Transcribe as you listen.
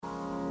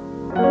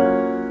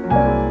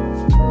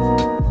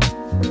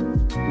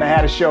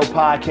Got a Show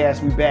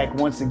podcast. We back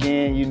once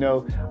again. You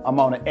know, I'm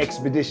on an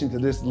expedition to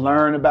just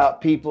learn about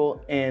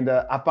people, and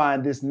I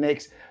find this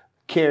next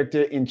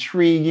character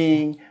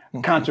intriguing,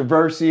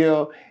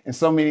 controversial, and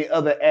so many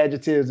other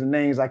adjectives and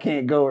names I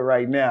can't go with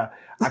right now.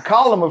 I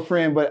call him a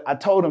friend, but I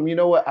told him, you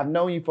know what? I've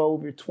known you for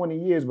over 20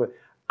 years, but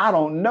I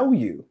don't know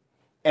you.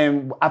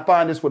 And I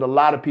find this with a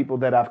lot of people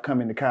that I've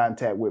come into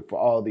contact with for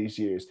all these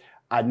years.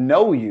 I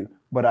know you,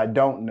 but I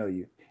don't know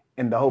you.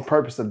 And the whole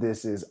purpose of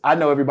this is, I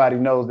know everybody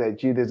knows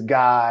that you're this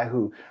guy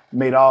who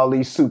made all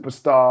these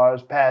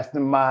superstars, Pastor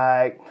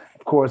Mike,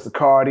 of course, the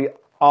Cardi,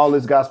 all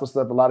this gospel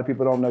stuff. A lot of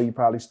people don't know you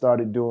probably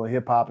started doing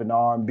hip hop and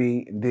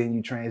R&B, and then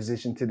you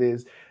transitioned to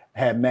this,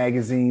 had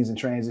magazines and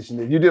transitioned to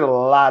this. You did a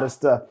lot of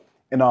stuff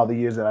in all the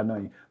years that I know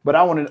you. But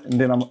I want to, and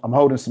then I'm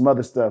holding some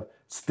other stuff.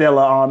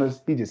 Stellar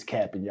Honors, he just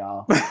capping,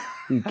 y'all.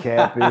 He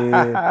capping,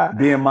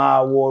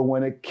 BMI award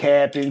winner,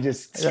 capping,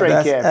 just straight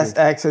capping. That's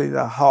actually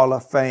the Hall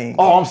of Fame.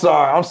 Oh, I'm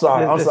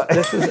sorry.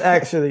 This is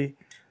actually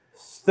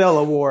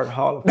Stellar Award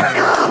Hall of Fame.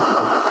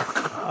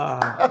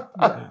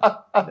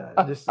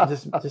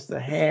 Just a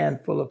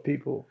handful of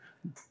people.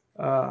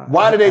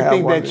 Why do they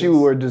think that you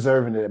were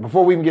deserving of that?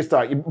 Before we even get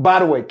started, by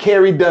the way,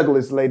 Carrie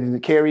Douglas, ladies,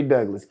 Carrie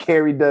Douglas.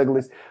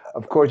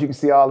 Of course, you can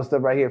see all the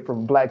stuff right here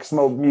from Black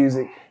Smoke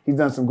Music. He's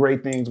done some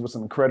great things with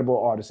some incredible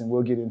artists, and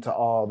we'll get into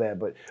all that.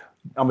 But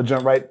I'm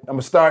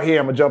gonna start here.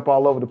 I'm gonna jump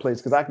all over the place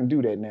because I can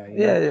do that now. You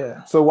know?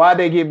 Yeah. So why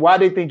they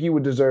think you were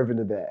deserving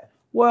of that?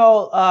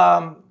 Well,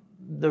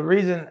 the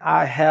reason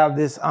I have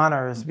this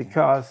honor is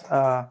because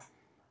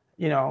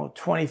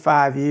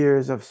 25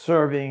 years of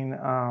serving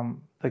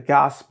the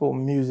gospel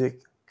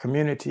music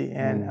community,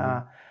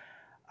 and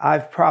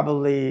I've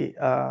probably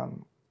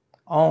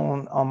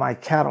own on my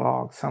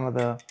catalog some of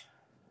the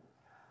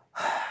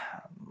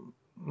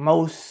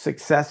most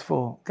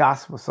successful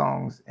gospel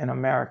songs in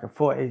America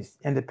for an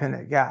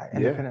independent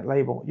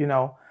label. You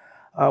know,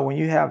 when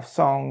you have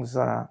songs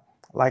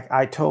like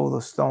 "I Told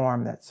the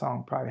Storm," that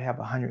song probably have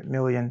 100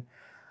 million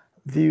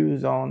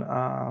views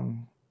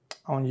on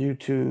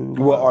YouTube.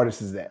 What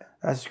artist is that?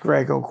 That's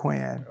Greg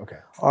O'Quinn. Okay.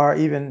 Or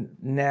even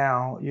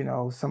now,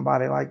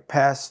 somebody like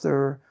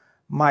Pastor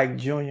Mike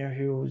Jr.,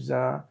 who's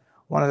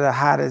one of the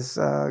hottest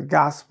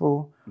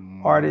gospel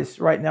artists.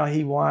 Right now,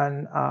 he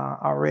won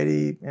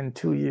already in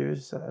 2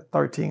 years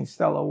 13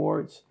 Stellar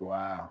Awards.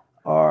 Wow.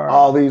 Or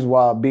all these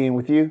while being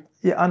with you?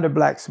 Yeah, under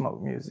Black Smoke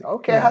Music.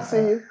 Okay, I see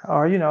you.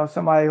 Or,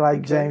 somebody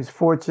like James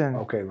Fortune.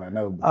 Okay, I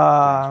know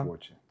James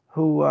Fortune.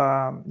 Who,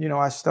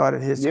 I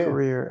started his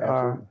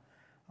career.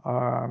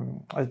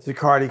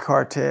 Zacardi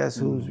Cortez,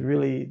 who's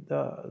really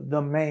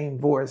the main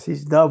voice.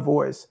 He's the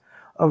voice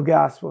of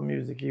gospel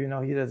music. He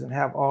doesn't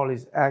have all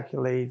these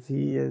accolades.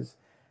 He is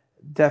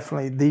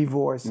definitely the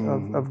voice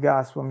of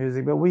gospel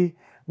music. But we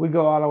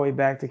go all the way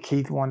back to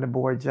Keith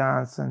Wonderboy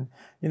Johnson,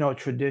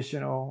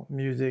 traditional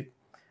music.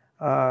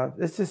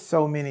 It's just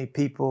so many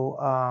people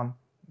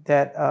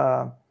that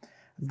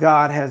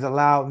God has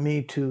allowed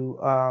me to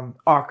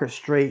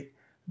orchestrate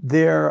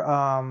their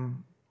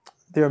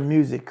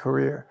music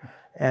career.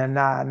 And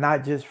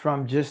not just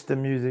from just the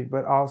music,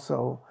 but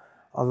also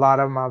a lot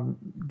of them are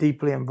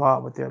deeply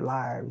involved with their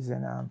lives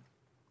and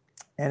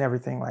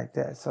everything like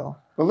that. So,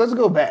 well, let's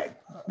go back.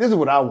 This is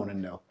what I want to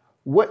know.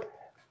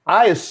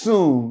 I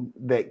assume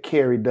that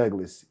Carrie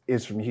Douglas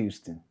is from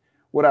Houston.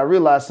 What I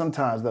realize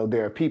sometimes, though,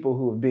 there are people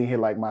who have been here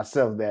like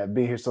myself that have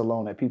been here so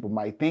long that people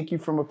might think you're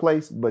from a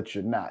place, but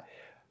you're not.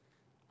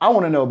 I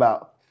want to know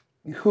about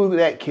who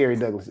that Carrie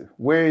Douglas is.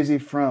 Where is he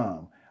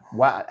from?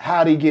 Why?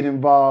 How did he get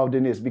involved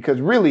in this? Because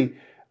really,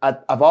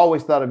 I've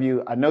always thought of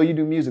you, I know you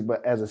do music,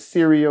 but as a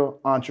serial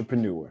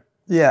entrepreneur.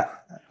 Yeah.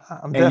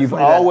 And you've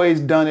always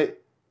done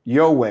it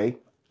your way.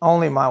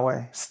 Only my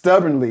way.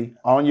 Stubbornly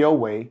on your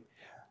way.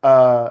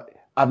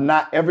 I've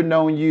not ever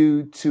known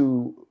you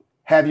to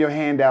have your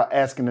hand out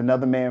asking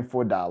another man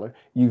for $1.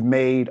 You've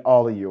made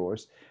all of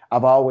yours. I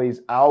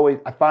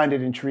find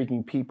it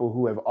intriguing people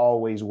who have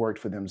always worked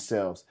for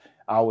themselves.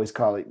 I always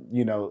call it,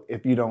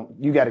 if you don't,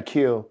 you got to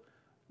kill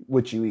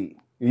what you eat.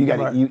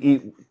 You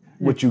eat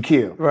what you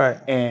kill. Right.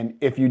 And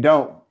if you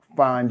don't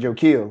find your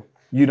kill,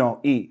 you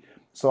don't eat.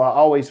 So I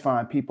always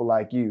find people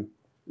like you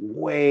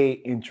way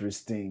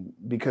interesting,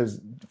 because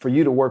for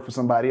you to work for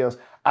somebody else,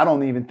 I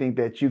don't even think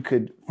that you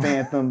could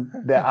fathom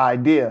that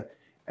idea.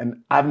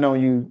 And I've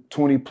known you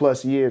 20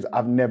 plus years.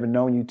 I've never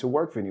known you to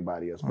work for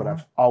anybody else, but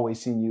I've always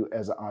seen you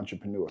as an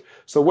entrepreneur.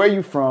 So where are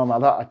you from?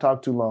 I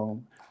talked too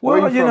long.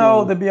 Well,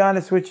 to be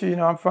honest with you,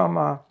 I'm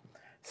from,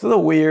 it's a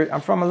little weird. I'm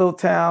from a little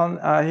town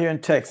here in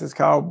Texas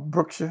called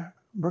Brookshire,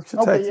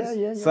 Texas.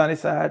 Yeah.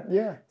 Sunnyside.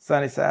 Yeah.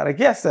 Sunnyside. I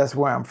guess that's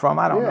where I'm from.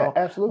 I don't know.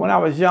 Absolutely. When I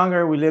was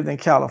younger, we lived in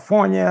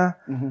California,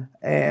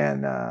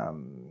 and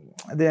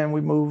then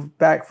we moved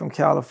back from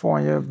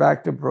California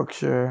back to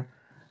Brookshire,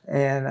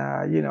 and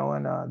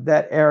in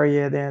that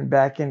area, then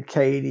back in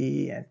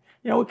Katy, and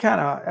we kind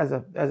of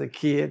as a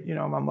kid,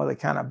 my mother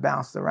kind of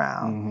bounced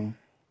around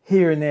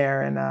here and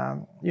there, and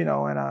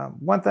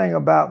one thing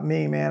about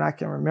me, man, I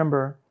can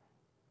remember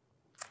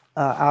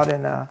out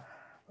in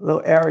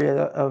little area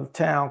of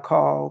town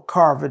called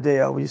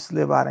Carverdale. We used to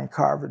live out in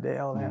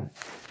Carverdale, and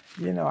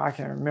you know, I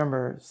can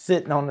remember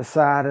sitting on the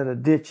side of the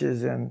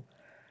ditches and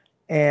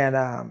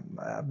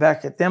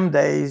back at them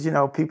days, you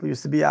know, people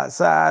used to be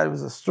outside. It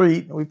was a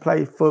street, and we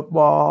played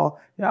football.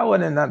 You know, I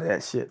wasn't in none of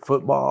that shit,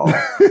 football.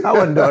 I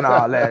wasn't doing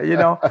all that, you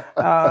know.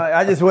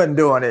 I just wasn't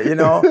doing it, you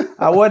know.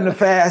 I wasn't the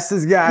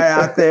fastest guy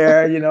out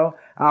there, you know.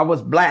 I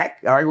was black,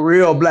 like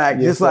real black,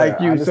 Yes, just sir.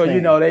 like I you. So, understand.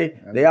 you know,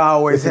 they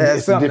always had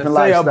it's a something to different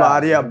say lifestyle.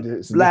 about it.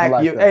 It's a Black,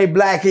 different you, lifestyle. hey,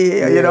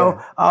 blackie, you know,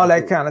 all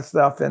that kind of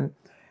stuff.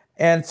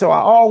 And so I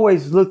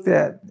always looked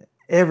at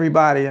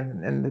everybody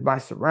and my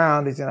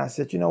surroundings, and I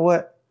said, you know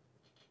what?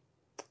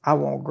 I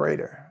want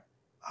greater.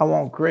 I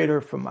want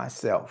greater for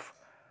myself.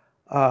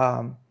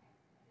 And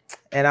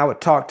I would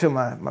talk to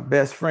my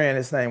best friend.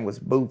 His name was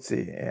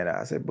Bootsy, and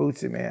I said,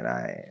 Bootsy, man,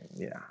 I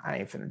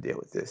ain't finna deal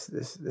with this.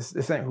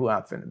 This ain't who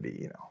I'm finna be,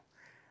 you know.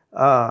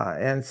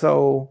 And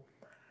so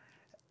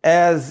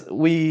as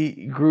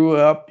we grew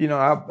up, you know,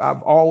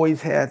 I've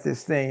always had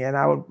this thing, and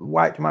I would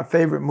watch. My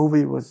favorite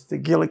movie was The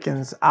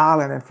Gilligan's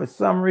Island, and for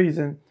some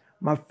reason,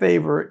 my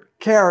favorite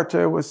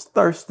character was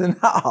Thurston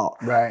Howell.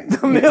 Right. The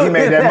He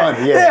made that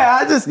money.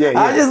 Yeah. Yeah,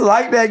 I just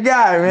like that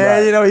guy, man.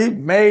 Right. You know, he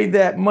made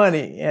that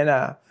money, and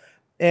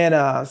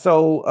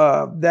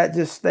so that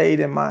just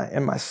stayed in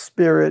my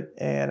spirit,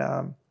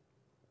 and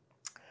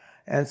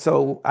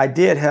so I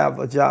did have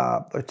a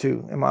job or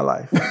two in my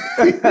life.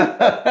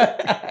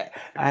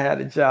 I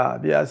had a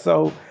job, yeah.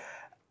 So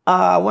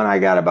when I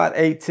got about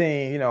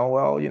 18, you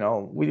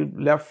know, we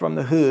left from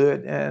the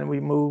hood and we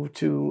moved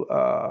to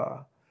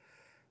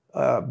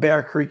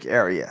Bear Creek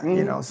area,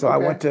 you know. So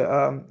okay.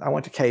 I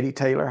went to Katie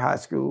Taylor High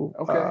School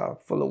for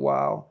a little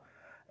while,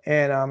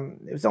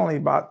 and it was only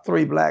about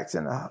 3 blacks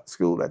in the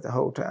school at the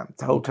whole time.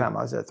 The whole time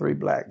I was at 3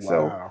 blacks.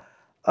 Wow.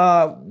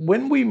 So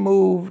when we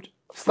moved,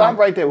 Stop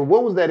right there.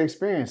 What was that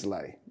experience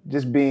like?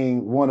 Just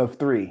being one of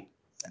 3.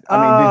 I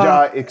mean, did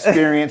y'all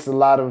experience a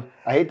lot of,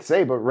 I hate to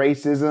say, but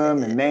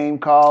racism and name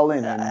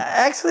calling? And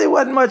actually, it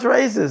wasn't much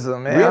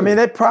racism, man. Really? I mean,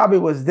 it probably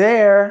was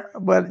there,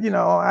 but you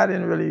know, I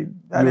didn't really.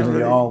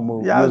 your own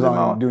move. Yeah, You was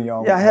on doing your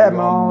own. Yeah, I had my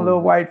your own move.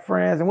 little white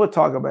friends, and we'll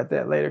talk about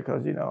that later,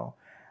 because you know,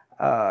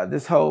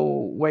 this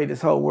whole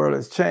world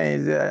has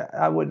changed.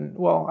 I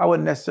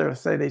wouldn't necessarily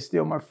say they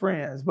still my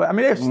friends, but I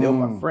mean, they're still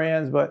my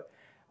friends, but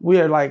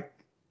we're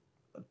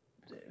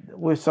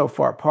so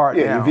far apart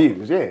now. Your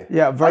views, yeah.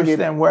 Yeah, versus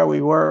than where we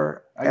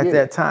were at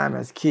that time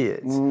as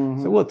kids.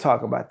 Mm-hmm. So we'll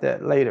talk about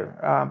that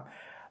later.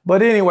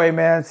 But anyway,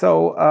 man,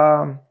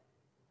 so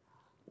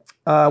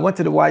I went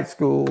to the white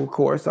school, of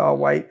course, all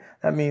white.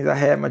 That means I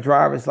had my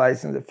driver's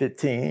license at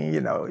 15.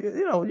 You know,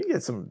 you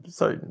get some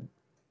certain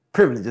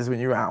privileges when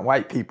you're around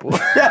white people.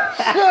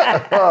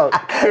 I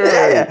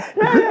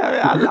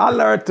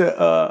learned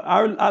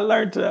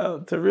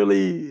to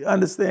really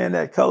understand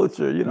that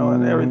culture, you know,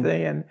 and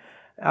everything. And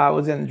I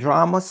was in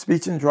drama,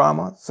 speech and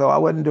drama. So I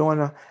wasn't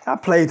I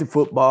played the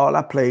football,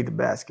 I played the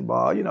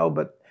basketball, you know,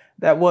 but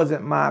that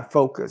wasn't my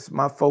focus.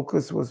 My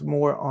focus was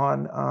more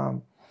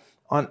on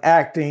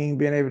acting,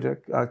 being able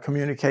to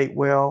communicate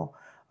well.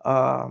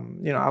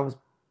 You know, I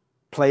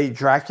played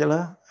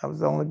Dracula. I was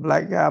the only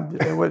black guy.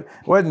 It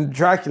wasn't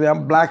Dracula,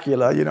 I'm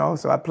Blackula, you know,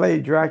 so I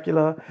played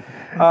Dracula.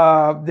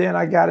 Then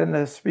I got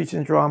into speech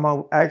and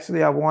drama.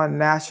 Actually, I won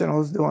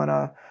nationals doing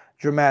a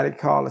dramatic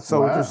called A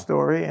Soldier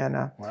Story.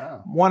 And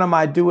one of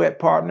my duet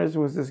partners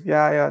was this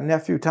guy,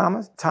 Nephew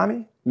Tommy.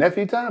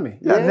 Nephew Tommy.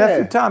 Yeah,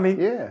 Nephew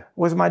Tommy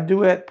was my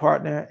duet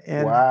partner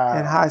in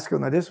high school.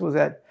 Now, this was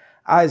at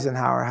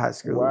Eisenhower High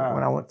School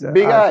when I went to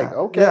Big Ike, Eisenhower.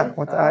 okay. Yeah,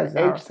 went to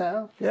Eisenhower.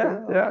 H-Town?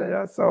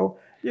 Yeah. So,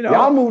 you know.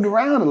 Y'all moved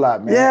around a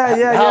lot, man.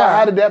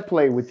 How did that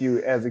play with you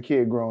as a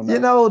kid growing up? You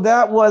know,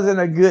 that wasn't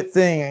a good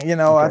thing. You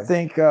know, I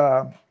think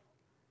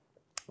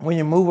when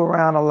you move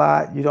around a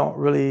lot, you don't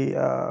really,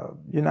 I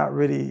never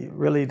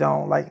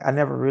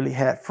really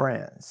had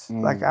friends.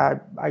 Like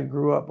I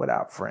grew up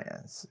without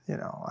friends. You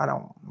know, I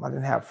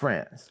didn't have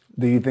friends.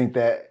 Do you think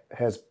that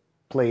has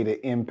played an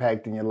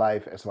impact in your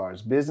life as far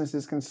as business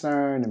is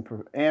concerned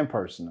and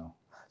personal?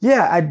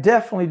 Yeah, I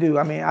definitely do.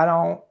 I mean,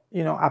 I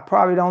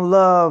probably don't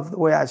love the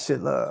way I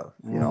should love.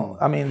 You know,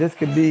 I mean, this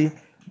could be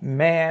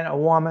man or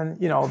woman,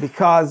 you know,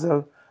 because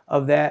of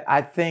that.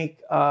 I think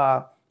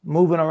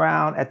moving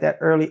around at that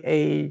early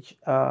age,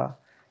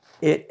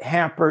 it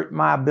hampered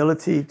my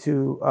ability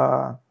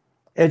to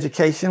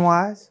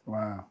education-wise.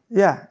 Wow.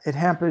 Yeah, it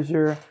hampers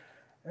your.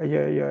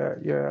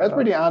 That's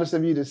pretty honest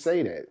of you to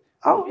say that.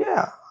 Oh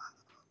yeah,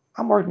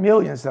 I'm worth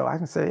millions, though. I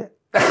can say it.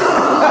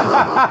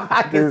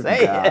 I can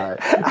say it.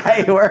 I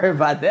ain't worried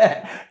about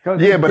that.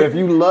 Yeah, but if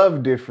you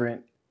love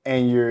different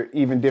and you're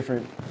even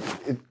different,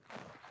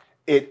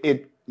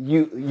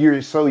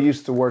 you're so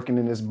used to working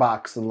in this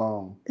box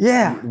alone.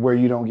 Yeah. Where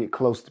you don't get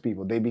close to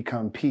people. They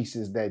become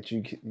pieces that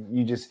you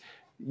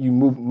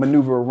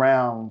maneuver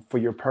around for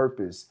your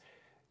purpose.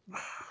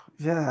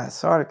 Yeah,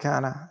 sort of,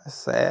 kind of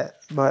sad,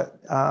 but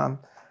I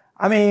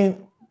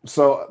mean.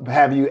 So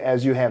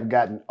as you have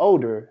gotten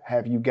older,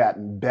 have you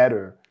gotten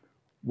better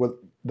with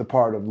the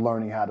part of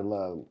learning how to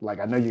love? Like,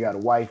 I know you got a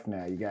wife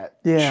now, you got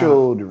Yeah.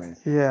 children,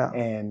 Yeah.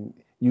 and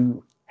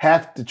you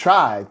have to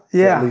try to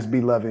Yeah. at least be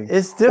loving,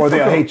 It's or they'll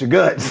difficult. hate your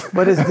guts.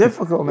 But it's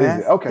difficult, man.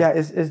 Is it? Okay. Yeah,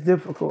 it's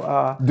difficult.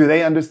 Do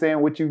they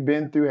understand what you've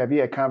been through? Have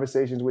you had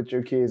conversations with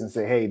your kids and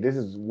say, "Hey, this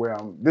is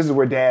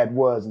where Dad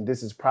was, and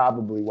this is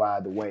probably why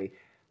the way,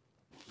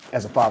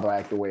 as a father, I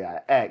act the way I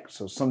act.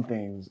 So some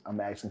things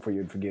I'm asking for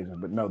your forgiveness,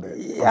 but know that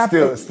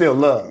I'm still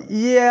love."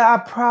 Yeah, I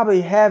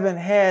probably haven't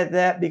had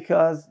that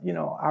because,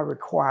 I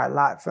require a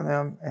lot from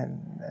them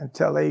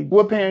until they.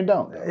 What parent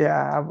don't?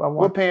 Yeah, I want.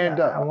 What parent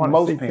don't? I want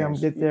Most to see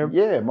parents them get there.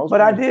 Yeah, most. But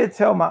I parents. did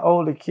tell my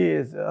older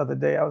kids the other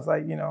day, I was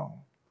like,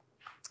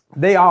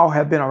 they all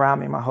have been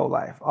around me my whole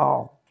life.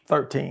 All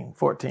 13,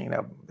 14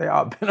 of them. They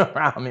all been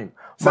around me.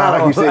 Sound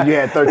like you said you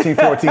had 13,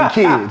 14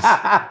 kids.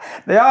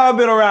 They all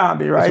been around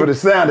me, right? That's what it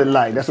sounded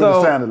like. That's what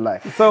it sounded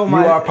like. So you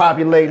are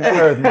populating the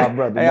earth, my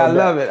brother. Hey, no I doubt.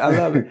 love it. I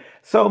love it.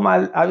 So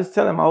I was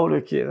telling my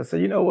older kids, I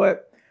said, you know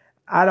what?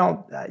 I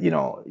don't,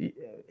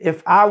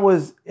 if I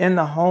was in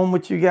the home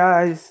with you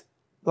guys,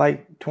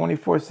 like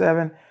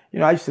 24/7,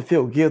 I used to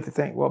feel guilty,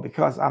 think, well,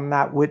 because I'm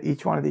not with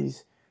each one of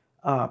these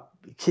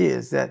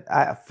kids that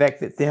I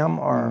affected them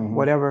or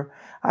whatever.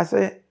 I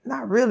said,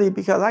 not really,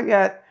 because I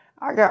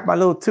got my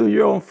little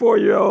 2-year-old and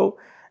 4-year-old,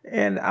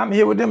 and I'm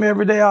here with them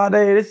every day, all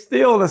day. It's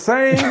still the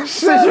same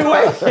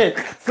situation.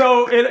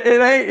 So it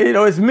ain't,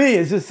 it's me.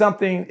 It's just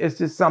something.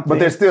 But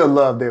there's still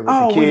love there with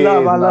the kids. I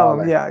love all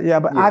them. that. Yeah.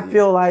 But I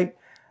feel like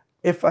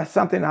if it's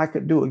something I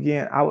could do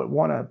again, I would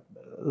want to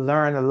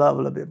learn to love a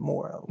little bit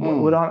more.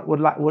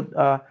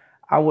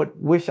 I would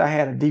wish I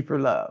had a deeper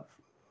love.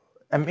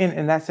 I mean,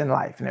 and that's in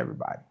life and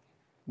everybody.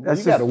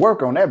 You got to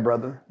work on that,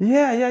 brother.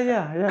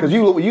 Yeah. Because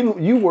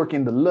you work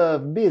in the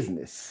love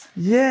business.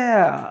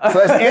 Yeah.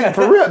 So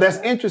for real, that's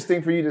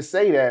interesting for you to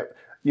say that.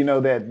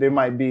 That there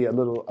might be a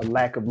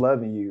lack of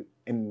love in you,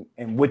 and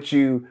what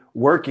you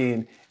work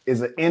in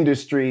is an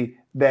industry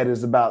that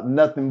is about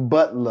nothing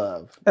but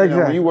love. Exactly.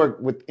 When you work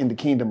in the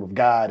kingdom of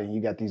God, and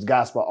you got these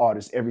gospel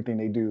artists, everything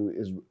they do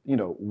is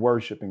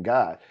worshiping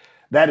God.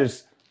 That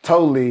is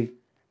totally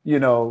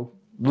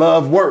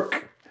love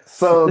work.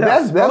 So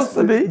that's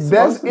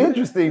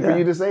interesting for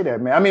you to say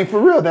that, man. I mean,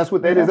 for real, that's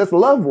what that is. That's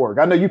love work.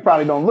 I know you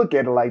probably don't look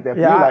at it like that.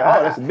 You're like,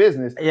 that's a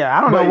business. Yeah,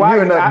 I don't know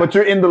why. But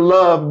you're in the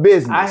love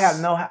business. I have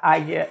no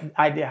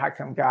idea how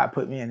come God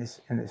put me in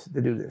this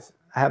to do this.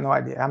 I have no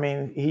idea. I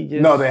mean, he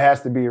just. No, there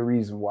has to be a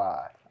reason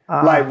why.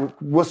 Like,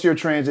 what's your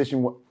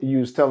transition? You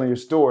was telling your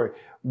story.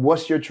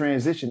 What's your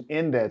transition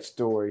in that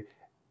story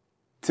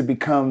to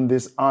become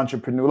this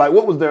entrepreneur? Like,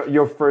 what was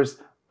your first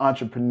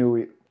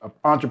entrepreneurial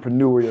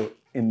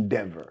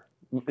endeavor?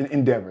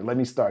 Let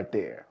me start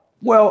there.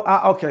 Well,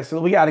 okay, so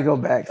we got to go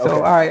back. So,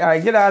 all right, I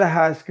get out of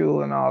high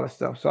school and all this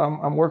stuff. So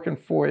I'm working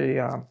for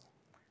a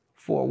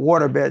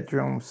water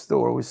bedroom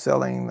store. We're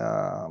selling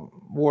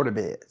water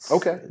beds.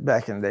 Okay.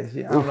 Back in the days,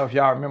 I don't know if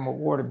y'all remember what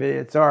water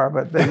beds are,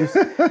 but they used,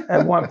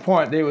 at one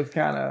point they was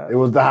kind of. It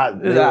was the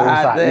hot. It was a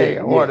hot thing.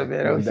 Yeah, water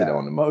bed. I was sitting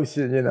on the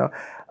motion, and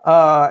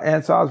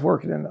so I was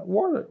working in the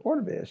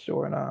water bed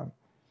store,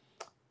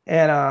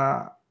 and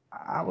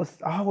I was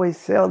always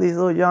sell these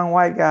little young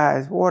white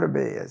guys water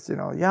beds,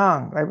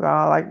 young. They were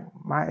all like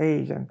my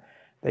age, and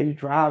they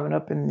driving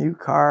up in new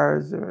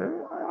cars. I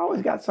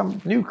always got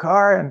some new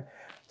car and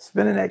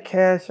spending that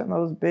cash on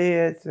those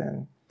beds.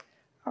 And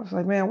I was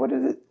like, man, what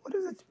is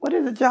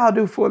it y'all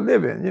do for a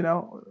living?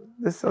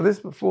 This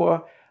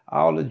before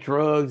all the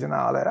drugs and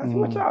all that. I said,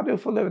 what y'all do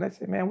for a living? They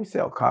said, man, we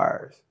sell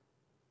cars.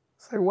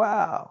 I said,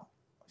 wow,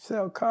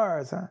 sell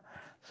cars, huh?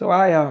 So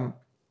I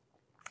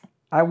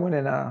went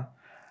and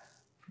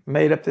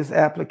made up this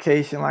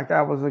application like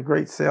I was a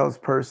great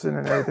salesperson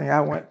and everything. I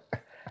went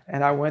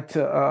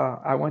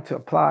to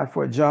apply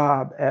for a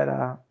job at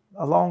a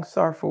Lone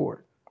Star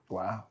Ford.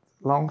 Wow.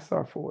 Lone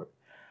Star Ford.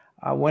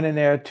 I went in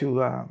there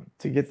to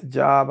get the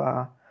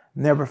job.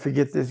 Never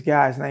forget this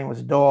guy. His name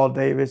was Doyle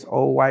Davis,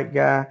 old white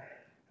guy,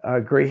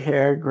 gray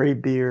hair, gray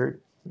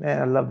beard.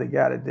 Man, I love the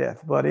guy to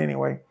death. But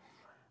anyway,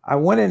 I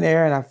went in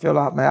there and I filled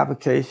out my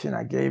application.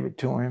 I gave it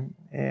to him,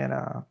 and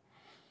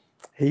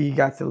he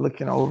got to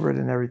looking over it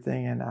and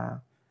everything, and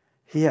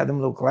he had them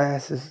little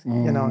glasses, he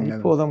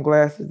pulled them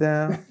glasses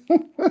down.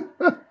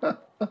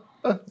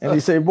 And he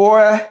said,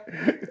 boy,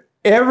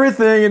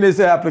 everything in this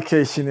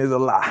application is a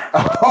lie.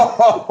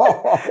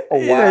 Wow.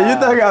 You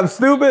think I'm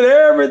stupid?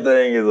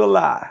 Everything is a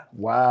lie.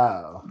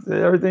 Wow. He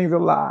said, everything's a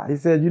lie. He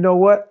said, you know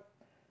what?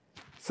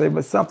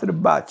 But something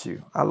about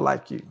you, I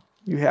like you.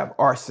 You have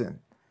arson.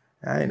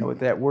 I didn't know what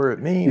that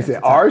word means. He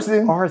said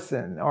arson?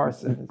 Arson.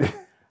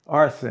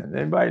 Arson.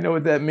 Anybody know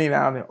what that means?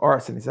 I don't know.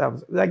 Arson. He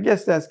said, I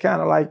guess that's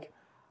kind of like,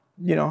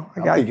 I'm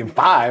thinking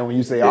fire when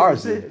you say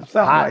arson.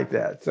 Something like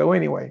that. So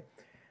anyway,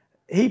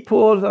 he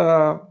pulled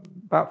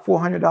about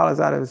 $400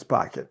 out of his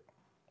pocket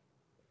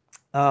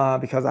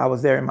because I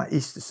was there in my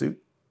Easter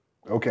suit.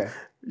 Okay.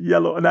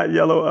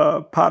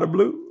 Powder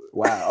blue.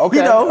 Wow.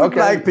 Okay.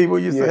 Like people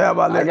used to have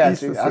about that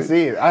Easter suit. I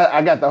see it.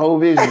 I got the whole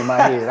vision in my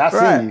head. I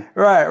see you.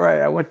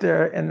 Right. I went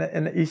there in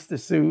the Easter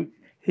suit.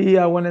 He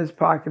went in his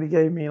pocket. He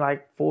gave me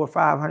like $400 or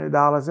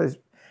 $500.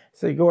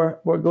 So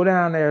go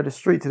down there the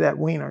street to that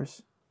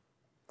Wieners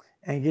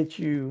and get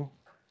you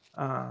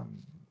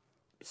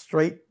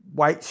straight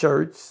white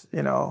shirts,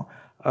 you know,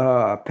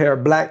 a pair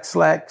of black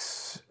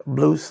slacks,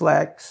 blue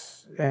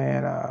slacks,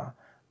 and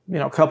you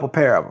know, a couple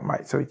pair of them,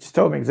 right? So he just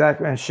told me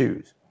exactly, and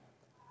shoes.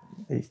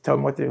 He told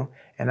me what to do,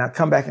 and I'll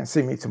come back and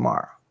see me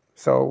tomorrow.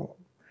 So,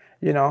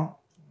 you know,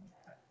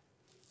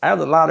 that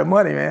was a lot of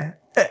money, man.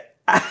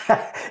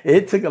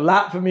 It took a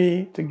lot for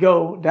me to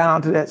go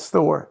down to that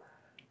store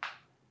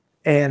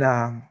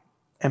and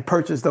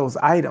purchase those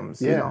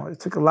items. You know, it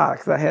took a lot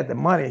because I had the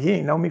money. He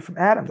didn't know me from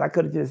Adams. I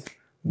could have just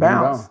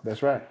bounced.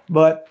 That's right.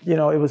 But you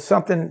know, it was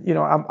something. You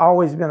know, I've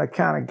always been a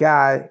kind of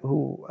guy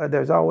who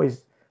there's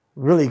always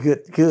really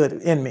good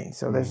in me.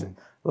 So there's a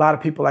lot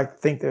of people like to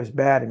think there's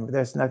bad in me, but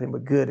there's nothing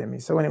but good in me.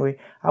 So anyway,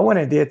 I went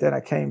and did that.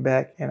 I came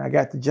back and I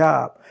got the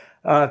job.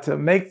 To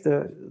make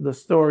the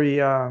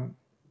story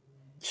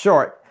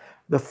short,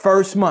 the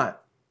first month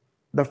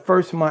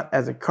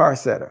as a car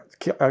setter,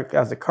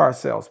 as a car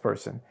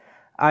salesperson,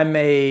 I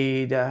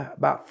made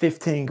about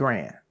 15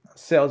 grand.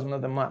 Salesman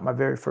of the month, my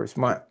very first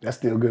month. That's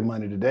still good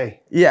money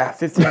today. Yeah,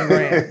 15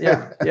 grand.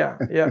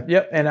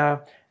 Yep.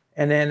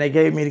 And then they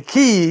gave me the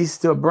keys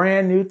to a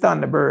brand new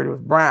Thunderbird. It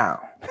was brown.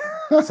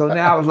 So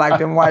now I was like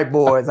them white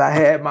boys. I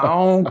had my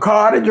own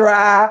car to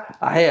drive.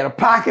 I had a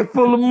pocket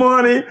full of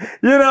money,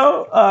 you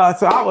know.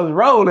 So I was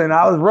rolling.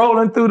 I was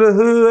rolling through the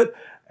hood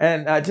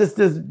and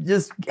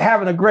just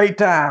having a great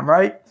time,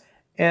 right?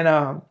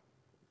 And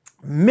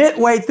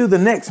midway through the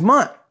next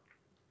month,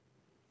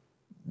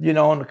 you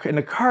know, in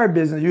the car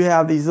business, you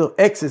have these little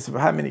X's for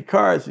how many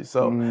cars you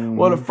sold.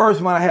 Well, the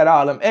first month I had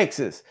all them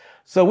X's.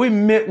 So we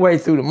midway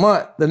through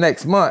the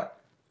next month,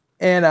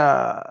 and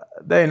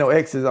there ain't no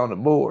X's on the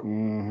board.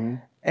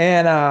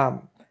 And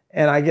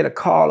I get a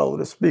call over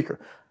the speaker.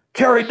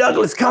 Kerry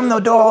Douglas, come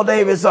to Doyle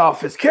Davis'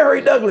 office.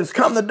 Kerry Douglas,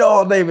 come to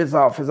Doyle Davis'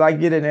 office. I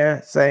get in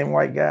there, same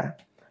white guy,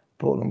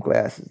 pull them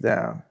glasses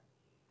down.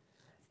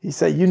 He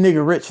said, "You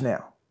nigga rich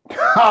now."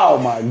 Oh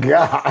my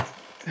God.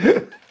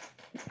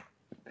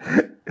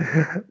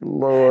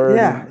 Lord.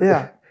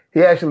 Yeah.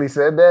 He actually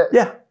said that?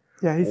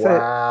 Yeah, he said,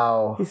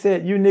 wow. He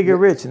said, "You nigga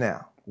rich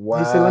now." Wow.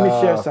 He said, "Let me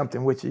share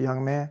something with you,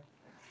 young man.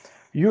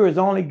 You're as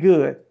only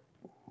good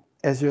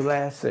as your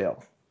last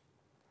sale.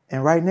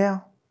 And right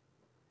now,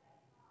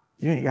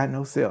 you ain't got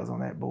no sales on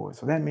that board.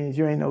 So that means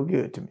you ain't no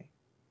good to me."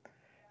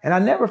 And I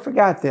never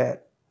forgot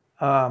that.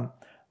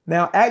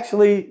 Now,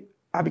 actually,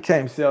 I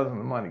became salesman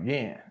of the month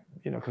again,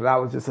 you know, because I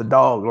was just a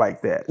dog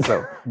like that.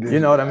 So,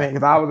 you know what I mean?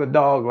 Because I was a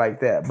dog like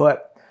that.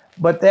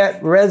 But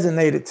that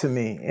resonated to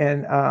me.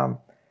 And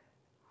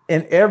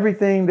in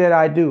everything that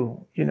I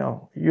do, you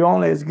know, you're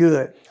only as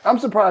good. I'm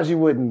surprised you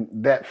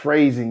wouldn't, that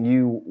phrasing,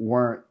 you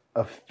weren't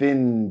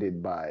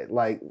offended by it.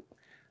 Like,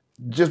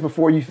 just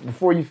before you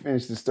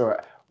finish the story,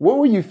 what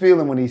were you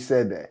feeling when he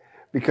said that?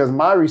 Because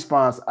my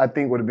response, I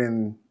think, would have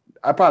been,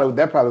 that probably would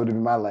have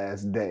been my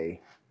last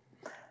day.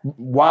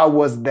 Why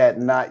was that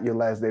not your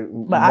last day?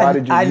 Why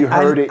did you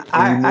heard it?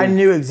 I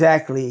knew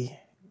exactly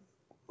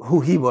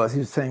who he was. He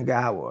was the same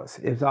guy I was.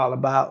 It was all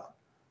about,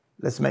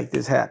 let's make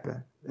this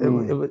happen.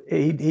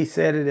 He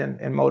said it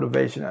in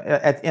motivation.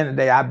 At the end of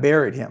the day, I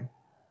buried him.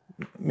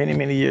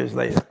 Many years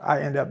later, I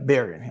ended up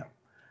burying him.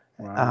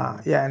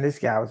 Wow. And this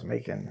guy was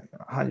making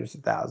hundreds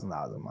of thousands of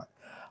dollars a month.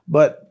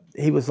 But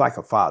he was like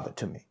a father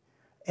to me.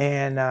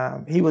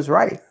 And he was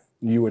right.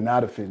 You were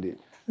not offended?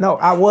 No,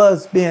 I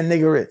was being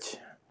nigga rich.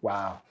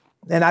 Wow.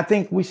 And I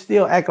think we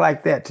still act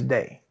like that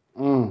today.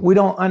 We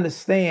don't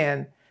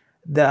understand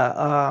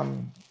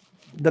the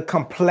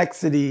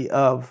complexity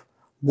of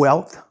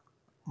wealth,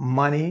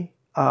 money.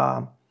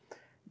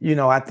 You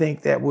know, I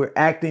think that we're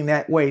acting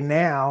that way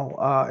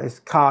now. It's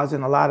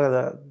causing a lot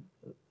of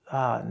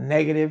the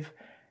negative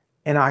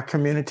in our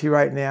community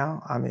right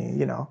now. I mean,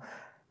 you know,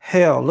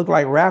 hell, look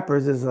like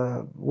rappers is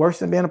worse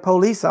than being a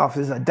police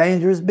officer. It's a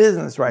dangerous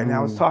business right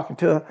now. I was talking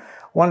to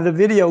one of the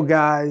video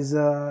guys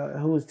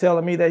who was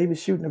telling me that he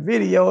was shooting a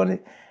video on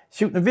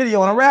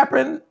a rapper,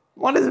 and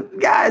one of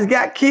his guys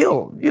got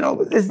killed. You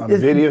know, it's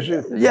video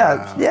shoot. Yeah,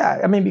 wow.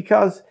 Yeah. I mean,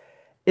 because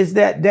it's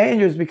that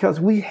dangerous because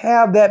we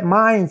have that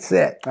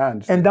mindset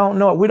and don't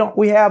know it.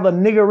 We have a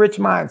nigger rich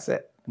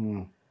mindset,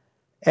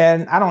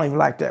 and I don't even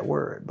like that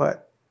word,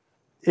 but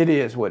it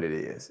is what it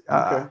is.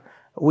 Okay.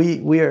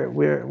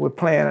 We're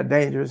playing a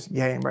dangerous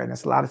game right now.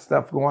 There's a lot of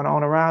stuff going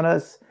on around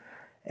us,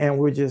 and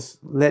we're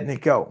just letting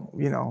it go.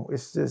 You know,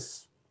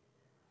 it's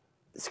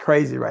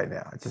crazy right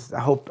now. I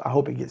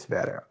hope it gets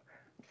better.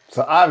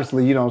 So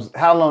obviously, you know,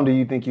 how long do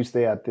you think you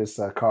stay at this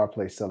car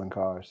place selling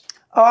cars?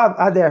 Oh,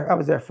 I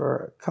was there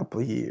for a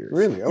couple of years.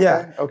 Really? Okay.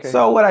 Yeah. Okay.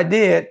 So what I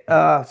did,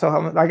 I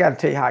got to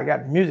tell you how I got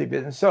in the music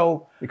business.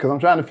 So because I'm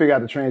trying to figure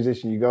out the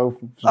transition you go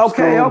from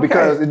school,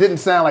 because it didn't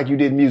sound like you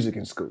did music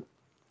in school.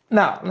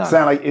 No.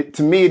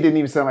 To me, it didn't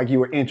even sound like you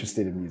were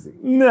interested in music.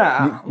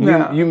 No.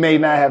 You may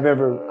not have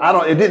ever.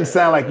 It didn't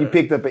sound like you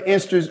picked up an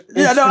instrument.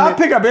 Yeah, no, I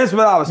picked up an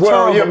instrument. I was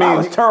terrible. Yeah, I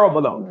was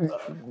terrible though.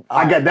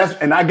 I got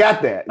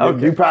that.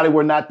 Okay. You probably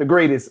were not the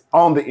greatest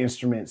on the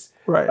instruments.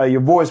 Right.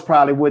 Your voice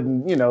probably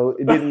wouldn't. You know,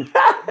 it didn't.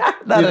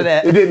 None of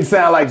that. It didn't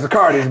sound like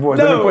Zacardi's voice.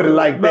 Let me put it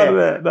like that. None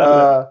of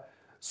that.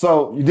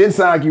 So you didn't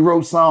sound like you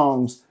wrote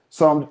songs.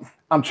 So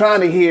I'm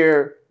trying to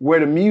hear where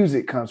the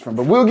music comes from,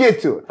 but we'll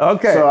get to it.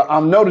 Okay. So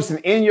I'm noticing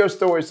in your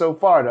story so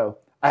far, though,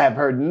 I have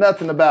heard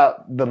nothing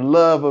about the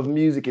love of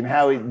music and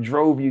how it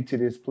drove you to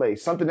this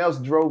place. Something else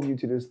drove you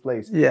to this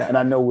place. Yeah. And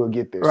I know we'll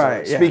get there.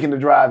 Right. So speaking of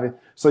driving,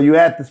 so you're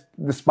at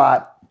the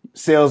spot,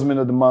 Salesman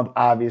of the Month,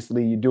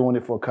 obviously. You're doing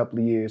it for a couple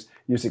of years.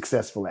 You're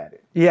successful at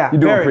it. Yeah.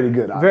 You're doing pretty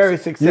good, obviously. Very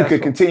successful. You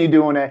could continue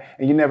doing that,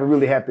 and you never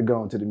really have to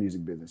go into the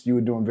music business. You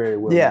were doing very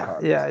well in the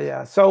car business.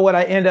 Yeah. So what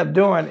I end up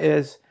doing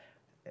is,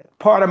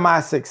 part of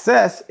my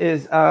success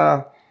is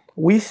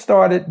we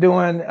started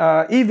doing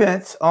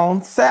events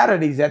on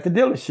Saturdays at the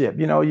dealership.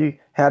 You know, you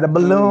had the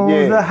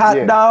balloons, the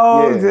hot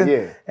dogs,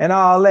 and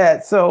all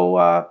that.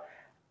 So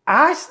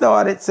I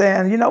started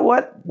saying, you know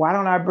what? Why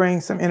don't I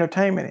bring some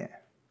entertainment in?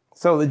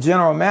 So the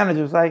general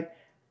manager was like,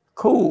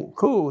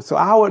 cool. So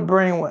I would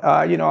bring,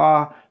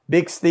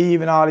 Big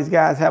Steve and all these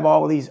guys have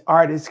all these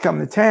artists come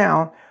to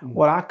town.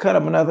 Well, I cut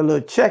them another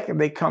little check if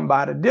they come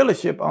by the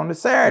dealership on the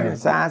Saturday and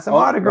sign some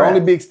autographs. Only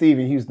Big Steve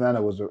in Houston I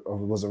know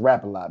was a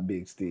Rap-A-Lot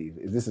Big Steve.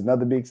 Is this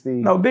another Big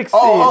Steve? No, Big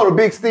Steve. Oh, the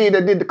Big Steve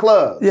that did the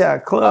clubs. Yeah,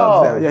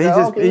 clubs.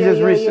 Oh,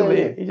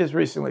 He just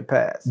recently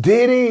passed.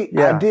 Did he?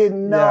 Yeah. I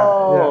didn't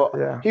know.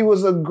 Yeah. He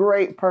was a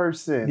great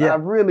person. Yeah. I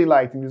really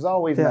liked him. He was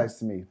always nice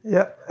to me.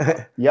 Yeah.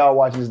 Y'all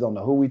watching this don't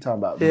know who we talking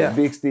about. Yeah.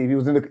 Big Steve. He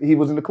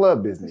was in the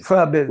club business.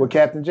 With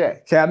Captain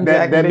Jack. Captain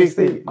Jack. That Big Big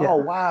Steve. Yeah. Oh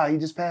wow, he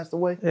just passed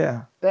away.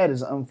 Yeah. That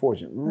is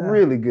unfortunate.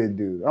 Really good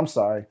dude. I'm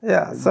sorry.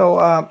 Yeah.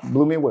 So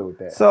blew me away with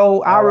that.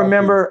 So I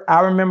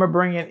remember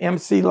bringing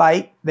MC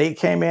Light. They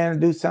came in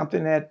and do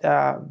something at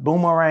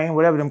Boomerang,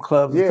 whatever them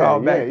clubs was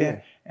called back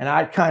then. And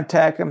I'd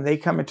contact them. They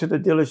come into the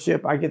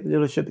dealership. I get the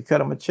dealership to cut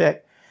them a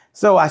check.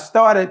 So I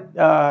started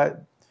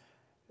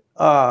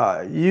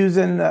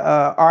using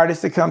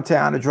artists to come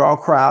town to draw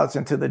crowds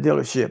into the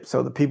dealership.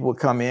 So the people would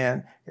come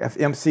in. If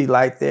MC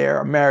Light there,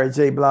 or Mary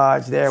J.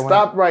 Blige there.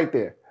 Stop right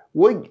there.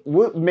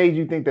 What made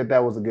you think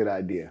that was a good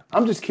idea?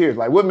 I'm just curious.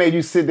 Like, what made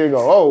you sit there and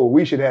go, oh,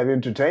 we should have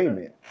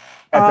entertainment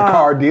at the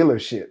car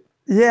dealership?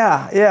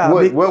 Yeah.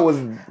 What was?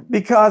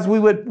 Because we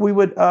would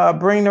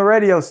bring the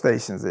radio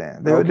stations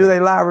in. They would do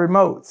their live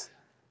remotes.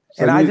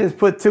 So I just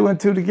put two and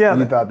two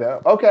together. You thought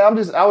that? Okay, I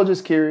was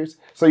just curious.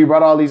 So you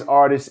brought all these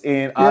artists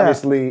in.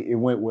 Obviously, it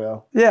went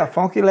well. Yeah,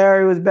 Funky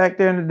Larry was back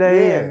there in the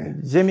day,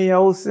 and Jimmy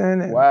Olsen,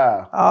 and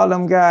all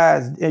them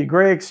guys, and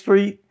Greg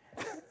Street.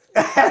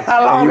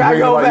 How long I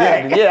go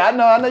back? Yeah, I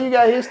know you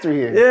got history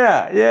here.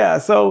 Yeah.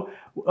 So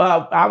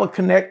I would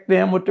connect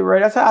them with the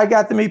radio. That's how I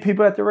got to meet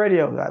people at the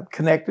radio. I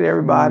connected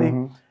everybody,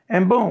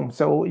 and boom.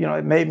 So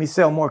it made me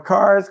sell more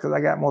cars because I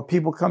got more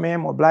people come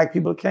in, more black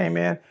people came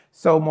in,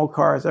 sold more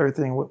cars.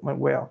 Everything went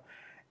well.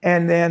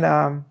 And then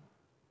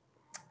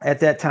at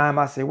that time,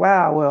 I said,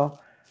 wow, well,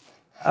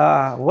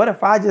 what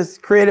if I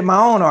just created my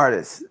own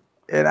artists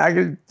and I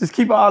could just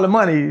keep all the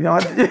money,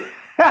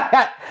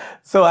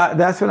 So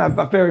that's when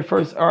my very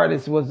first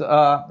artist was,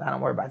 I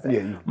don't worry about that.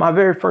 Yeah. My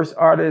very first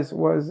artist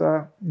was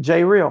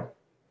J Real.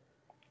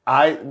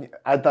 I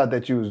thought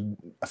that you was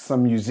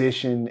some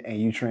musician and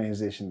you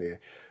transitioned there.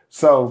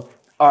 So,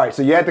 all right,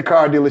 so you're at the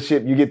car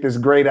dealership, you get this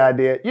great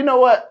idea. You know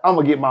what? I'm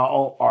going to get my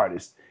own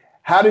artist.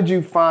 How did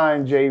you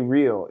find J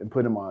Real and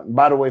put him on?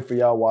 By the way, for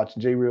y'all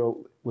watching, J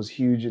Real was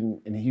huge in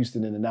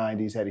Houston in the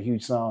 90s, had a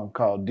huge song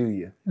called Do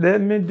You.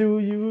 Let me do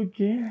you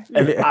again.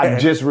 And I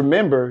just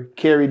remember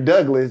Carrie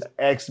Douglas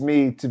asked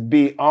me to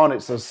be on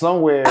it, so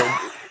somewhere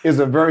is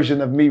a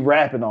version of me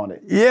rapping on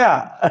it.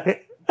 Yeah.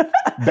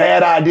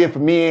 Bad idea for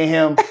me and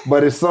him,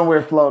 but it's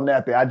somewhere floating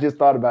out there. I just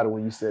thought about it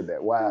when you said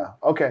that. Wow.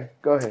 Okay,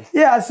 go ahead.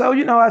 Yeah, so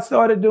I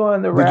started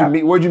doing the rap.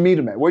 Where'd you meet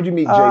him at? Where'd you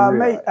meet J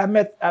Real? I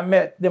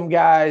met them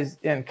guys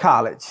in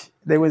college.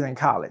 They was in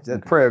college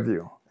at Prairie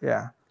View.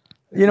 Yeah.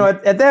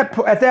 At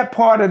that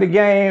part of the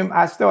game,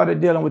 I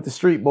started dealing with the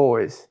street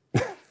boys.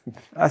 The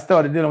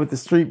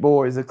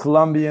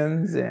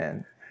Colombians,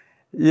 and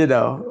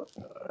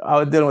I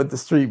was dealing with the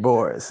street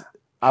boys.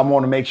 I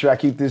want to make sure I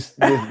keep this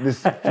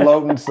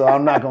floating, so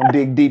I'm not going to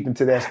dig deep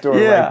into that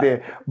story right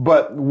there.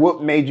 But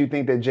what made you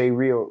think that J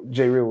Real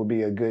would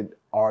be a good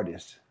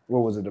artist?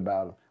 What was it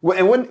about him?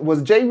 And when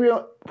was J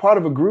Real part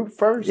of a group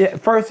first? Yeah,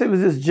 first it was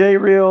just J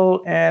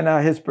Real and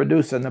his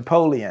producer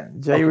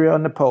Napoleon. Real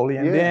and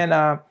Napoleon. Yeah.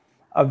 Then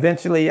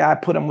eventually I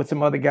put him with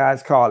some other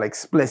guys called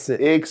Explicit.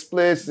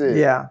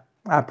 Yeah,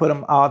 I put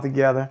them all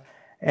together,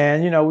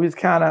 and we was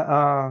kind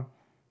of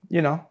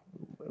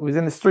it was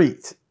in the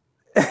streets.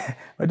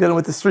 We're dealing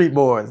with the street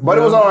boys. But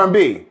it was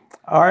R&B.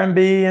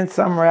 R&B and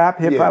some rap,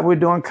 hip hop. Yeah. We're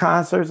doing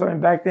concerts.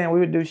 And back then we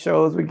would do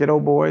shows with ghetto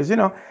boys.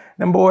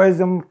 Them boys,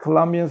 them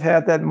Colombians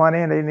had that money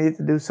and they needed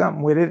to do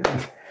something with it.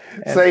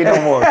 Say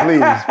no more,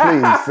 please.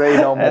 Say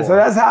no more. And so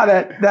that's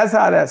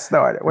how that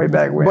started way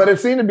back when. But it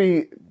seemed to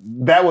be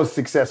that was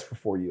successful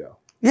for you though.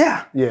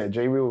 Yeah. Yeah,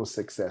 J Real was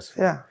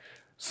successful. Yeah.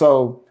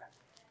 So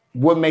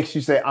what makes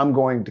you say I'm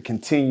going to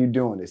continue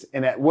doing this?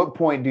 And at what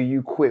point do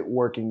you quit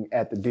working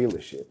at the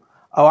dealership?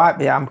 Oh,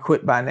 I'm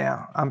quit by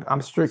now.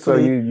 I'm strictly. So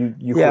you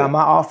yeah, quit.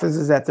 my office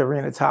is at the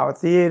Arena Tower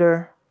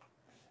Theater.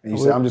 And you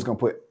said, I'm just gonna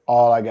put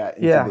all I got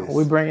into Yeah, this.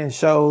 we bring in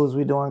shows,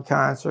 we doing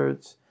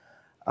concerts.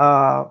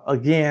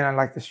 Again, I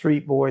like the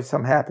Street Boys.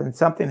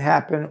 Something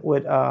happened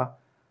with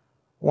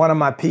one of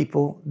my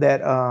people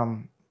that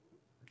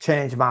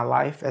changed my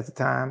life at the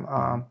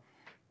time.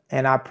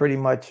 And I pretty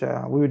much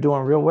we were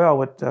doing real well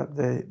with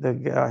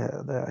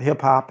the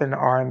hip hop and the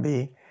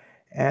R&B,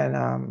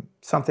 and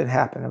something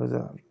happened. It was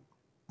a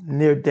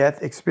near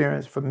death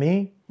experience for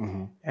me,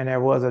 and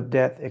there was a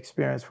death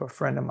experience for a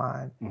friend of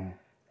mine.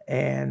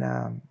 And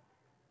the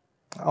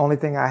only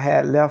thing I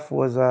had left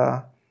was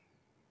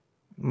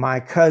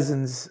my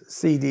cousin's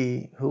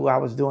CD, who I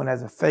was doing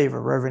as a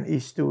favor, Reverend E.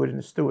 Stewart and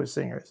the Stewart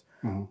Singers,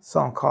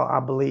 song called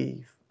I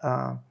Believe.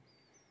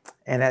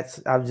 And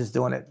I was just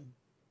doing it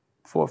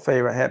for a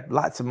favor. I had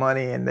lots of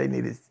money and they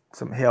needed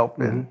some help.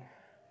 And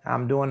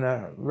I'm doing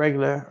the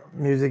regular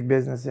music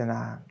business. And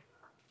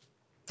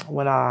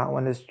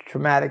when this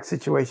traumatic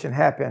situation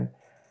happened,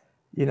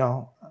 you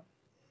know,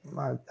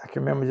 I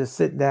can remember just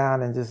sitting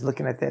down and just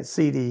looking at that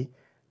CD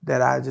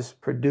that I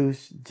just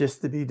produced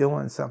just to be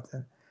doing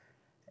something.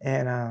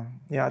 And,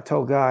 you know, I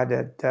told God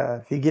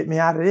that if he get me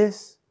out of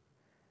this,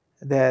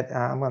 that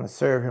I'm going to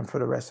serve him for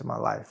the rest of my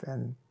life.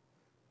 And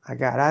I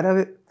got out of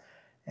it.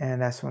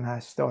 And that's when I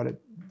started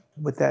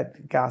with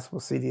that gospel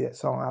CD, that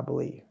song, I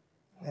Believe,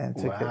 and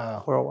took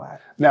it worldwide.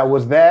 Now,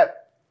 was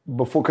that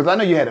before, because I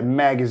know you had a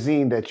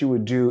magazine that you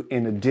would do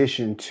in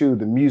addition to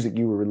the music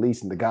you were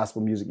releasing, the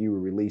gospel music you were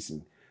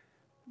releasing.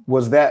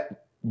 Was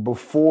that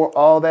before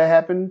all that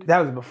happened? That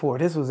was before.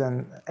 This was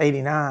in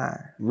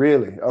 89.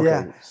 Really? Okay.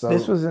 Yeah, so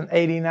this was in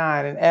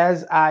 89. And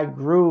as I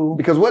grew...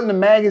 Because wasn't the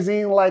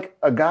magazine like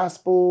a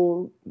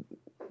gospel...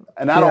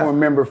 And I don't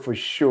remember for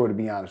sure, to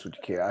be honest with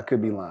you, Kerry. I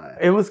could be lying.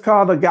 It was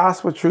called the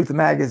Gospel Truth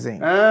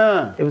Magazine.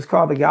 It was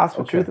called the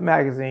Gospel Truth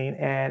Magazine,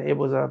 and it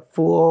was a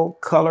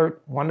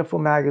full-colored, wonderful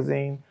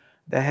magazine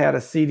that had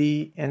a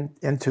CD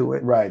into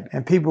it. Right.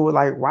 And people were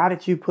like, why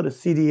did you put a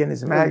CD in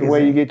this magazine? The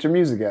way you get your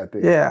music out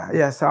there.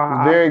 Yeah. So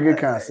very good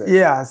concept.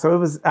 Yeah,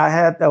 so I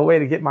had a way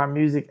to get my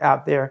music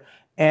out there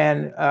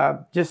and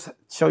just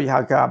show you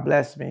how God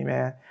blessed me,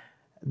 man.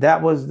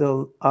 That was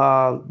the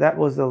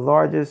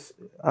largest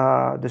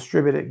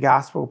distributed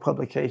gospel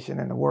publication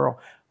in the world.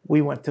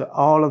 We went to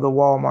all of the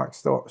Walmart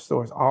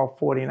stores, all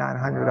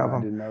 4,900 of them.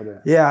 I didn't know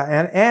that.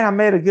 Yeah, and I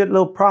made a good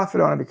little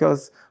profit on it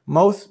because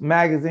most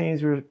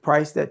magazines were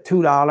priced at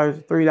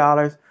 $2,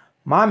 $3.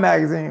 My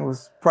magazine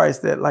was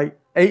priced at like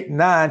 $8,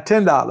 $9,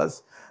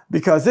 $10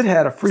 because it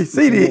had a free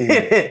CD in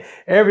it,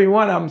 every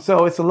one of them.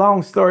 So it's a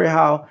long story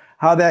how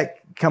that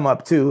come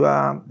up too.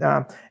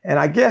 And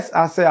I guess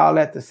I say all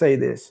that to say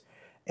this.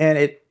 And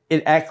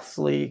it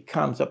actually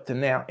comes up to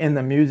now in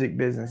the music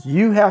business.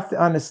 You have to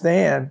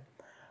understand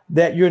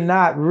that you're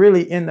not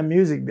really in the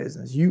music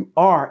business. You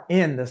are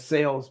in the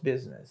sales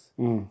business.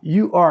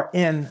 You are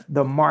in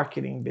the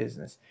marketing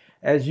business.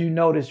 As you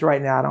notice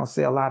right now, I don't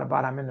say a lot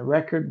about I'm in the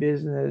record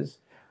business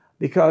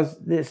because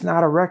it's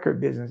not a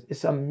record business.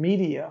 It's a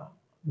media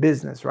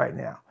business right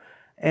now.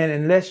 And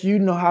unless you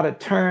know how to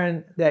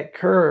turn that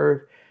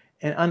curve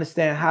and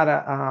understand how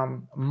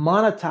to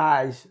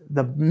monetize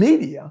the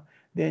media,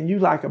 then you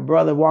like a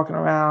brother walking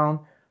around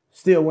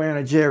still wearing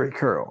a Jerry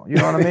curl. You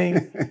know what I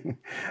mean?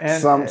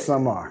 And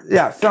some are.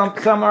 Yeah,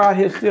 some are out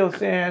here still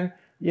saying,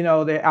 you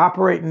know, they're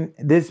operating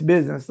this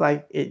business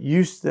like it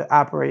used to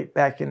operate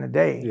back in the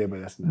day. Yeah,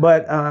 but that's not.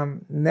 But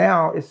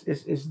now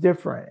it's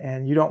different,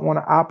 and you don't want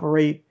to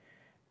operate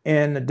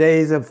in the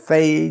days of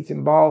fades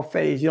and bald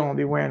fades. You don't want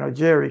to be wearing a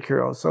Jerry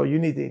curl. So you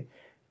need to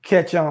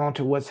catch on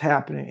to what's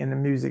happening in the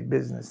music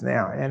business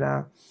now.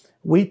 And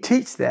we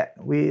teach that.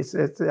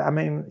 I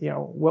mean, you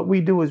know, what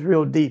we do is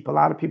real deep. A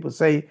lot of people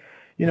say,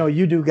 you know,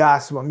 you do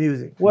gospel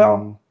music.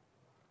 Well,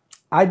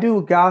 I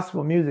do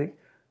gospel music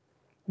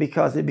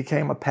because it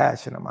became a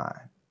passion of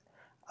mine.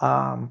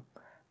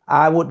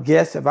 I would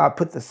guess if I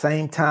put the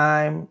same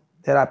time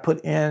that I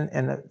put in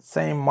the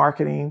same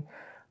marketing,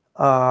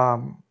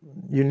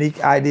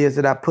 unique ideas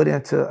that I put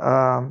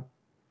into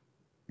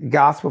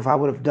gospel, if I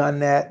would have done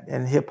that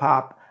in hip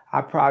hop, I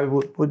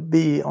probably would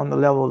be on the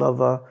level of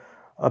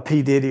a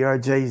P. Diddy or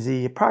a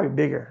Jay-Z, probably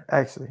bigger,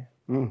 actually.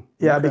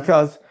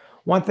 Because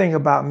one thing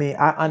about me,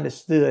 I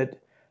understood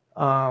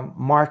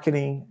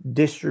marketing,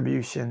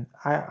 distribution.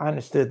 I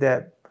understood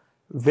that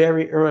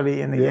very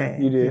early in the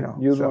game. You did. You know,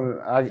 you was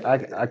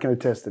I can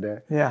attest to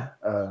that. Yeah.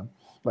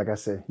 Like I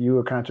said, you were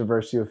a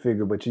controversial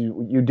figure, but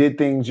you did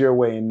things your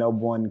way and no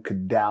one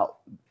could doubt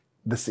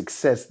the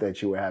success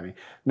that you were having.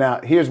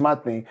 Now, here's my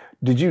thing.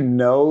 Did you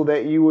know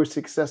that you were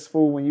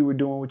successful when you were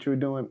doing what you were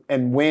doing?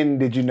 And when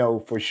did you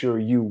know for sure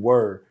you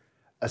were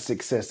a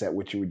success at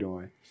what you were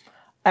doing?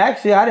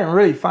 Actually, I didn't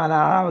really find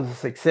out I was a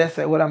success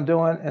at what I'm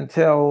doing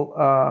until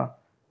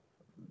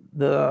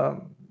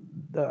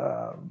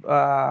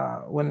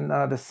when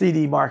the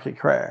CD market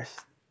crashed.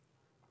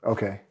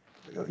 Okay.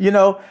 You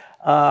know,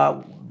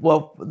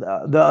 Well,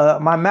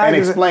 my magazine.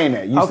 And explain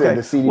that. You said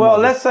the CD. Well,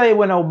 market. let's say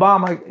when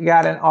Obama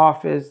got in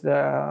office,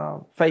 the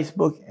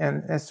Facebook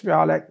and Instagram,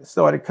 all that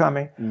started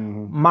coming.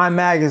 My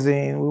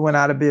magazine, we went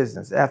out of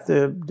business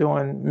after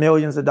doing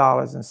millions of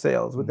dollars in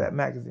sales with that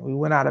magazine. We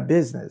went out of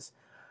business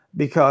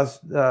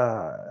because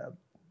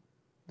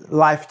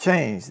life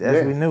changed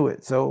as we knew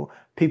it. So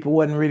people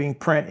wasn't reading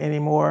print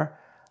anymore.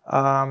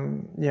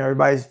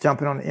 Everybody's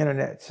jumping on the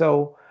internet.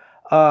 So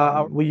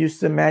we used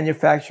to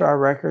manufacture our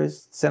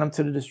records, send them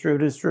to the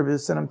distributors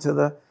send them to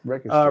the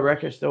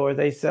record stores.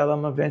 They sell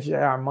them. Eventually,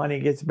 our money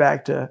gets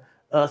back to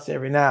us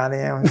every now and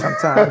then.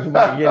 Sometimes we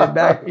might get it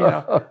back,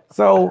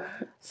 So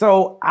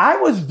I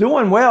was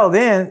doing well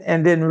then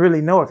and didn't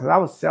really know it because I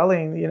was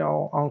selling,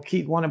 on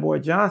Keith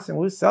Wonderboy Johnson.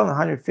 We were selling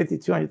 150,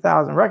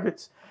 200,000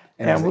 records.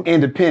 And that's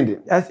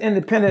independent. That's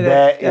independent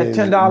at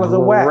 $10 a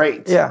whack.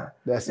 Great. Yeah.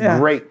 That's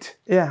great.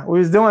 Yeah, we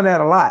was doing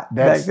that a lot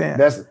back then.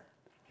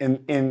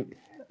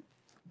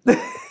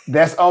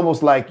 That's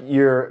almost like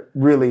you're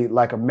really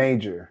like a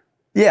major.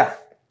 Yeah.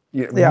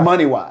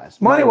 Money-wise.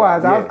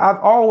 Money-wise, I've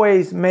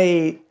always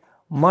made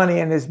money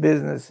in this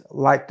business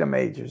like the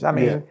majors. I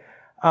mean,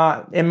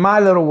 in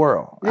my little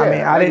world.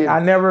 Yeah, I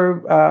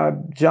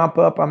never jump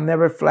up. I'm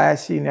never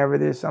flashy, never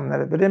this, I'm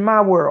never. But in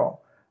my world,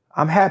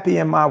 I'm happy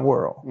in my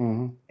world.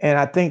 And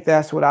I think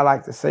that's what I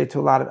like to say to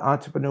a lot of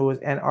entrepreneurs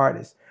and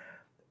artists.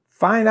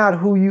 Find out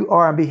who you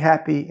are and be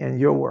happy in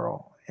your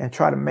world and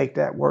try to make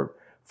that work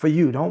for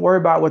you. Don't worry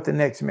about what the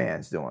next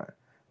man's doing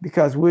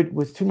because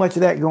with too much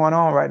of that going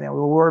on right now.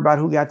 We're worried about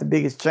who got the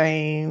biggest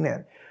chain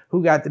and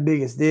who got the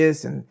biggest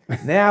this. And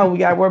now we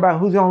got to worry about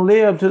who's going to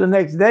live to the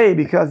next day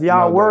because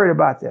y'all worried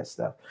about that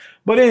stuff.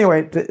 But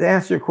anyway, to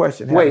answer your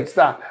question. Wait,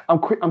 stop.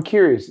 I'm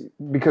curious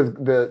because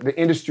the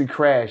industry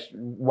crashed.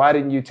 Why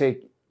didn't you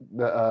take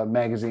the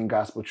magazine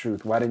Gospel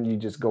Truth? Why didn't you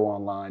just go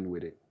online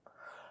with it?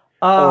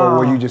 Or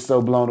were you just so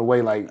blown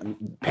away, like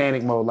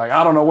panic mode, like,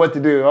 I don't know what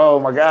to do. Oh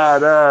my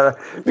God.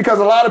 Because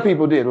a lot of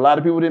people did. A lot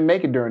of people didn't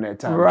make it during that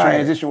time. Right.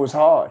 Transition was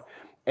hard.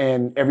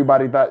 And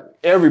everybody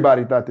thought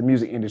the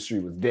music industry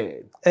was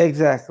dead.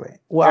 Exactly.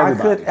 Well,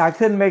 I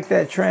couldn't make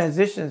that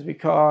transitions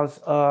because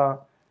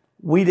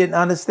we didn't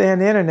understand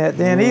the internet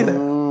then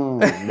either.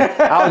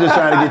 I was just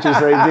trying to get you to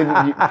say,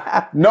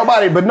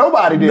 nobody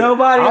did.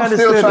 I'm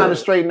still trying to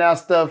straighten out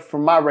stuff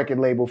from my record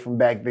label from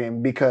back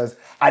then because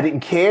I didn't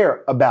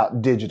care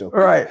about digital.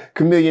 Right.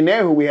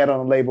 Chamillionaire, who we had on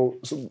the label,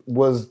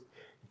 was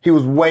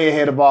way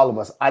ahead of all of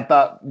us. I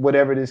thought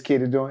whatever this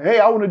kid is doing, hey,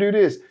 I want to do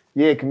this.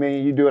 Yeah,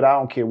 Chameleon, you do it. I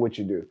don't care what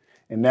you do.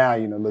 And now,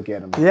 look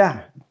at him.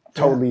 Yeah.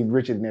 Totally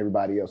richer than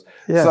everybody else.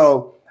 Yes.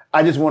 So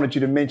I just wanted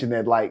you to mention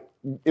that, like,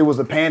 it was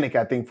a panic,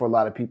 I think, for a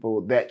lot of people,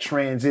 that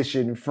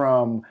transition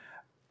from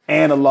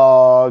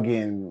analog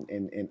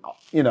and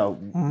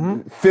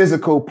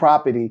physical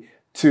property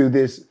to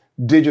this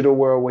digital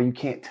world where you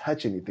can't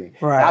touch anything.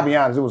 Right. I'll be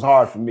honest, it was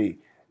hard for me.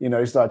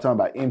 They started talking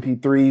about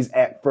MP3s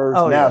at first,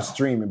 now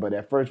streaming, but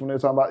at first when they were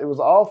talking about it was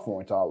all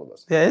foreign to all of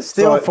us. Yeah, it's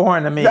still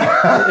foreign to me.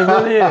 It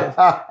really is.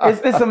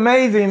 It's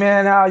amazing,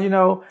 man, how,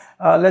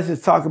 let's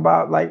just talk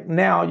about, like,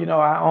 now,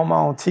 I own my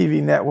own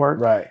TV network.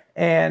 Right.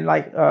 And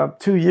like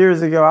 2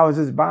 years ago, I was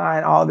just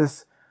buying all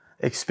this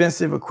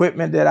expensive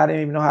equipment that I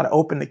didn't even know how to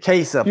open the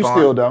case up on. You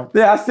still don't?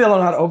 Yeah, I still don't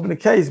know how to open the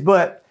case.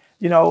 But,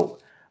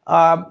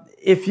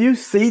 if you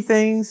see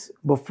things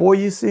before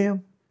you see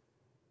them,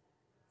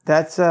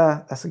 that's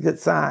a good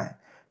sign.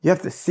 You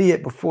have to see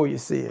it before you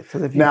see it.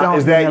 Because if you don't,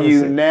 is that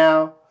you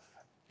now?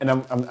 And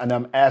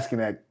I'm asking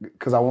that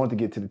because I want to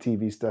get to the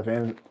TV stuff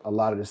and a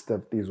lot of this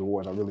stuff, these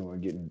awards. I really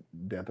want to get in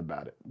depth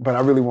about it. But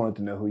I really wanted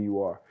to know who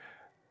you are.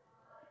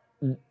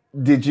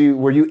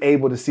 Were you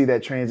able to see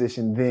that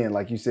transition then?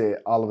 Like you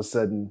said, all of a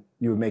sudden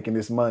you were making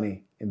this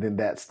money and then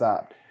that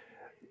stopped.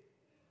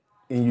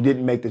 And you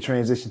didn't make the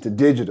transition to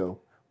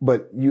digital,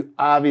 but you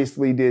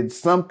obviously did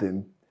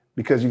something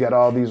because you got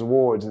all these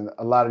awards, and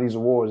a lot of these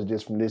awards are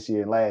just from this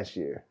year and last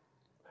year.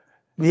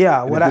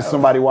 Yeah. And if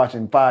somebody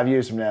watching 5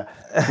 years from now,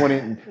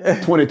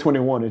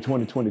 2021 and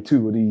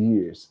 2022 were these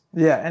years.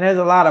 Yeah, and there's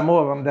a lot of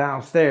more of them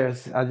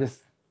downstairs. I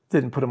just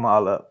didn't put them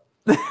all up.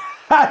 In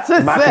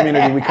my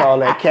community, we call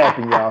that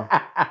capping, y'all.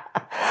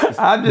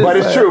 But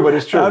it's true.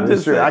 It's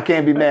true. I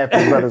can't be mad for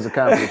your brother's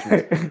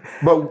accomplishments.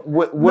 But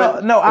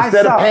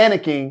instead of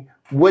panicking,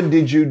 what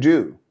did you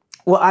do?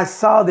 Well, I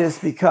saw this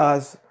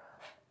because,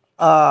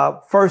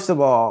 first of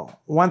all,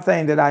 one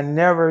thing that I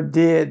never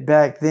did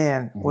back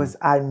then was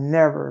I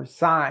never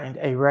signed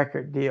a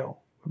record deal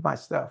with my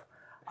stuff.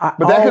 But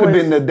that could have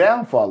been the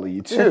downfall of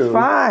you, too. That's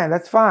fine.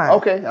 That's fine.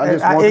 Okay. I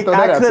just want to throw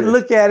that out I could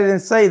look at it and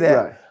say that.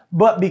 Right.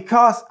 But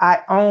because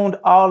I owned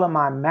all of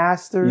my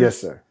masters.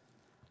 Yes, sir.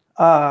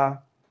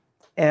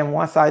 And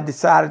once I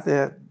decided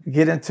to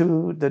get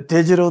into the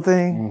digital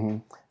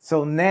thing,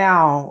 so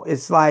now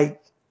it's like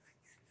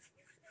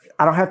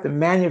I don't have to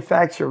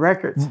manufacture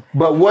records.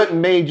 But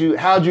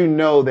how'd you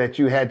know that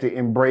you had to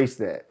embrace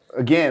that?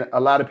 Again, a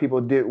lot of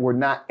people were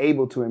not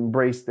able to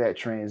embrace that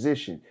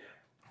transition.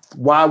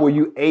 Why were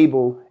you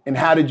able, and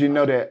how did you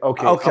know that,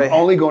 okay. I'm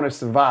only going to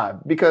survive?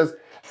 Because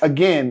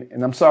again,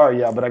 and I'm sorry,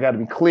 y'all, but I got to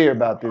be clear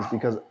about this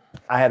because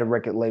I had a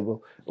record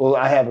label. Well,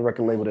 I have a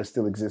record label that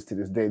still exists to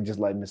this day, just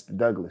like Mr.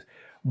 Douglas.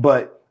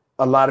 But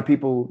a lot of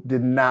people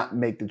did not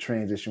make the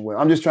transition well.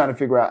 I'm just trying to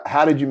figure out,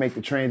 how did you make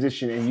the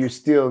transition and you're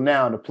still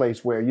now in a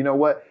place where, you know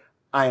what,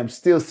 I am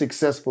still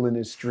successful in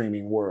this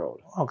streaming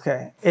world.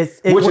 Okay.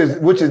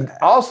 Which is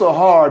also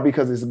hard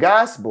because it's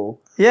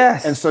gospel.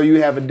 Yes. And so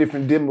you have a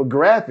different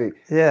demographic.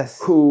 Yes.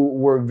 Who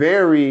were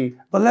very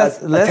let's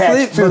attached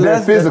leave, to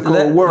their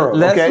physical world.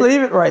 Let's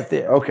leave it right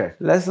there. Okay.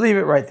 Let's leave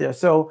it right there.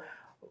 So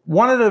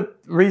one of the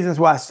reasons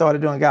why I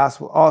started doing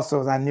gospel also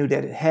is I knew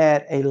that it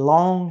had a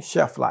long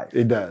shelf life.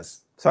 It does.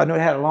 So I knew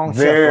it had a long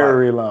shelf life.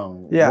 Very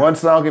long. Yeah. One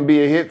song can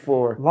be a hit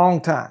for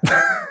long time.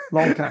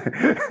 Long time.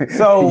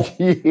 So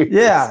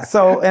yeah.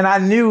 So and I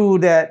knew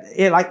that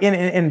like in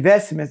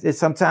investments, it's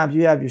sometimes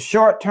you have your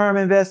short-term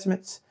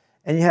investments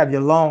and you have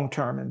your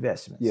long-term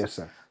investments. Yes,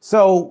 sir.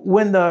 So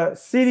when the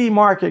CD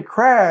market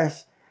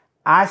crashed,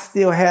 I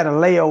still had a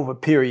layover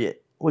period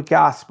with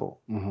gospel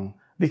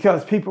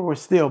because people were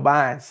still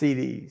buying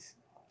CDs.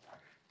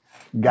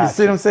 Gotcha. You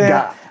see what I'm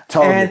saying?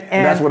 Totally.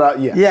 And that's what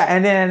yeah.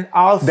 And then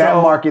also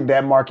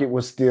that market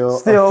was still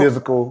a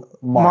physical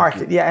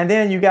market. Yeah. And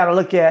then you got to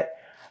look at,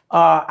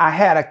 I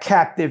had a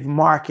captive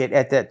market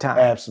at that time.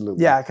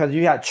 Absolutely. Yeah. Cause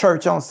you got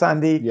church on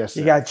Sunday. Yes,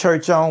 sir. You got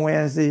church on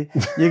Wednesday.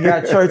 You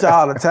got church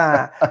all the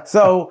time.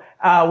 So,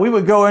 we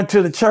would go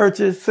into the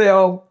churches,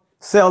 sell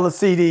the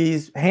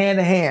CDs hand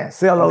to hand,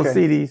 sell those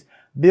CDs,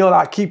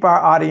 keep our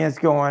audience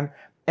going.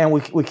 And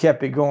we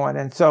kept it going.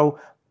 And so,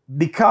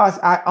 because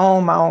I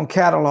own my own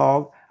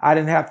catalog, I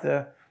didn't have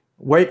to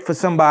wait for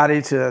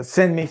somebody to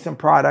send me some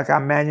product. I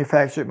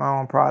manufactured my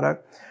own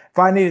product. If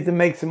I needed to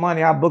make some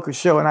money, I book a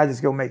show and I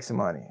just go make some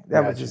money.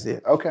 That was just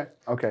it. Okay.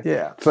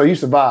 Yeah. So you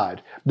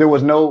survived. There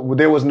was no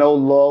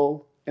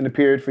lull in the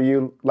period for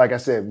you. Like I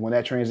said, when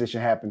that transition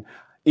happened,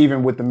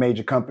 even with the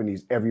major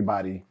companies,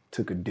 everybody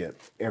took a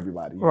dip.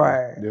 Everybody.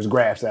 Right. There's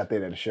graphs out there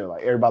that show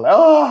like everybody like,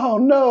 oh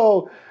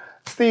no,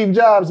 Steve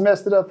Jobs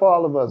messed it up for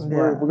all of us.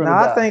 We're gonna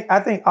die. I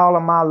think all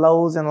of my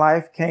lows in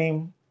life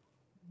came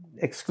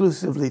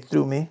exclusively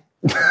through me.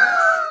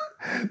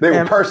 They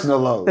were personal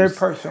lows. They're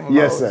personal lows.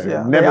 Yes, sir.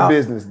 Yeah. Never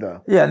business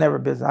though. Yeah, never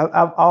business.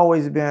 I've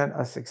always been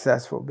a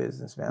successful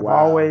businessman. Wow. I've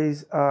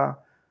always,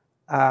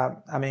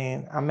 I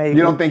made.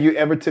 You don't think you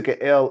ever took an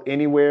L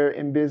anywhere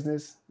in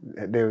business?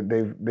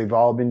 They've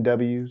all been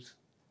W's.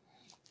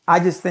 I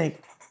just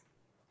think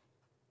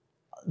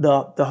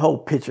the whole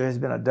picture has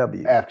been a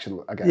W.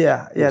 Absolutely. I got you.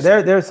 Yeah. Yes,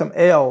 There's some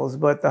L's,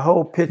 but the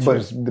whole picture. But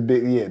it's the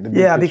big Yeah,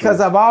 picture because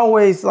is- I've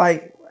always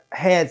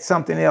had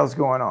something else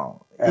going on.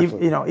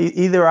 Absolutely.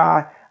 Either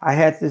I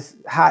had this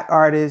hot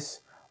artist,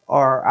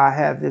 or I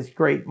have this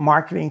great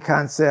marketing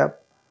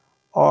concept,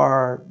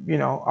 or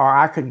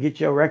I could get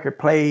your record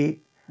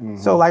played.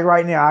 So like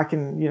right now, I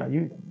can,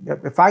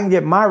 if I can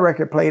get my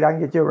record played, I can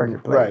get your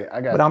record played. Right,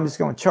 I got But you. I'm just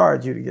going to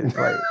charge you to get it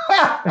played.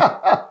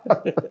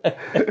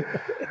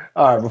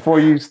 All right, before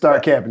you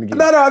start capping again.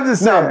 No, I'm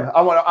just saying.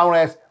 I want to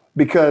ask,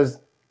 because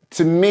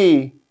to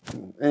me,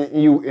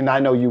 and I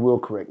know you will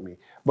correct me,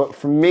 but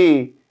for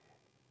me,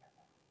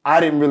 I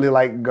didn't really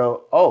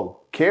go, oh,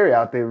 Carey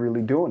out there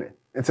really doing it,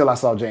 until I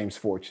saw James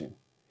Fortune.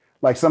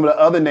 Like some of the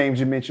other names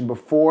you mentioned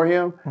before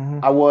him,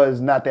 I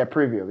was not that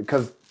privy of it,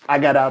 because I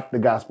got out the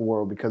gospel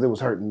world because it was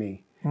hurting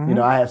me.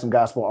 I had some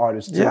gospel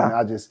artists too, Yeah.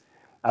 and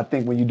I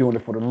think when you're doing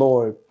it for the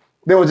Lord,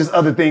 there were just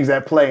other things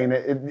at play, and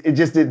it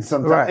just didn't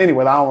sometimes. Right.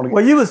 Anyway, I don't want to.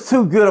 Well, you was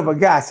too good of a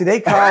guy. See, they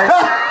call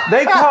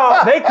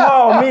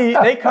me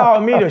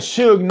the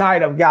Suge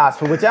Knight of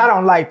gospel, which I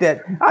don't like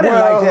that. I didn't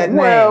like that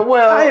name.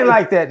 I didn't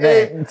like that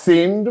name. It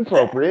seemed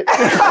appropriate.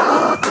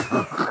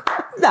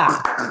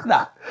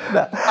 Nah.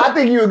 I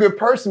think you're a good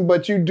person,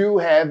 but you do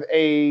have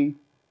you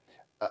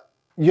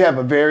have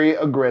a very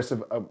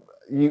aggressive.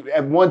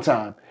 At one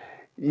time,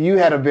 you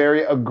had a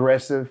very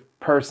aggressive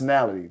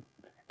personality.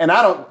 And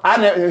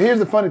here's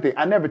the funny thing,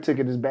 I never took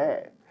it as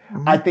bad.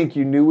 I think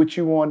you knew what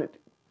you wanted.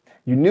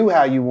 You knew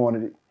how you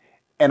wanted it.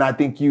 And I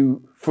think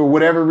you, for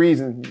whatever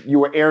reason, you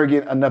were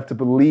arrogant enough to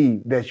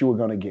believe that you were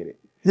going to get it.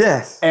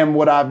 Yes. And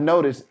what I've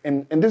noticed,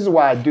 and this is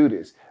why I do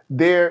this,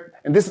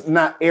 and this is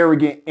not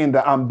arrogant in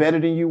the I'm better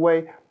than you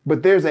way,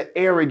 but there's an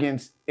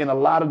arrogance in a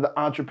lot of the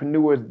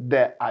entrepreneurs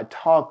that I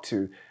talk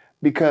to,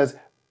 because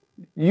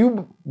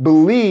you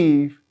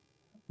believe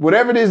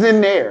whatever it is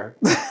in there,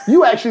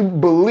 you actually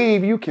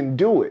believe you can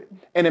do it.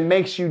 And it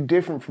makes you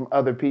different from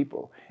other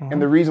people. And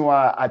the reason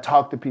why I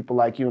talk to people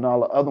like you and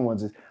all the other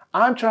ones is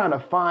I'm trying to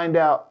find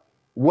out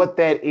what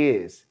that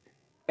is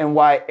and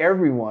why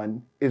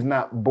everyone is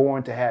not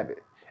born to have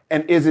it.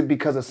 And is it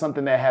because of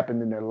something that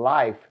happened in their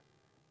life?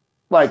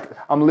 Like,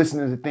 I'm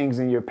listening to things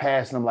in your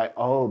past and I'm like,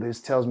 oh, this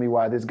tells me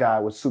why this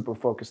guy was super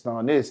focused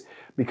on this,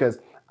 because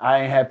I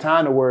ain't have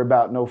time to worry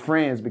about no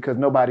friends because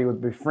nobody was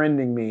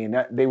befriending me,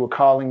 and they were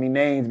calling me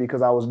names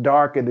because I was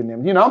darker than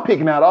them. I'm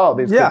picking out all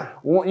this. Yeah.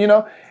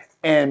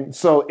 And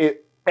so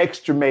it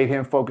extra made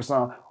him focus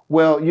on,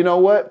 well, you know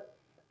what?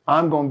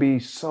 I'm going to be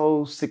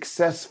so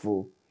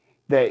successful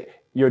that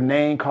your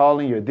name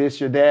calling, you're this,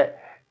 you're that.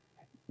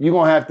 you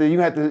have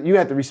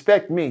to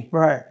respect me.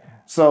 Right.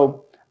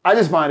 So I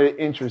just find it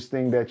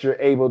interesting that you're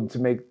able to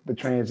make the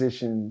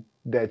transition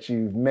that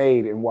you've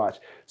made and watch.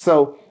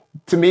 So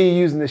to me,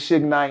 using the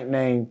Suge Knight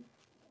name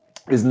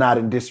is not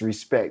in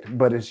disrespect,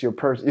 but it's your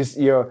person. It's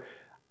your,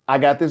 I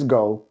got this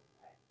goal,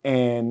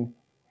 and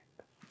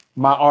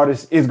my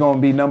artist is going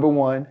to be number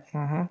one.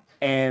 Mm-hmm.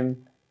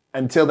 And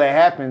until that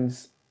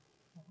happens,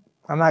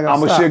 I'm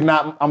a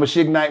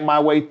Suge Knight my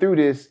way through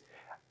this,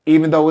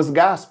 even though it's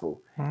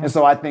gospel. Mm-hmm. And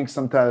so I think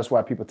sometimes that's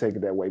why people take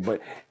it that way.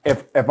 But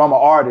if I'm an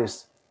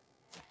artist,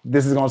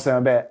 this is gonna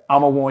sound bad.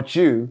 I'm gonna want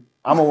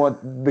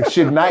the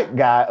Suge Knight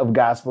guy of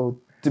gospel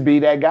to be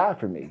that guy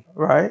for me.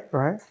 Right.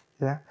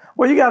 Yeah.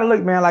 Well, you got to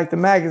look, man, like the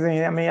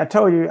magazine. I mean, I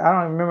told you, I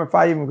don't remember if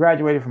I even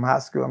graduated from high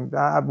school.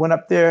 I went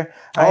up there.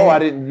 I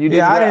didn't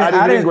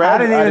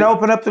even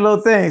open up the little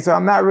thing, so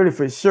I'm not really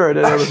for sure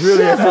that it was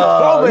really a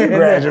you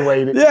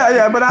graduated.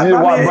 Yeah, but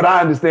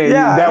I understand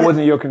that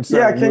wasn't your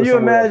concern. Yeah, can you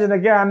imagine?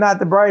 Again, I'm not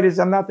the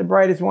brightest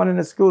one in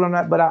the school.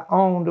 But I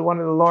owned one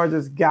of the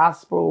largest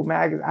gospel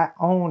magazines. I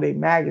owned a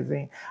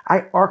magazine.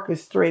 I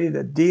orchestrated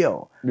a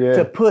deal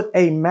to put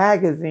a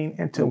magazine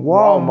into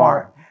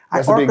Walmart.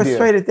 That's I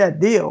orchestrated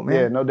that deal, man.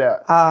 Yeah, no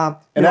doubt.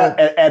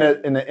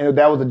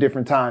 That was a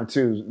different time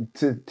too.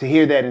 To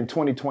hear that in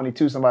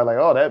 2022, somebody like,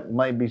 oh, that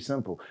might be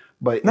simple,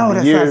 but no,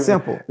 that's not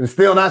simple. It's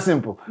still not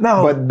simple.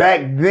 No, but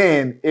back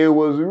then it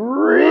was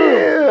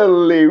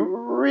really,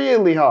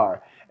 really hard,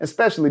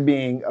 especially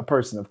being a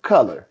person of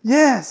color.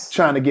 Yes,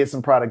 trying to get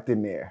some product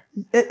in there.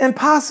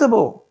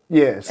 Impossible.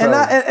 Yeah. So.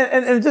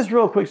 And just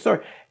real quick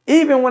story.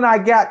 Even when I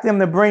got them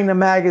to bring the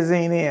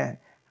magazine in,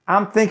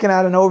 I'm thinking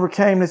I done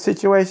overcame the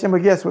situation,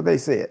 but guess what they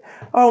said?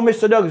 Oh,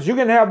 Mr. Douglas, you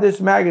can have this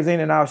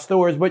magazine in our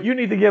stores, but you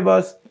need to give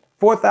us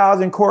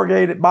 4,000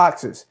 corrugated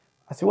boxes.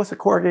 I said, what's a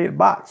corrugated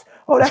box?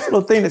 Oh, that's a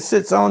little thing that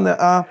sits on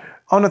the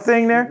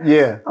thing there.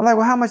 Yeah. I'm like,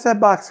 well, how much that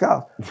box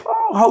cost?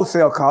 Oh,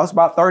 wholesale cost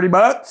about $30.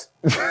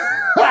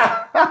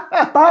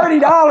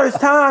 $30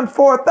 times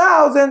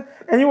 4,000,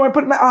 and you want to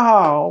put it?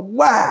 Oh,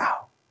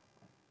 wow.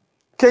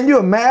 Can you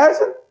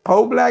imagine?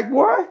 Poor black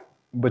boy.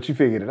 But you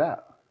figured it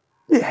out.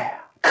 Yeah.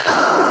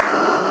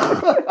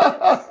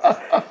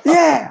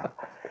 Yeah.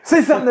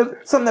 See,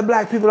 something that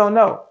black people don't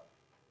know.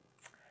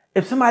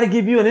 If somebody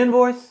give you an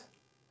invoice,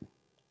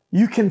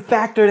 you can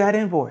factor that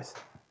invoice.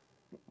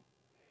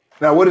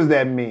 Now, what does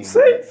that mean?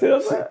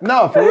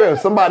 No, for real.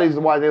 Somebody's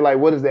watching, they're like,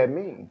 what does that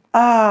mean?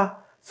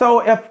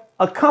 So if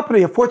a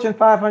company, a Fortune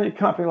 500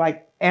 company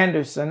like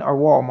Anderson or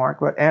Walmart,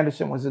 but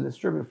Anderson was a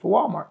distributor for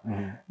Walmart,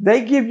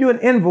 they give you an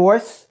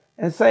invoice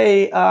and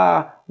say,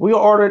 we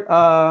ordered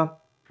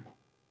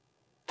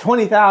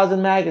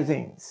 20,000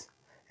 magazines,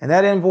 and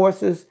that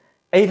invoice is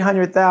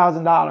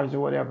 $800,000 or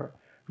whatever.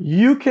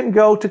 You can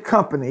go to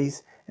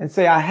companies and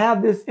say, I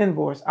have this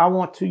invoice. I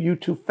want you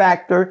to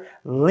factor,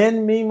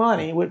 lend me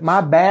money with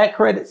my bad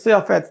credit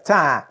self at the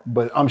time.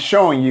 But I'm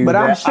showing you.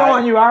 I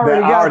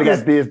already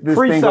got this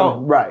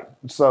thing. Right.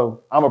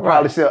 So I'm going to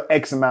probably sell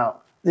X amount.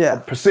 Yeah.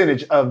 A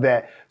percentage of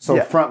that. So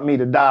front me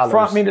the dollars.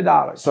 Front me the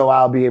dollars. So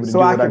I'll be able to do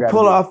what I got to do. So I can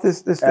pull off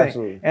this thing.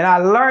 Absolutely. And I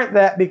learned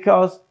that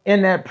because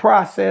in that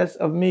process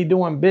of me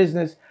doing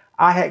business,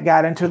 I had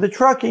got into the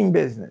trucking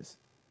business.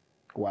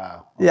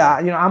 Wow. Okay. Yeah,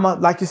 I'm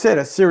like you said,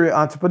 a serial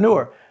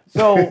entrepreneur.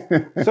 So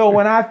so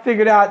when I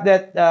figured out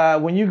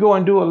that when you go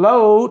and do a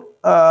load,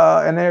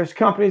 and there's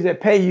companies that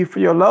pay you for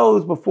your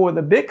loads before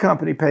the big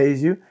company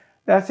pays you,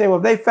 I say, well,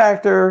 if they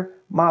factor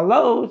my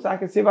loads, I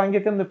can see if I can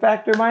get them to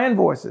factor my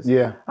invoices.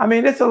 Yeah. I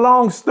mean, it's a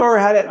long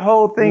story how that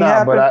whole thing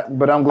happened.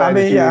 But I'm glad.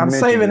 I'm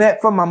saving that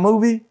for my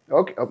movie.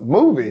 Okay, a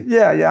movie.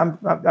 Yeah. We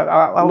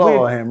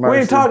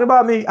ain't talking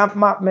about me.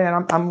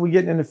 We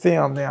getting into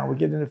film now. We're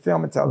getting into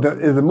film and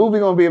television. Is the movie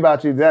gonna be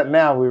about you? That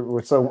now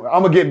so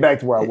I'm gonna get back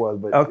to where I was,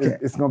 but okay.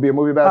 It's gonna be a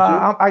movie about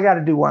you. I got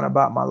to do one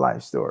about my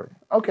life story.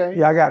 Okay.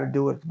 Yeah, I got to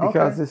do it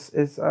because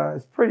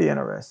it's pretty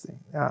interesting.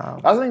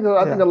 I think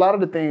a lot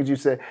of the things you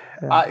said.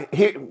 Yeah.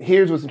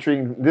 Here's what's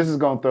intriguing. This is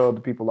gonna throw other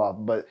people off,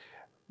 but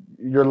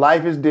your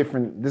life is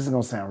different. This is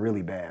gonna sound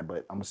really bad,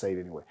 but I'm gonna say it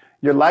anyway.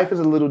 Your life is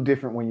a little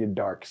different when you're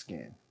dark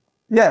skinned.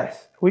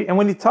 Yes, and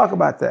when you talk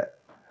about that,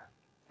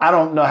 I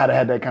don't know how to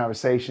have that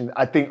conversation.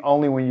 I think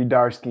only when you're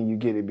dark skinned you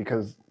get it,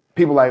 because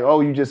people are like,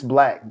 oh, you just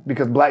black,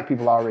 because black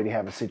people already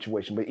have a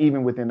situation. But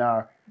even within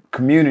our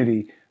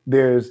community,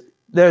 there's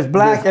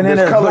black and then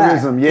there's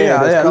colorism. Black.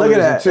 Yeah, look at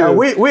that. Too.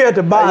 We at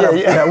the bottom.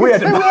 We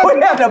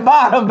at the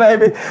bottom,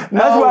 baby. That's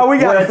why we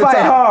got to fight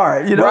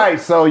hard. You know? Right.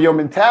 So your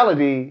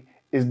mentality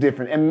is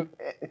different,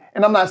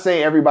 and I'm not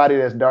saying everybody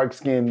that's dark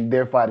skinned,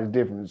 their fight is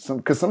different.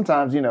 Because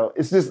sometimes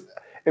it's just.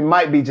 It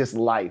might be just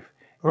life.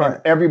 Right.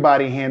 And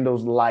everybody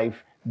handles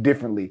life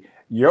differently.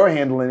 Your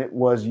handling it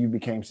was you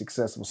became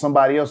successful.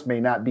 Somebody else may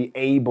not be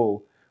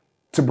able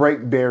to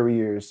break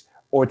barriers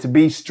or to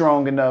be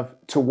strong enough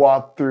to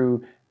walk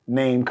through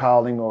name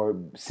calling or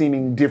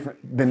seeming different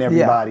than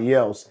everybody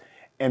else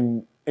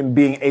and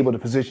being able to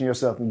position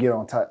yourself and get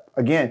on top.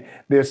 Again,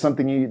 there's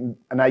something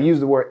and I use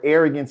the word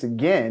arrogance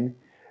again,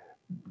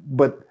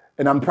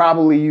 and I'm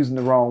probably using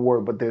the wrong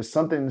word, but there's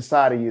something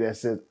inside of you that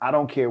says, I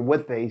don't care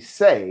what they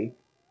say,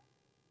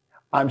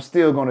 I'm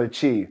still going to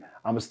achieve.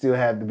 I'm going to still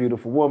have the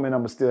beautiful woman.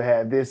 I'm going to still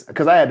have this.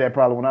 Because I had that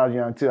problem when I was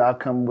young, too. I'll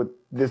come with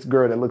this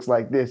girl that looks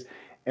like this,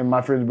 and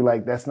my friends would be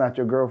like, that's not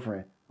your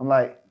girlfriend. I'm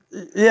like,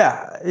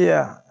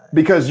 yeah.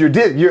 Because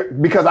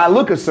because I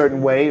look a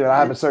certain way or I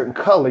have a certain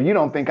color, you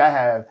don't think I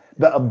have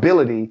the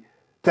ability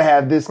to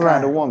have this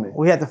kind of woman.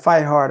 We had to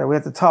fight harder. We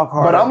had to talk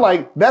harder. But I'm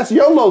like, that's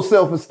your low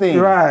self-esteem.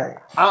 Right.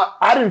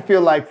 I didn't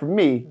feel like for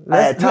me, I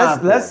had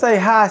time let's say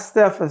high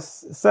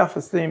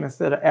self-esteem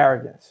instead of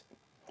arrogance.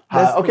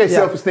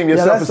 Self-esteem. Your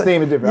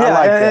self-esteem is different. I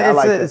like that. I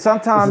like that.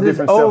 Sometimes it's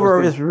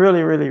over. It's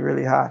really, really,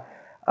 really high.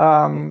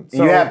 So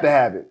you have to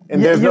have it,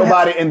 and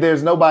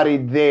there's nobody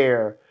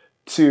there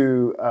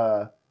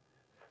to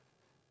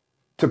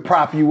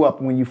prop you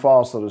up when you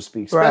fall, so to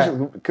speak.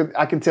 Especially because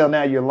I can tell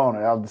now you're a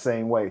loner. I was the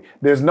same way.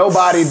 There's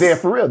nobody there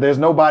for real. There's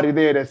nobody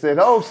there that says,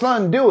 "Oh,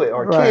 son, do it,"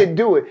 or "Kid,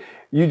 do it."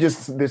 There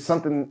has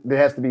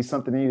to be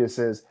something in you that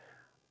says,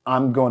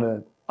 "I'm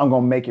gonna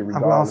make it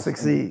regardless." I'm gonna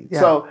succeed. Yeah.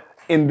 So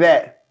in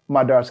that,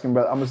 my dark skinned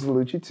brother, I'm gonna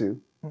salute you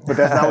too. But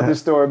that's not what this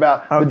story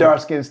about. Okay. The dark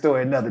skin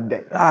story, another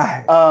day.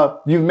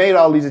 You've made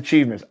all these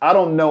achievements. I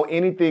don't know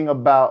anything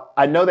about.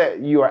 I know that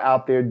you are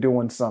out there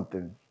doing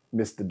something,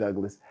 Mr.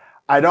 Douglas.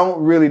 I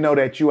don't really know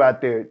that you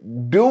out there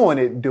doing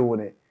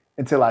it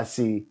until I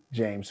see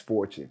James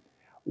Fortune.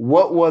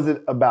 What was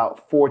it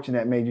about Fortune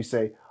that made you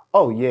say,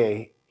 "Oh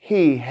yeah,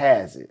 he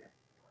has it"?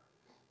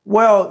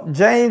 Well,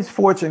 James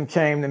Fortune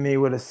came to me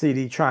with a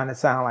CD trying to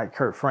sound like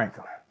Kirk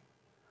Franklin.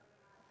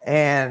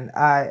 And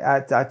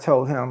I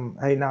told him,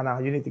 hey, no,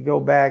 you need to go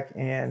back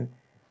and,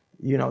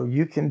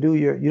 you can do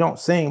you don't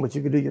sing, but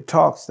you can do your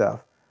talk stuff.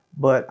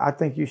 But I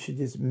think you should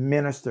just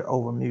minister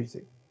over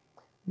music.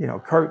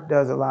 Kirk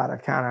does a lot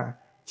of kind of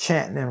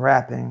chanting and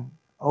rapping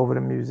over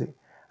the music.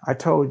 I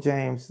told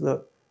James,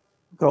 look,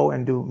 go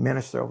and do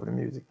minister over the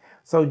music.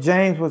 So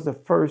James was the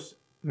first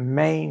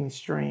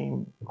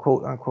mainstream,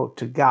 quote unquote,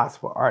 to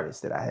gospel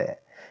artist that I had.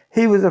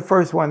 He was the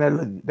first one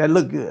that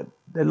looked good.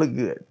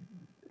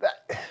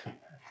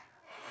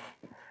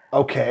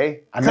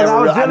 Okay. I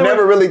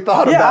never really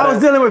thought about it. Yeah, I was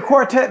dealing with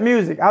quartet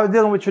music. I was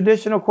dealing with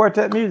traditional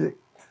quartet music.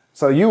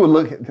 So you would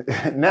look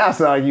at, now it's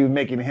like you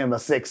making him a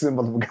sex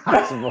symbol of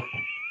gospel.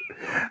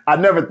 I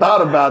never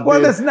thought about well,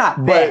 this. Well, it's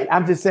not that.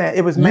 I'm just saying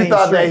it was mainstream. You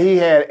thought that he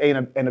had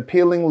an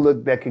appealing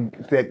look that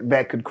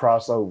could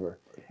cross over.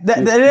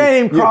 That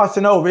ain't even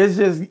crossing over. It's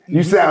just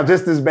you sound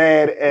just as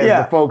bad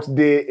as the folks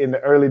did in the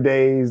early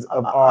days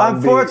of R&B.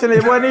 Unfortunately,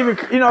 it wasn't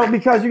even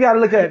because you got to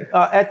look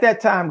at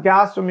that time.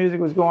 Gospel music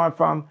was going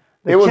from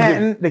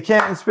the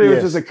Canton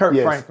Spirituals to Kirk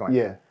Franklin.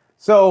 Yeah.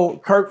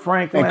 So Kirk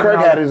Franklin and Kirk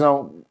had his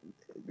own.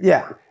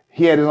 Yeah.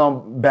 He had his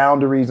own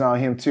boundaries on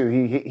him too.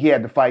 He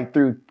had to fight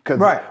through because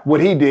what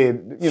he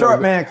did.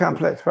 Short man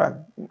complex, right?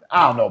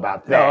 I don't know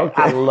about that. Oh,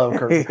 okay. I love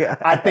Kirk.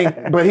 I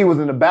think, but he was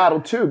in a battle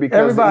too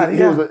because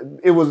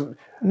he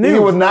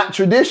was not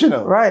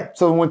traditional. Right.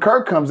 So when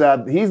Kirk comes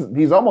out,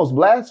 he's almost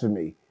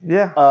blasphemy.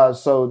 Yeah.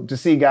 So to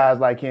see guys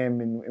like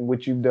him and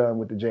what you've done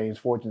with the James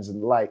Fortunes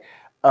and the like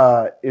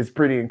is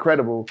pretty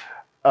incredible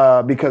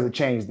because it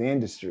changed the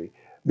industry.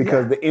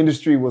 Because the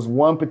industry was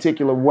one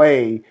particular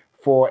way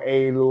for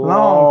a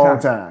long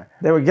time.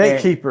 They were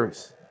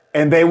gatekeepers.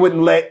 And they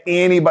wouldn't let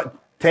anybody,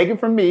 take it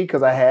from me,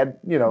 because I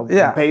had,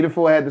 paid it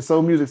for, I had the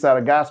soul music side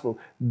of gospel.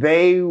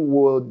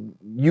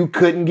 You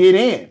couldn't get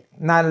in.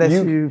 Not unless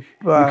you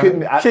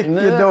couldn't kick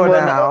your door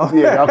down.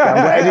 Yeah, okay. I'm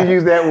glad you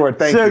used that word.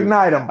 Thank you. Suge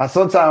Knight 'em.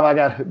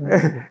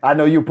 Sometimes I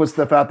know you put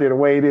stuff out there the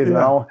way it is.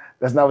 Yeah.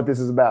 That's not what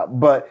this is about.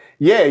 But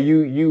yeah,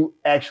 you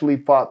actually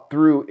fought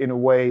through in a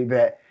way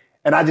that,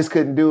 and I just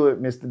couldn't do it,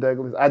 Mr.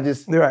 Douglas.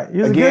 You're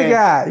a good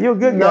guy. You're a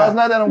good guy. No, it's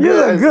not that I'm good.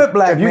 You're a good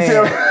black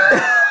man.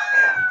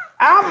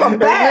 I'm a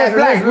bad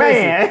black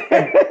man.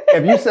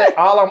 If you say,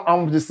 I'm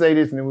going to just say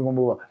this and then we're going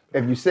to move on.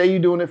 If you say you're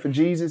doing it for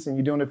Jesus and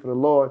you're doing it for the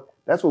Lord,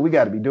 that's what we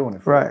got to be doing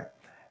it for. Right.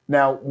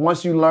 Now,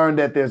 once you learn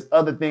that there's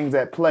other things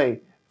at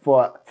play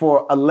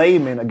for a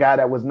layman, a guy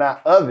that was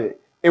not of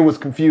it, it was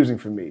confusing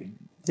for me.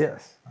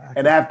 Yes.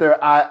 And after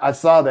I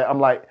saw that, I'm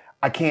like,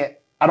 I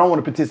don't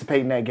want to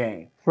participate in that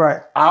game.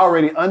 Right. I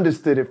already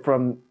understood it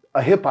from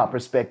a hip hop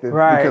perspective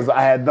because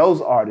I had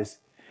those artists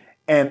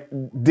and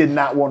did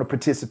not want to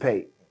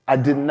participate. I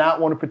did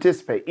not want to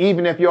participate.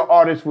 Even if your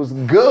artist was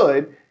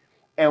good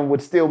and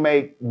would still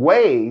make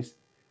waves,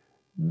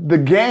 the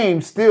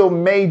game still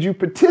made you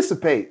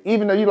participate.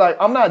 Even though you're like,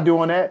 I'm not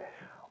doing that.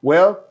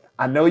 Well,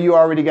 I know you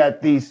already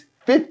got these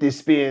 50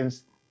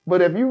 spins,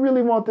 but if you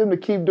really want them to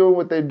keep doing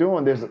what they're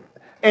doing,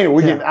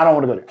 anyway, I don't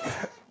want to go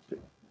there.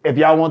 If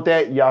y'all want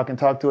that, y'all can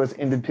talk to us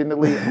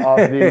independently off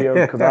video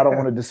because I don't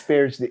want to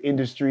disparage the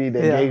industry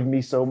that gave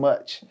me so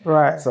much.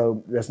 Right.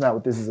 So that's not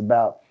what this is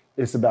about.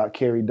 It's about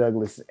Kerry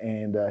Douglas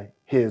and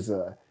his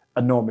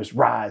enormous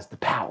rise to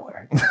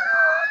power.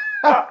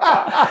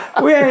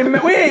 we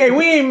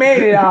ain't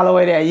made it all the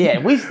way there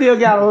yet. We still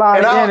got a lot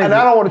of energy. And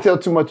I don't want to tell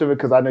too much of it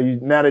because I know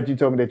now that you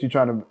told me that you're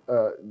trying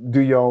to do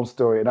your own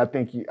story, and I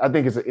think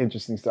it's an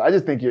interesting story. I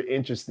just think you're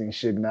interesting,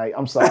 Suge Knight.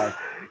 I'm sorry,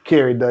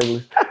 Kerry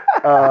Douglas.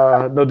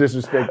 No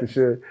disrespect to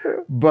Suge,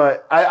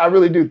 but I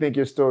really do think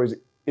your story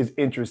is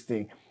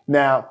interesting.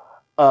 Now,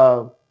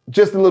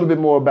 just a little bit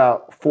more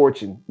about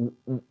Fortune.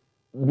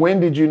 When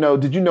did you know?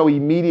 Did you know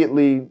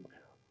immediately?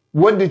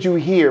 What did you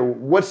hear?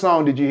 What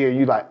song did you hear?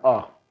 You like,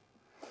 oh,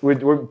 we're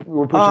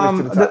pushing this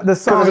to the top. The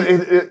song,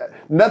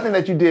 nothing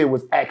that you did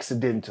was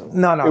accidental.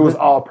 No, it was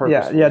all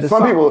purposeful. Yeah.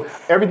 Some people,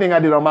 everything I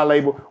did on my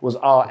label was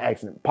all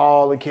accident.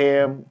 Paul and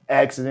Cam,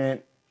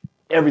 accident.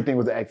 Everything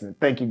was an accident.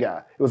 Thank you,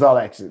 God. It was all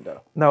accident,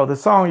 though. No, the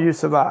song "You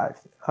Survived."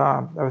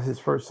 That was his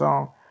first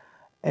song,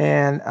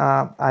 and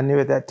I knew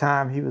at that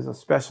time he was a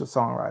special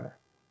songwriter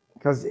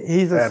because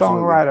he's a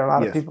songwriter. A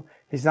lot of people.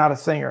 He's not a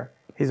singer.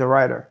 He's a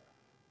writer.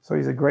 So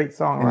he's a great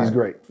songwriter. And he's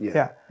great.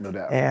 Yeah. No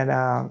doubt. And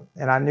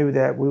I knew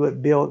that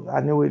we'd build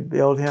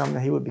him,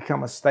 and he would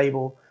become a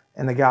stable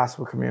in the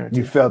gospel community.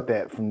 You felt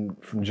that from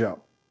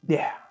jump.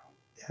 Yeah,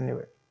 I knew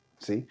it.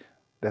 See,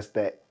 that's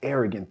that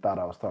arrogant thought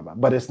I was talking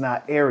about. But it's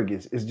not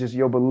arrogance. It's just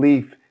your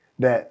belief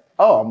that,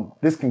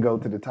 this can go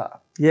to the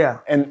top. Yeah.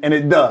 And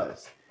it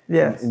does.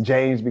 Yes. And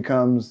James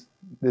becomes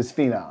this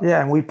phenom.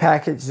 Yeah, and we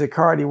packaged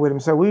Zacardi with him.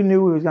 So we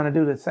knew we was going to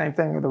do the same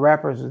thing that the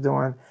rappers were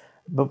doing.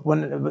 But before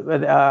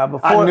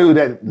I knew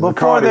that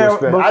Zacardi was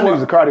special. I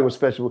knew Zacardi was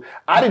special.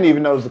 I didn't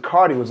even know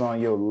Zacardi was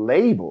on your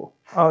label.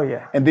 Oh,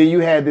 yeah. And then you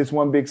had this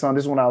one big song.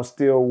 This one I was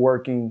still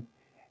working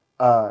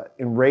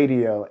in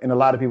radio. And a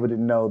lot of people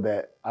didn't know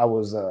that I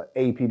was a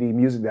APD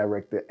music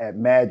director at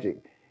Magic.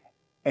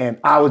 And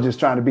I was just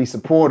trying to be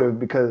supportive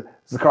because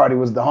Zacardi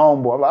was the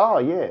homeboy. I'm like, oh,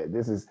 yeah,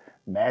 this is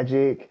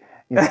Magic,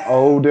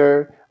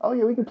 older. Oh,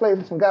 yeah, we can play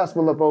some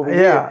gospel up over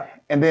here.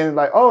 And then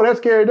like, oh, that's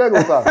Carrie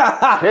Douglas.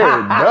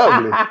 Carrie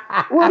Douglas?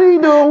 What are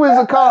you doing with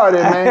Zacardi,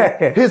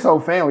 man? His whole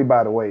family,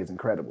 by the way, is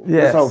incredible.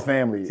 Yes. His whole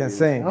family is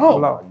insane. Oh,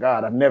 my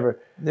God. I've never...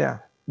 Yeah.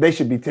 They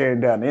should be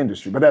tearing down the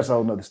industry, but that's a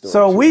whole nother story.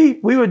 So we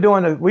were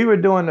doing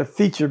the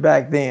feature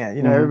back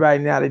then.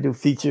 Everybody now they do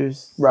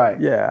features. Right.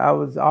 Yeah, I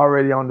was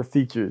already on the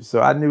features,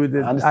 so I knew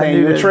this. I understand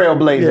you're a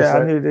trailblazer. Yeah,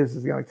 sir. I knew this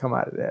was going to come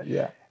out of that.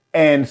 Yeah.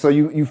 And so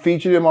you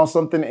featured him on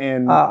something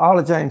in all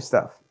of James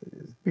stuff,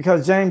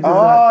 because James.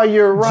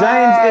 You're right.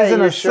 James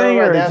isn't a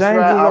singer. That's James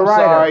right. is a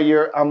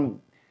writer. I'm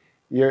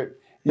sorry.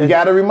 You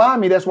got to remind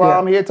me. That's why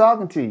I'm here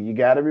talking to you. You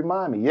got to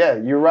remind me. Yeah,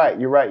 you're right.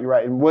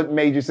 And what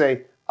made you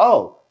say,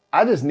 oh,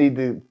 I just need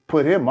to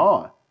put him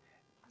on?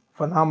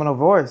 Phenomenal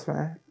voice,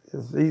 man.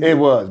 It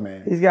was,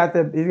 man. He's got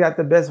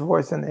the best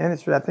voice in the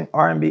industry. I think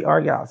R&B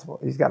or gospel.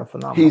 He's got a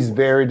phenomenal. He's voice.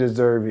 very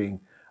deserving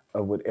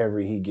of whatever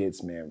he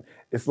gets, man.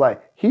 It's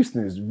like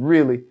Houston is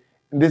really.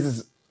 And this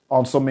is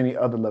on so many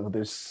other levels.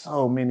 There's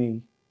so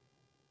many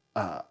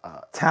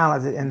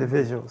talented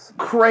individuals,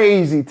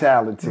 crazy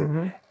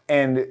talented,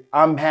 and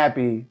I'm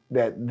happy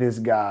that this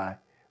guy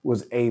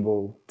was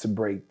able to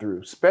break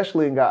through,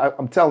 especially in God.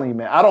 I'm telling you,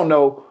 man. I don't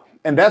know.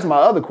 And that's my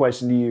other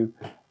question to you.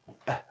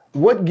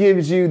 What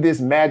gives you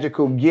this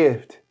magical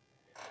gift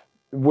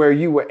where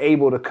you were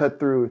able to cut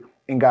through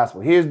in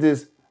gospel? Here's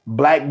this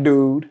black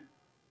dude,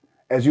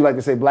 as you like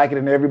to say, blacker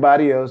than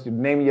everybody else. The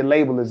name of your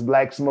label is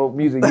Black Smoke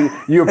Music.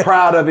 You're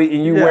proud of it,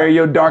 and you wear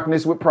your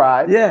darkness with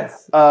pride.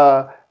 Yes.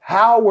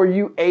 How were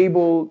you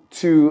able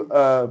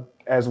to,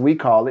 as we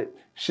call it,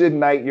 Suge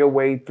Knight your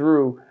way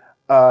through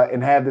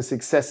and have the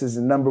successes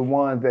and number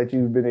ones that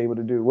you've been able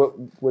to do?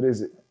 What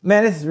is it?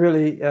 Man, this is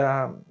really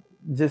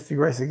just the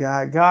grace of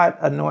God. God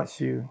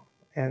anoints you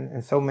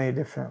in so many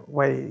different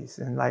ways.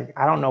 And like,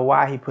 I don't know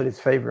why he put his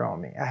favor on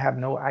me. I have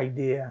no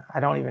idea. I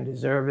don't even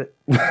deserve it.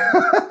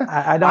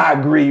 I don't. I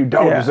agree. You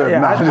don't deserve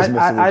it.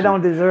 I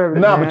don't deserve it.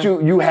 No, man. but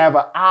you have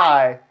an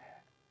eye,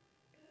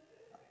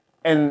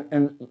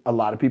 and a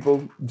lot of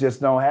people just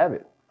don't have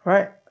it.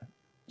 Right.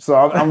 So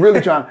I'm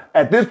really trying.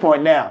 At this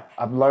point now,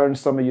 I've learned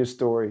some of your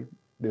story.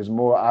 There's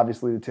more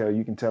obviously to tell.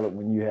 You can tell it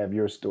when you have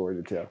your story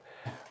to tell.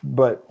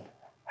 But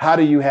how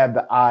do you have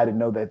the eye to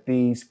know that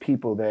these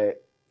people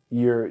that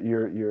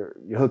you're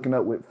hooking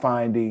up with,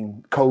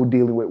 finding,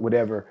 co-dealing with,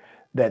 whatever,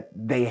 that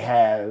they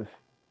have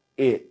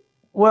it?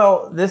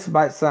 Well, this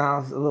might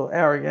sound a little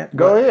arrogant.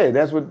 Go ahead.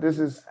 That's what this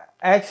is.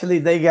 Actually,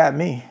 they got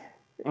me.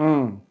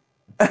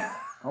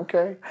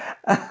 Okay.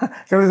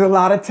 There's a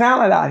lot of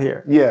talent out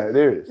here. Yeah,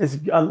 there is. It's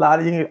a lot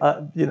of in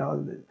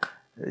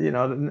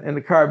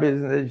the car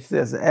business.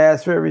 There's an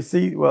ass for every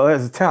seat. Well,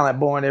 there's a talent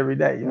born every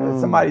day.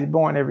 Somebody's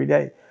born every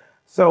day.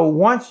 So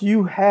once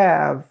you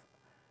have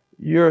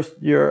your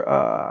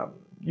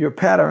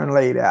pattern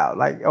laid out,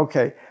 like,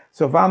 okay,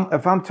 so if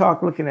I'm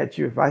looking at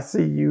you, if I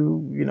see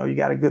you, you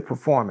got a good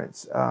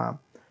performance,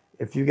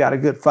 if you got a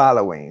good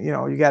following,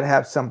 you got to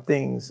have some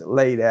things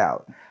laid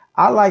out.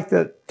 I like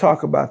to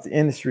talk about the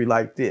industry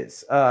like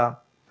this. I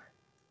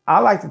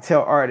like to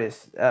tell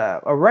artists,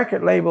 a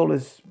record label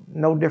is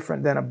no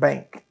different than a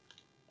bank.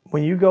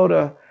 When you go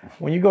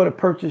to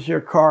purchase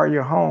your car,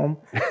 your home,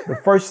 the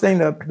first thing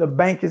the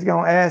bank is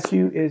going to ask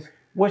you is,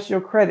 what's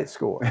your credit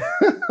score?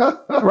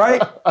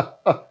 Right?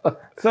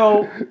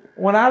 So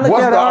when I look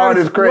at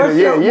artist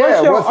credit?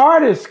 What's your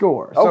artist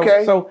score?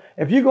 Okay. So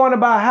if you're going to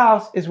buy a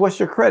house, it's what's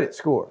your credit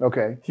score?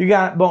 Okay. If you're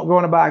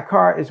going to buy a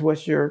car, it's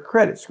what's your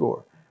credit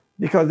score?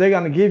 Because they're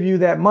going to give you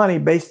that money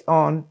based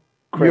on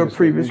your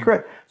previous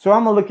credit. So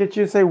I'm going to look at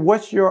you and say,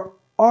 what's your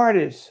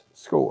artist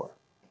score?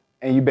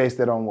 And you base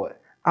that on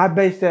what? I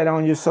base that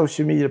on your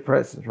social media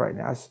presence right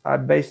now. I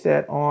base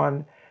that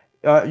on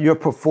your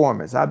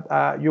performance,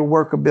 your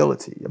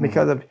workability.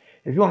 Because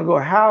if you want to go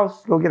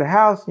get a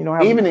house.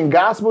 Even in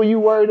gospel, you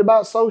worried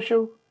about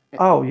social?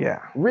 Oh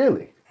yeah.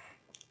 Really?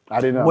 I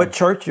didn't know. What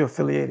church you're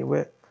affiliated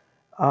with?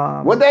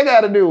 What that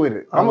got to do with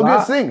it? I'm a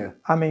good singer.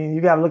 I mean,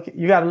 you got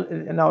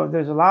to know.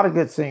 There's a lot of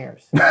good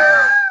singers.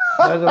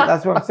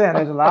 That's what I'm saying.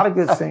 There's a lot of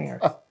good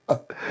singers.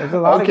 There's a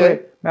lot of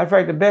good. Matter of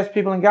fact, the best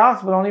people in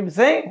gospel don't even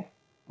sing.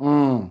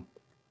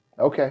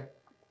 Okay.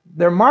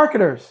 They're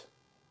marketers.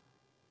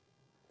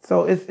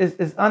 So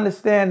it's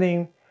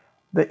understanding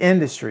the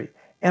industry.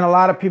 And a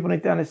lot of people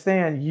need to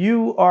understand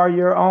you are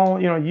your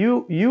own,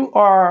 you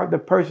are the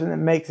person that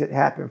makes it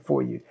happen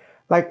for you.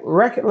 Like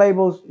record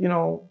labels,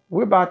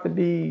 we're about to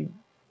be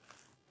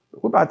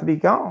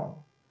gone.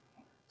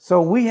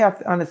 So we have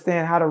to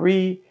understand how to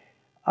reinvent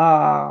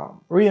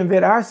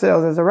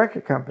ourselves as a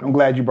record company. I'm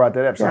glad you brought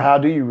that up. So how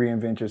do you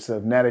reinvent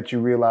yourself now that you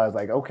realize,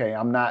 like, okay,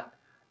 I'm not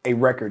a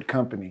record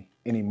company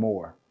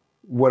anymore?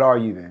 What are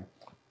you then?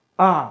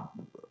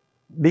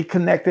 Be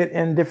connected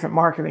in different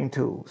marketing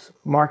tools,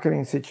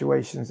 marketing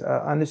situations.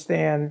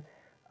 Understand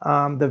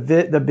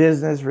the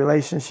business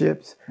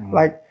relationships.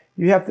 Like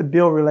you have to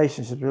build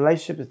relationships.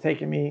 Relationships is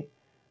taking me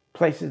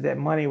places that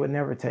money would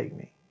never take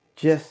me.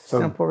 Just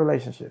simple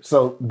relationships.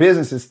 So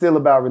business is still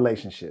about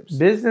relationships.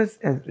 Business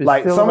is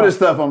like still some about, of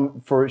the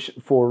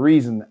stuff for a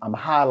reason I'm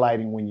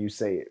highlighting when you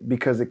say it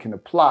because it can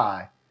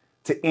apply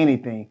to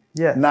anything,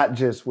 not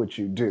just what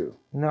you do.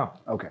 No.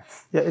 Okay.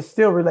 Yeah, it's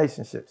still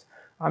relationships.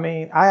 I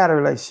mean, I had a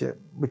relationship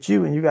with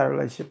you and you got a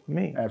relationship with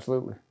me.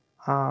 Absolutely.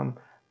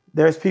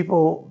 There's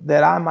people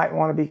that I might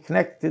want to be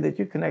connected to, that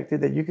you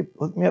connected, that you could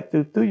hook me up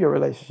through your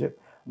relationship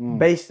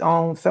based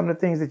on some of the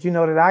things that you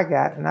know that I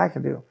got and I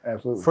can do.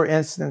 Absolutely. For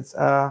instance,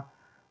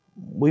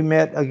 we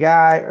met a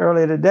guy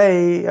earlier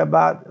today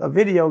about a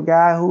video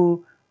guy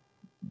who,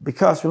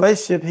 because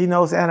relationship, he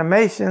knows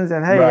animations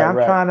and hey, I'm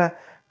trying to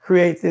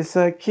create this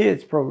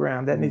kids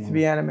program that needs to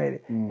be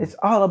animated. It's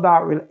all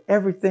about,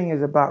 everything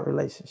is about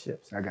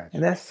relationships. I got you.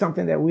 And that's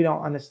something that we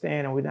don't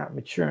understand and we're not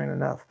maturing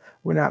enough.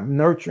 We're not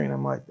nurturing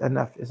them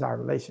enough is our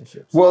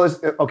relationships. Well,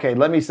 okay,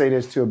 let me say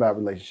this too about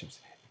relationships.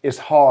 It's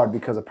hard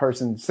because a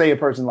person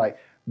like,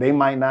 they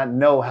might not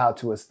know how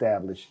to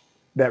establish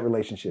that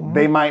relationship.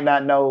 They might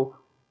not know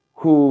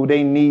who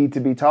they need to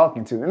be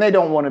talking to. And they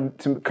don't want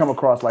to come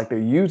across like they're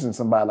using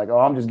somebody, like, oh,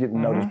 I'm just getting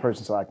to know this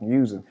person so I can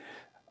use them.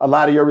 A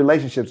lot of your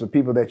relationships with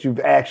people that you've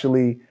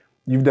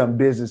done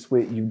business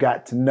with, you've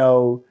got to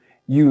know,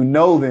 you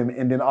know them,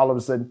 and then all of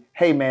a sudden,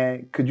 hey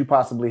man, could you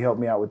possibly help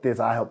me out with this?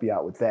 I'll help you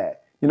out with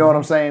that. You know what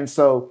I'm saying?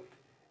 So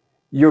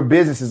your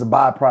business is a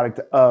byproduct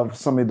of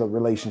some of the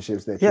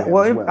relationships that you have as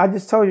well. I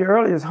just told you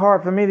earlier, it's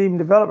hard for me to even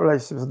develop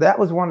relationships. That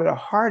was one of the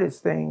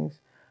hardest things.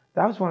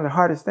 That was one of the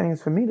hardest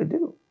things for me to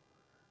do.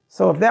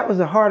 So if that was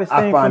the hardest thing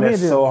for me to do. I find that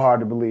so hard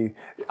to believe.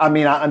 I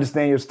mean, I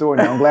understand your story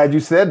now. I'm glad you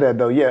said that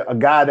though. Yeah, a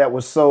guy that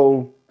was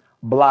so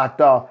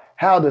blocked off.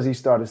 How does he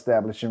start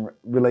establishing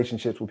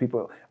relationships with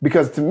people?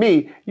 Because to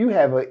me, you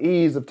have an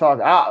ease of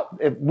talking.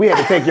 If we had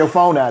to take your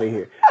phone out of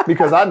here,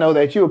 because I know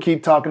that you'll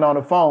keep talking on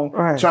the phone,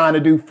 trying to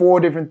do 4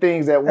 different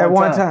things at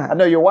one time. I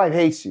know your wife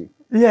hates you.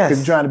 Yes. Because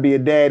you're trying to be a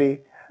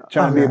daddy,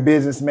 trying to be a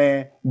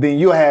businessman. Then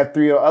you'll have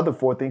 3 or other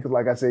 4 things. Because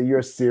like I said, you're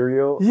a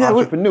serial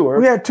entrepreneur.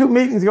 We had 2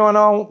 meetings going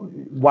on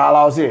while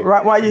I was here.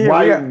 Right while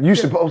you're here. You're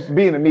supposed to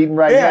be in a meeting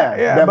now.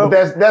 Yeah, but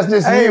that's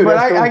just you. But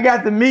I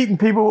got the meeting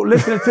people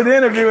listening to the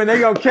interview and they're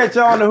going to catch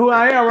on to who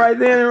I am right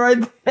then and right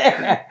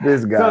there.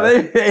 This guy.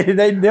 So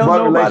they'll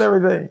know about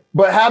everything.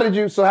 But how did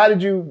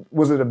you,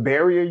 was it a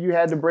barrier you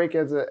had to break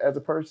as a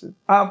person?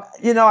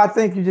 I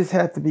think you just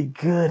have to be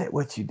good at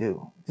what you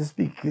do. Just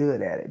be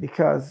good at it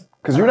because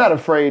you're not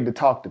afraid to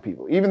talk to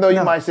people. Even though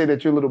you might say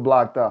that you're a little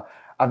blocked off.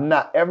 I've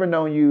not ever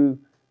known you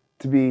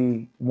to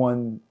be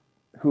one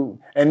who,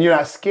 and you're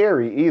not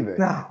scary either.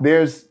 No.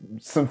 There's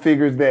some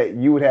figures that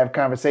you would have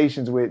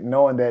conversations with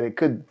knowing that it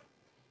could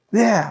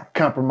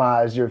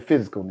compromise your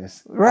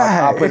physicalness.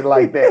 Right. I'll put it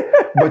like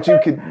that. But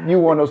you're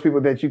one of those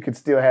people that you could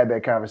still have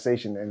that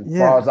conversation. And as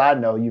far as I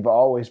know, you've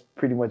always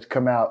pretty much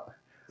come out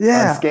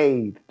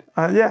unscathed.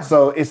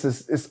 So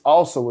it's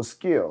also a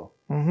skill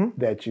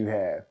that you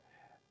have.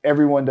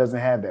 Everyone doesn't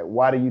have that.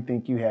 Why do you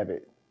think you have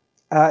it?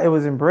 It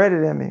was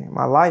embedded in me,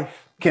 my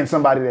life. Can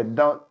somebody that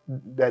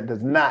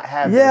does not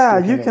have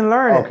that skill, you can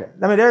learn it.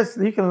 I mean,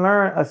 you can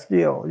learn a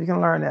skill. You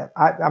can learn that.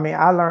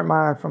 I learned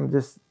mine from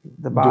just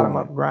the bottom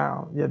up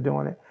ground. Yeah,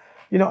 doing it.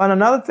 And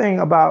another thing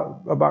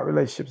about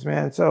relationships,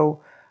 man.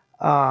 So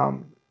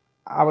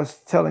I was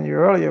telling you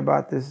earlier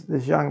about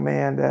this young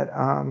man that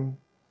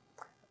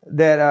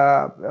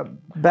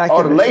back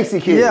the Lacey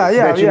kid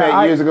that you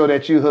met years ago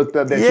that you hooked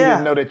up that you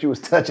didn't know that you was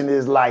touching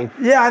his life.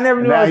 Yeah, I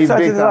never knew I was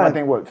touching his life. I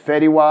think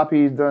Fetty Wap,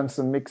 he's done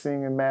some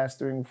mixing and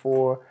mastering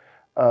for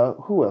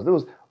who else? It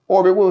was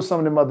Orbit. What was some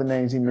of them other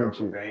names he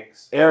mentioned?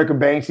 Erica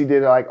Banks, he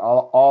did like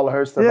all of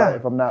her stuff,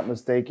 if I'm not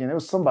mistaken. It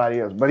was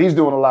somebody else, but he's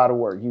doing a lot of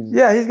work.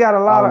 He's got a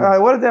lot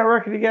of what is that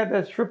record he got?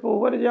 That's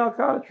triple, what did y'all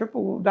call it?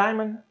 Triple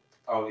diamond?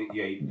 Oh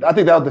yeah. I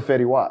think that was the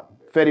Fetty Wap.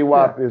 Fetty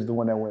Wap is the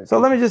one that went. So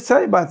let me just tell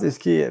you about this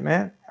kid,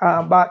 man.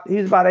 He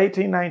was about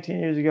 18, 19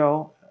 years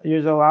old.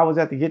 I was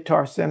at the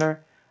Guitar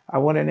Center. I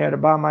went in there to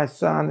buy my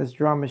son this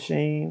drum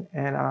machine,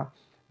 and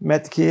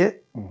met the kid.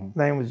 His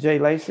name was Jay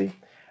Lacey.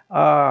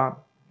 I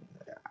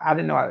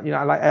didn't know,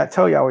 like I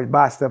told you, I always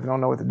buy stuff and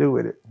don't know what to do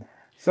with it.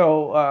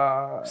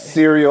 So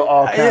cereal,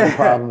 all kinds of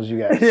problems you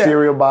got.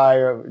 Cereal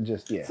buyer,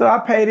 So I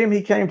paid him.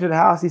 He came to the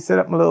house. He set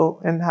up my little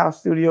in-house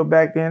studio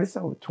back then. It's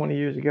over 20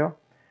 years ago,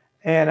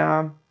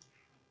 and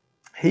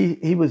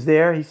he was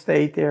there. He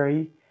stayed there.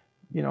 He,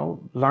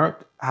 learned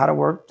how to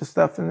work the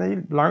stuff, and he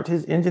learned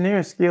his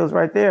engineering skills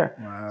right there.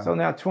 Wow. So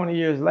now 20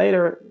 years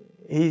later,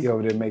 he's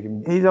over there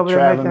making big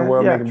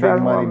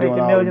money, making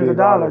millions of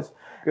dollars.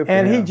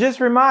 And he just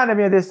reminded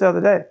me of this the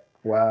other day.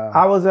 Wow.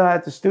 I was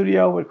at the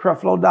studio with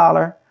Creflo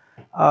Dollar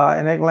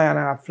in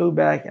Atlanta. I flew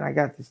back and I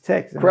got this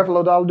text.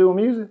 Creflo Dollar doing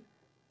music?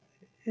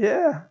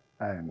 Yeah.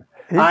 I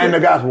ain't the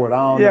gospel word.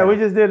 I don't know. We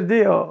just did a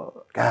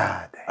deal.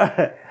 God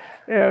damn.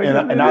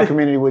 In our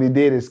community, what he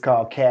did is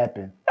called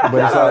capping. But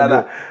it's all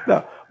good.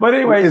 No. But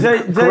anyway,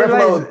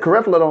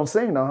 Creflo don't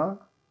sing though,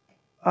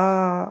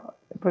 huh?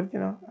 But he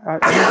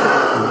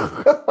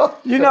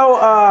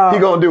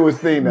gonna do his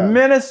thing now.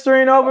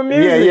 Ministering over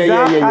music.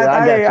 Yeah.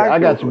 I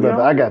got you,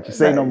 brother. I got you.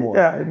 Say no more.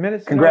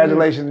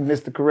 Congratulations,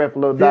 Mr.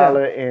 Creflo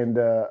Dollar, and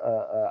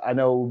I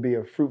know it will be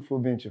a fruitful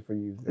venture for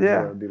you.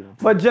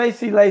 But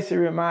J.C. Lacey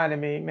reminded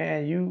me,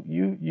 man,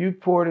 you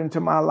poured into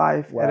my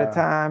life at a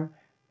time,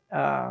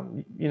 that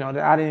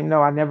I didn't even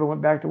know. I never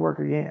went back to work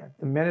again.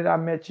 The minute I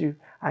met you,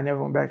 I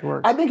never went back to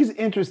work. I think it's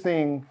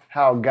interesting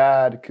how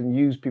God can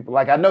use people.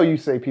 Like, I know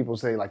people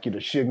say, like, you're the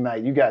Suge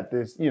Knight. You got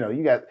this,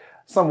 you got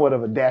somewhat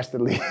of a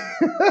dastardly.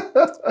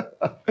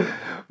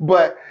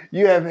 But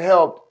you have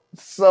helped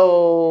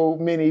so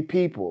many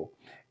people.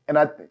 And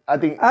I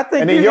think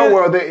and in your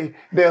world,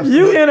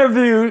 you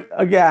interviewed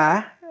a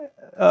guy,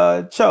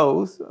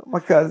 Chose, my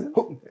cousin.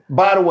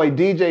 By the way,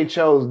 DJ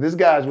Chose, this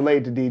guy's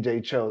related to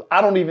DJ Chose.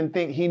 I don't even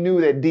think he knew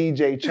that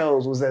DJ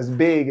Chose was as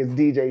big as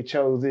DJ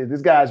Chose is.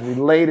 This guy's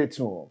related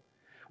to him,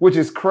 which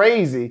is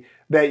crazy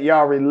that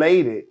y'all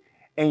related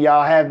and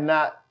y'all have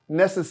not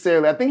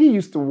necessarily. I think he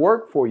used to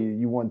work for you.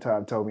 You one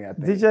time told me, I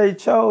think. DJ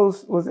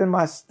Chose was in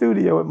my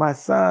studio with my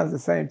sons the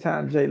same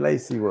time Jay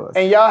Lacey was.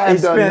 And y'all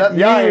have done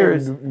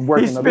years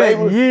working the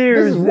label. He spent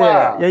years there.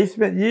 Wild. Yeah, he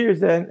spent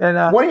years there.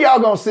 And when are y'all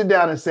gonna sit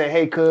down and say,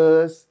 "Hey,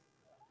 cuz"?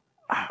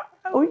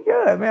 We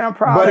good, man. I'm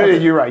proud.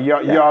 But you're right.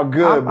 Y'all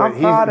good. But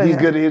he's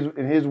good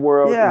in his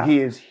world. Yeah. He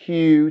is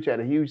huge.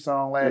 Had a huge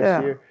song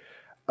last year.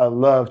 I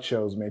love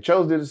Chose, man.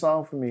 Chose did a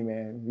song for me,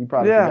 man. You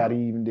probably forgot he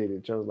even did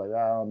it. Chose like,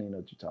 I don't even know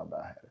what you're talking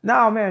about.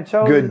 No, man.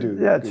 Chose. Good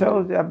dude. Yeah,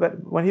 Chose. Yeah,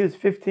 but when he was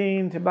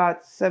 15 to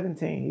about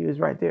 17, he was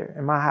right there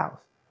in my house.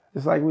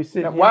 Just like we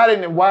sit. Why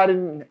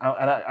didn't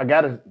I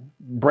got to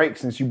break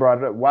since you brought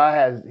it up. Why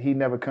has he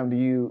never come to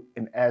you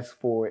and asked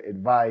for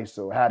advice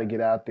or how to get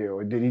out there?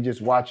 Or did he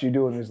just watch you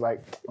do it and it's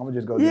like, I'm going to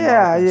just go do it?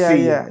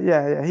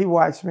 Yeah. He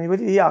watched me, but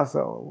he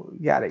also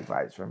got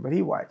advice from him, but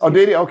he watched. Oh,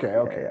 did he?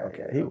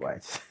 Okay. He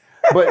watched.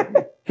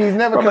 But he's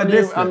never come to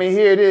you. I mean,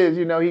 here it is.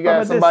 He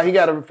got somebody, he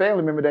got a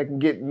family member that can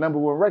get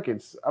 #1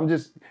 records.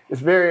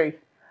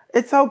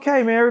 It's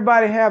okay, man.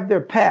 Everybody have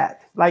their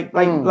path.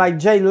 Like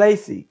Jay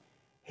Lacey.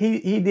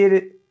 He did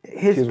it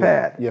his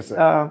path. Yes,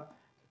 sir.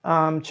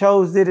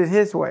 Chose did it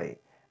his way.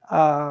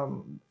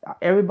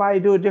 Everybody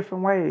do it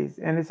different ways,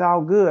 and it's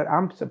all good.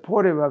 I'm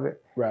supportive of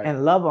it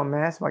and love him,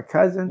 man. That's my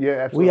cousin. Yeah,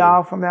 absolutely. We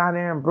all from down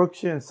there in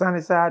Brookshire and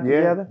Sunnyside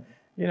together.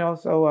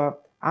 So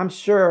I'm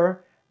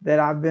sure that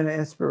I've been an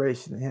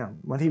inspiration to him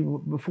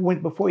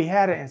before he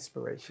had an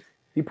inspiration.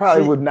 He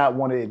probably would not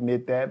want to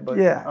admit that, but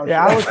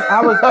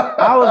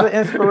I was an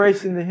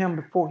inspiration to him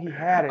before he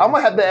had it. I'm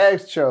gonna have to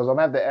ask Chose. I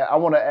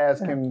want to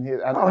ask him.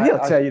 He'll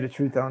tell you the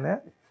truth on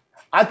that.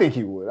 I think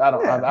he would. I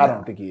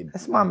don't think he'd.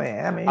 That's my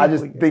man. I mean, I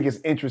just think it's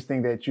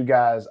interesting that you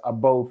guys are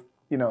both,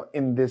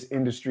 in this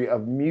industry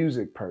of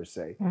music per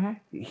se. Mm-hmm.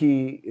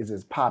 He is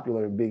as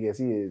popular and big as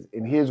he is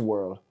in his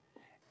world,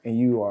 and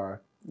you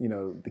are,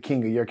 the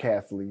king of your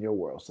castle in your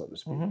world, so to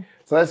speak. Mm-hmm.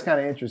 So that's kind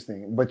of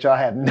interesting. But y'all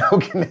have no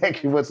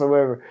connection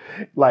whatsoever.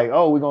 Like,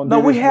 we're gonna do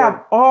this. No, we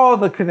have all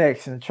the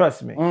connection.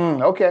 Trust me.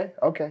 Okay.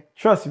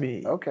 Trust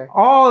me. Okay.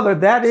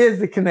 That is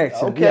the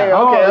connection.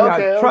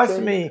 Okay.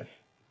 Trust me.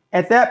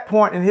 At that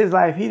point in his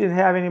life, he didn't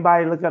have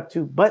anybody to look up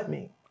to but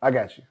me. I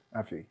got you.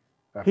 I feel you.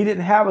 He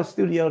didn't have a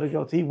studio to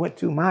go to. He went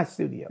to my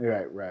studio.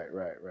 Right.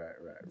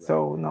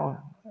 So no.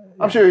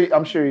 I'm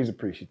sure he's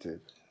appreciative.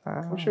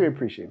 I'm sure he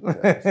appreciates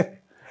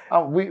it.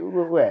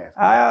 We'll ask.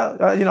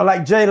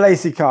 Like Jay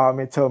Lacey called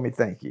me and told me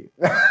thank you.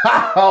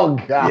 Oh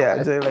God.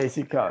 Yeah, Jay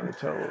Lacey called me,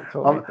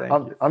 told me thank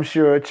you. I'm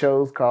sure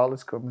Chose call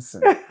is coming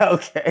soon.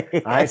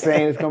 Okay. I ain't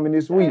saying it's coming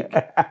this week,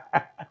 but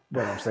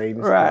I'm saying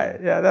it's right.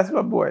 Coming. Yeah, that's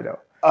my boy though.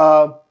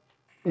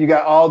 You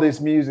got all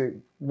this music.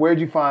 Where'd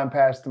you find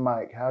Pastor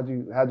Mike? How'd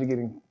you get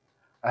in?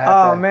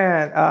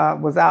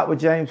 Was out with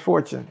James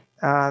Fortune.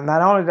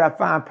 Not only did I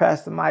find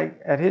Pastor Mike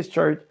at his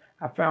church,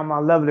 I found my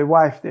lovely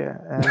wife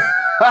there,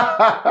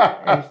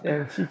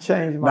 and she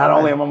changed my life. Not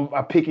only am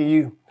I picking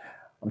you,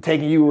 I'm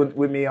taking you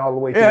with me all the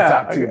way to the Yeah,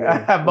 top two. I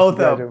have both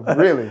of them.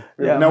 Really?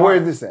 Yeah, Now, where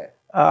is this at?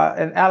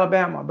 In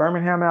Alabama,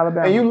 Birmingham,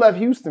 Alabama. And you left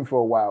Houston for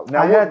a while.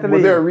 Now, I had to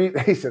was there a leave.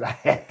 reason? He said, I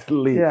had to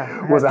leave.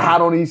 Yeah, Was it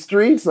hot on these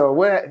streets or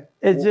what?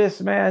 It's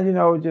just, man,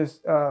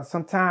 just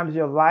sometimes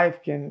your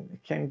life can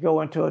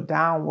go into a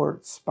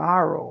downward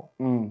spiral.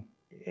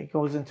 It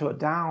goes into a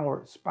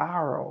downward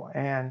spiral,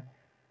 and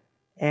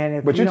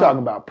if But you're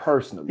talking about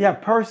personally. Yeah,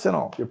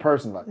 personal. Your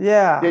personal life.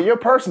 Yeah. Yeah, your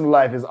personal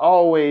life has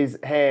always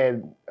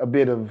had a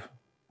bit of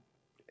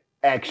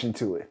action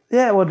to it.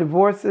 Yeah, well,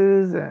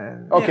 divorces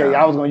and Okay,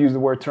 I was going to use the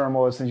word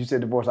turmoil. Since you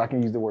said divorce, I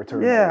can use the word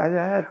turmoil. Yeah,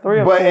 I had 3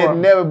 or 4. But it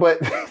never,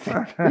 but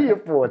 3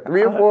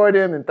 or 4 of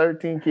them and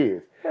 13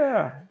 kids.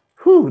 Yeah.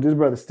 Whew, this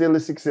brother still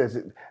is success.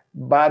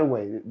 By the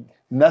way,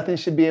 nothing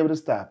should be able to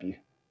stop you.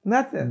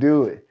 Nothing.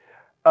 Do it.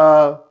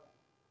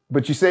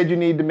 But you said you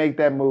needed to make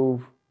that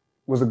move.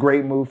 Was a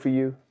great move for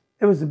you?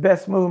 It was the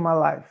best move of my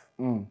life.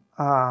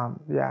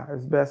 Yeah, it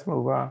was the best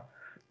move.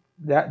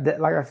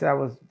 That like I said,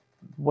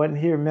 wasn't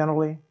here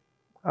mentally.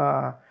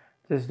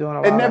 Just doing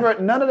a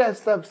lot. None of that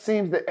stuff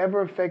seems to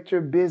ever affect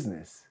your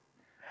business.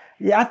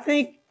 Yeah, I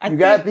think you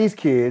got these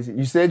kids.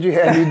 You said you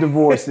had these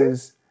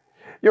divorces.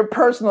 Your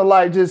personal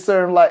life just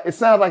sounds like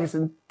it's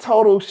in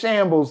total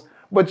shambles,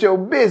 but your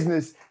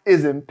business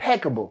is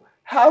impeccable.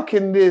 How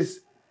can this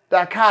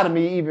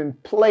dichotomy even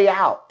play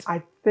out?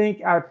 I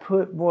think I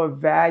put more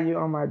value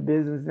on my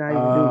business than I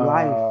even do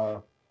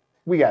life.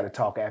 We got to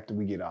talk after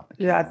we get off the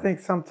camera. Yeah, I think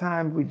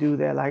sometimes we do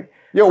that. Like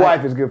your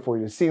wife is good for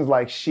you. It seems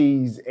like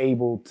she's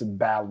able to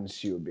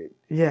balance you a bit.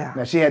 Yeah.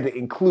 Now she had to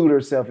include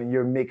herself in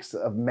your mix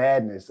of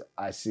madness,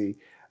 I see.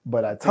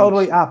 But I think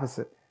totally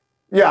opposite.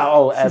 Yeah,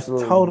 She's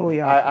absolutely.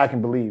 Totally opposite. I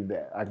can believe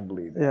that.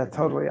 Yeah,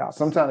 totally opposite.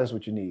 Sometimes that's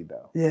what you need,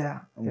 though.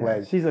 Yeah. I'm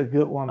glad. She's a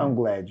good woman. I'm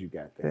glad you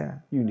got that. Yeah.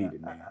 You need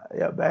it, man.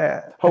 Yeah,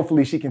 bad.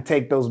 Hopefully she can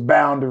take those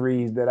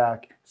boundaries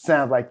that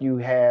sounds like you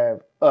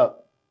have up.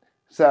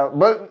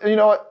 But you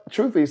know what?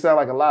 Truthfully, it sounds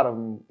like a lot of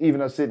them, even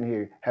us sitting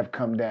here, have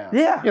come down.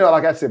 Yeah.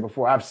 Like I said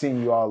before, I've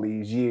seen you all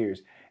these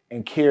years,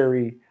 and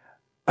Carrie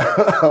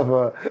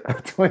of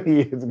 20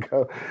 years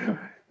ago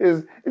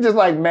is just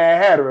like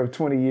Mad Hatter of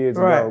 20 years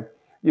ago.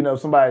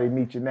 Somebody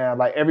meet you now,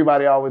 like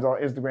everybody always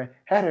on Instagram,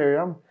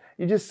 Hatter,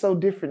 you're just so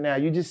different now.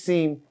 You just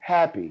seem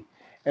happy,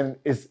 and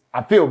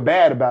I feel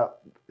bad about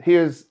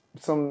here's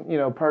some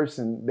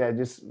person that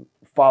just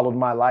followed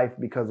my life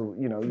because of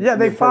Yeah,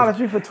 they followed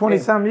you for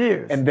 20-some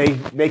years, and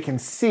they can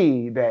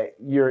see that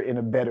you're in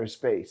a better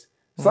space.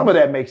 Some of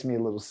that makes me a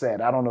little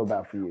sad. I don't know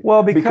about for you.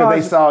 Well, because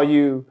they saw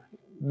you,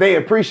 they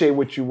appreciate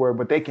what you were,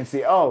 but they can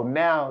see, oh,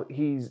 now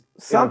he's.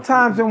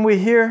 Sometimes when we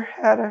hear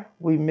Hatter,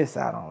 we miss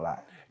out on life.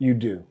 You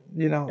do.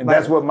 And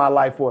that's what my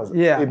life was.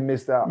 Yeah. It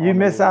missed out. You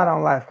miss out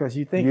on life because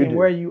you're thinking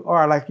where you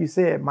are. Like you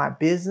said, my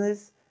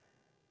business.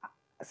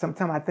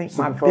 Sometimes I think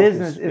my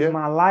business is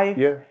my life,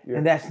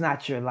 and that's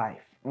not your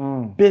life.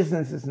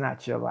 Business is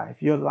not your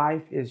life. Your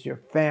life is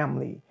your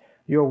family,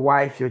 your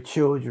wife, your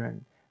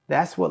children.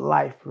 That's what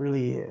life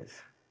really is.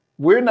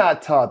 We're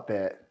not taught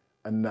that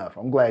enough.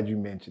 I'm glad you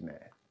mentioned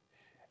that.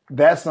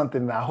 That's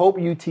something that I hope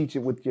you teach it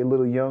with your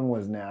little young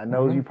ones now. I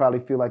know you probably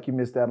feel like you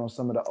missed out on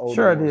some of the older ones.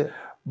 Sure, I did.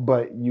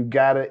 But you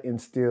got to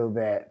instill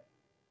that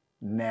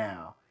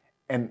now.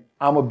 And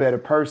I'm a better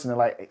person.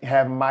 Like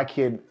having my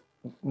kid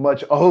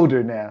much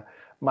older now,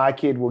 my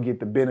kid will get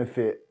the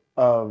benefit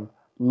of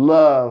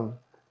love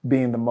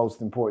being the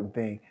most important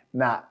thing,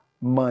 not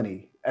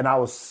money. And I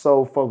was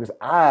so focused.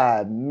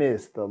 I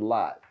missed a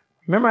lot.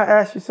 Remember I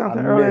asked you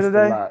something earlier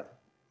today? A lot.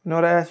 You know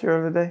what I asked you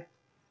earlier today?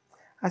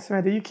 I said,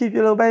 man, do you keep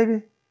your little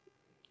baby?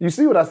 You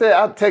see what I said?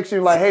 I text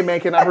you like, hey man,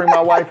 can I bring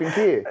my wife and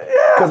kid?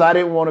 Because I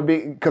didn't want to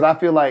because I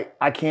feel like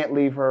I can't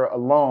leave her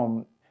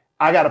alone.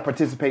 I got to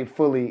participate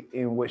fully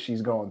in what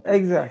she's going through.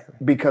 Exactly.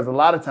 Because a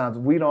lot of times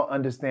we don't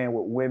understand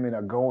what women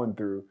are going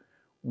through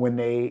when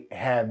they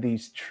have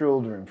these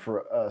children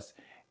for us.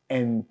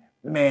 And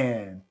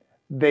man,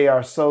 they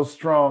are so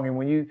strong. And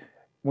when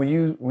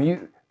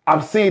you,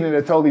 I'm seeing it in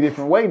a totally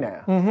different way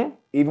now.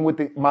 Even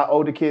with my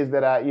older kids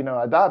that I,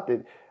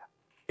 adopted,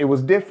 it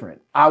was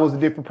different. I was a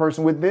different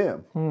person with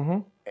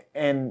them.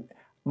 And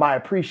my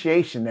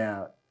appreciation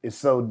now is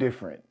so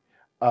different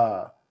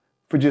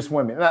for just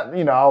women. Not,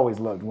 I always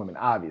loved women,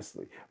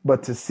 obviously.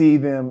 But to see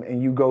them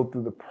and you go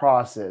through the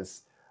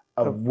process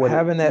of what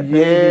having that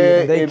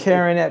baby, they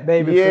carrying that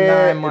baby for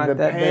 9 months,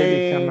 that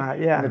baby come out.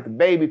 Yeah. And the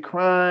baby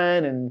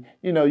crying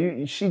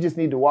and, she just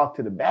need to walk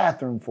to the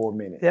bathroom for a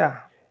minute. Yeah.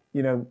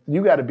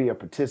 You got to be a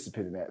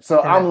participant in that.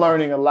 So I'm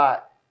learning a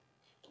lot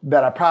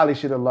that I probably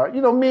should have learned.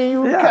 Me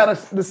and you kind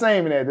of the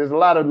same in that. There's a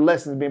lot of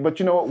lessons but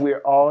you know what? We're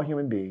all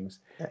human beings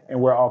and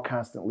we're all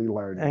constantly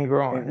learning. And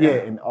growing.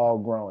 And all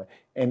growing.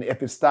 And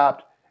if it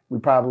stopped, we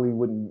probably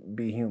wouldn't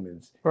be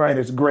humans. Right. And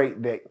it's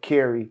great that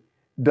Carrie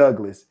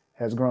Douglas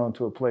has grown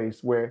to a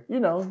place where,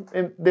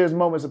 and there's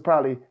moments of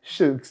probably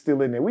Suge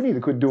still in there. We need to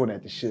quit doing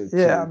that to Suge.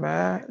 Yeah, too.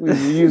 man. We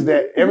use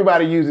that.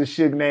 Everybody uses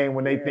Suge name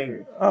when they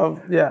think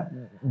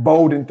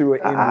bolden through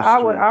an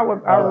industry.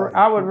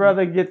 I would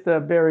rather get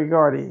the Barry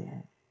Gordy.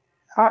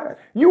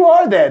 You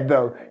are that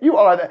though. You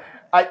are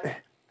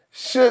that.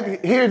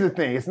 Here's the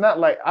thing. It's not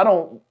like I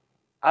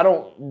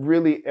don't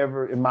really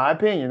ever, in my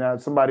opinion, now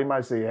somebody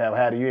might say,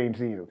 how do you ain't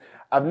seen it?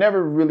 I've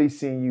never really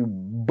seen you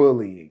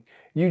bullying.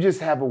 You just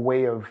have a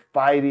way of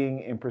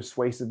fighting and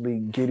persuasively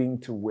getting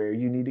to where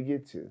you need to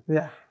get to.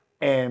 Yeah.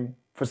 And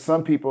for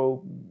some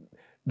people,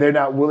 they're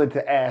not willing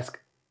to ask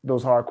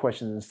those hard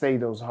questions and say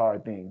those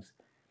hard things.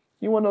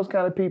 You one of those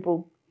kind of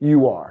people?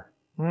 You are.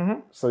 Mm-hmm.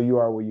 So you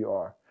are where you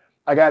are.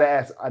 I got to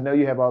ask, I know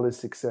you have all this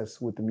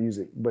success with the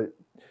music, but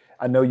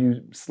I know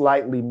you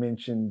slightly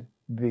mentioned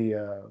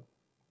the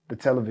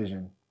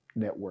television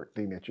network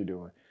thing that you're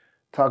doing.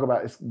 Talk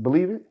about it.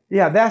 Believe It?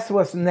 Yeah, that's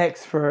what's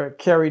next for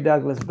Kerry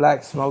Douglas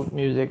Black Smoke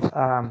Music,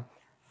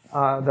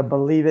 the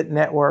Believe It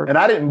network. And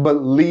I didn't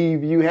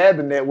believe you had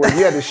the network.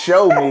 You had to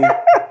show me.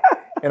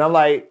 And I'm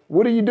like,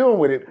 what are you doing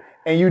with it?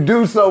 And you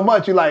do so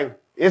much. You're like,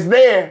 it's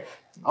there.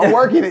 I'm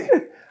working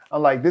it.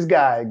 I'm like, this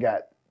guy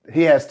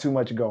he has too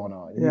much going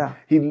on. Yeah.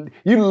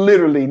 You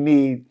literally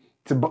need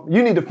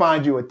to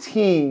find you a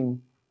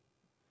team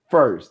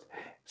first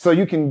so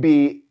you can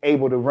be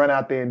able to run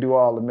out there and do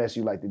all the mess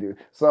you like to do.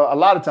 So a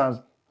lot of times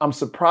I'm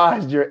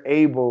surprised you're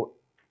able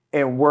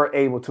and we're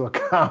able to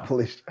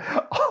accomplish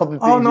all the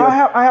things. Oh no,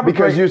 I have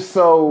because you're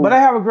so. But I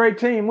have a great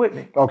team with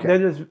me. Okay.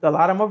 They're just a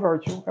lot of them are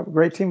virtual. I have a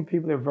great team of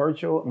people that are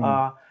virtual,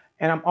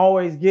 and I'm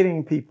always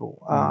getting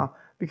people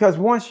because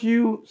once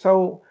you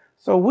so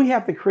we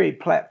have to create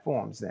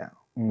platforms now.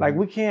 Like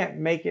we can't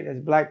make it as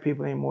Black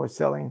people anymore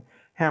selling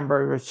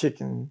hamburgers,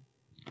 chicken.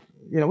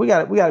 You know, we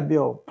got to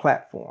build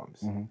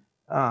platforms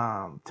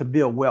to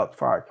build wealth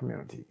for our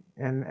community,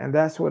 and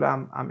that's what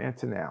I'm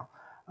into now.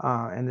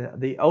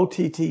 And the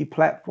OTT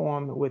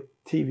platform with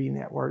TV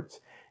networks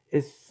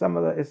is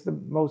it's the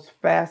most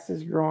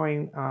fastest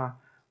growing.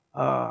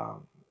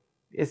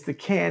 It's the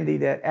candy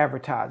that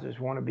advertisers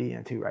want to be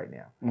into right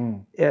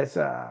now. It's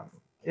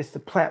the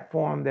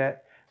platform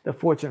that the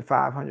Fortune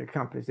 500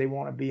 companies, they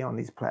want to be on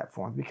these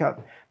platforms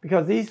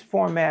because these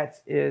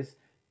formats is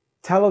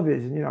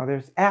television. You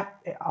know,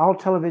 all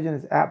television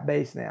is app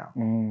based now.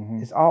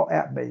 It's all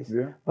app based.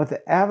 Yeah. But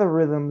the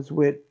algorithms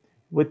with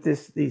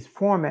these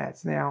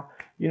formats now,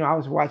 you know, I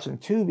was watching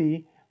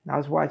Tubi, and I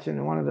was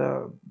watching one of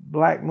the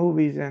Black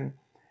movies, and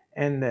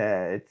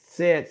it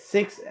said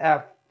six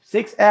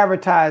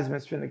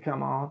advertisements going to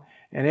come on,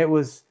 and it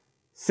was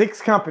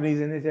 6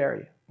 companies in this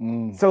area.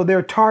 So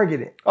they're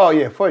targeted. Oh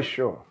yeah, for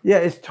sure. Yeah,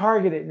 it's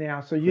targeted now.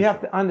 So you have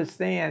to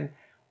understand.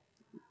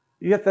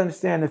 You have to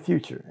understand the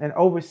future. And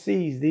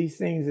overseas, these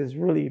things is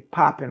really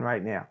popping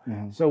right now.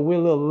 So we're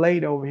a little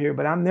late over here,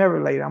 but I'm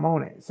never late. I'm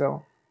on it.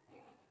 So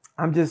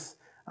I'm just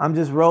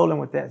rolling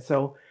with that.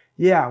 So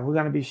yeah, we're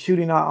gonna be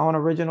shooting our own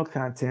original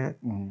content.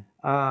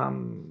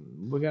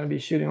 We're gonna be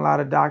shooting a lot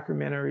of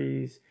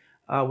documentaries.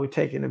 We're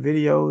taking the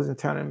videos and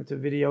turning them into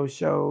video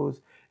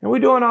shows. And we're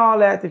doing all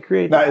that to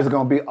create. Now, is it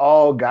going to be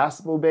all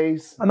gospel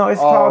based? No, it's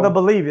called the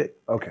Believe It.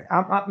 Okay.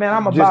 I'm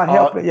about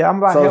helping. Yeah, I'm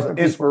about helping.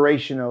 It's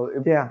inspirational.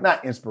 Yeah.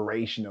 Not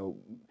inspirational.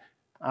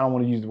 I don't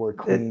want to use the word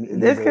clean.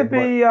 This could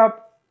be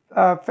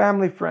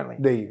family friendly.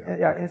 There you go.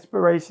 Yeah,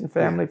 inspiration,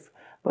 family. Yeah.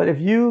 But if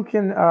you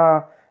can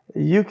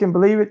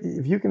believe it.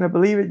 If you can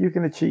believe it, you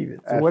can achieve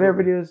it. So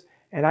whatever it is,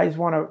 and I just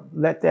want to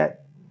let that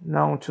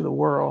known to the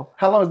world.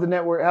 How long has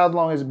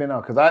it been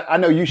on? Because I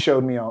know you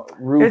showed me on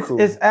Roku.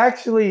 It's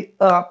actually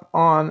up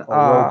on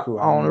Roku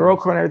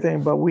and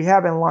everything, but we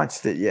haven't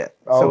launched it yet.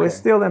 So it's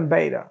still in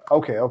beta.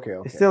 Okay.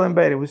 It's still in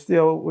beta.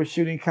 We're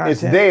shooting content. It's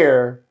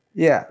there.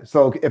 Yeah.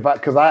 So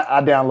because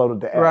I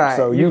downloaded the app, right.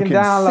 so you can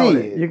download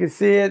see it. You can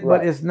see it, right.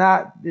 But it's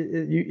not.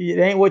 It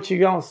ain't what you're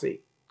gonna see.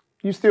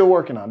 You still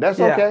working on it. That's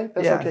okay.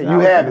 That's okay. You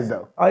have it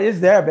though. Oh, it's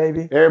there,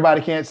 baby.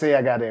 Everybody can't say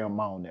I got it on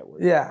my own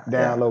network. Yeah.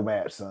 Download my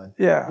app, son.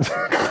 Yeah. It's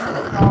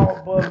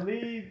called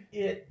Believe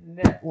It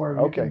Network.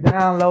 Okay. You can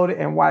download it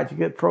and watch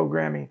good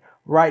programming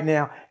right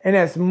now. And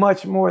there's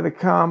much more to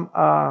come.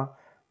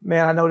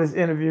 Man, I know this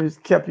interview's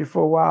kept you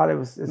for a while.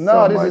 This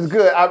is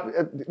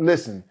good.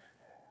 Listen,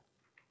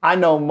 I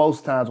know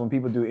most times when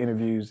people do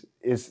interviews,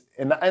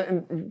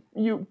 and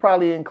you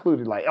probably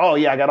included, like, oh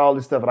yeah, I got all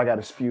this stuff, but I got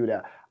to spew it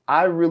out.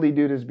 I really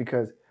do this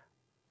because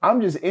I'm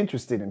just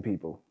interested in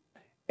people.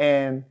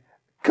 And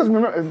because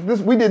remember,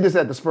 we did this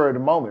at the spur of the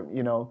moment,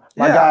 you know.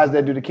 My guys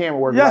that do the camera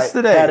work,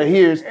 yesterday. Like,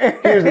 here's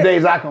the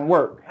days I can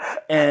work.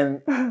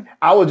 And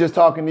I was just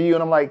talking to you,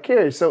 and I'm like,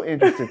 Kerry's so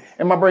interesting.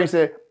 And my brain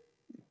said,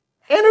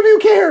 interview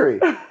Kerry.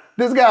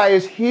 This guy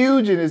is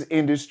huge in his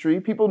industry.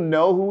 People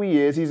know who he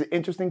is. He's an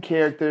interesting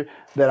character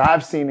that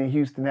I've seen in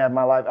Houston have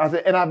my life. I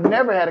said, and I've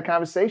never had a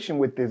conversation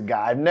with this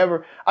guy.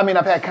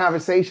 I've had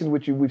conversations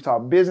with you. We've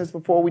talked business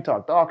before. We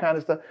talked all kind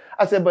of stuff.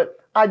 I said, but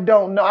I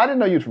don't know. I didn't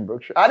know you were from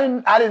Brookshire. I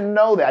didn't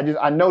know that.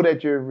 I know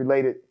that you're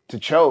related to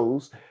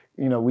Chose.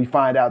 You know, we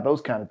find out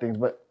those kind of things.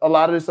 But a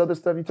lot of this other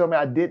stuff you told me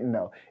I didn't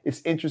know.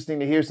 It's interesting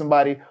to hear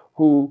somebody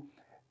who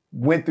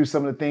went through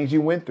some of the things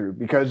you went through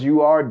because you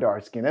are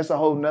dark skinned. That's a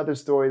whole nother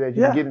story that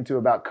you can get into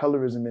about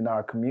colorism in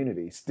our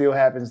community. Still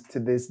happens to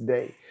this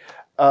day.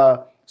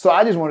 So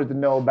I just wanted to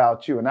know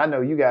about you. And I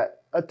know you got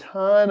a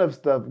ton of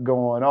stuff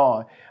going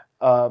on.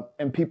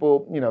 And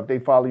people, if they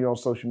follow you on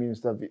social media and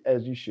stuff,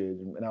 as you should,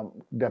 and I'm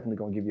definitely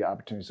going to give you an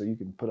opportunity so you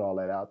can put all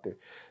that out there,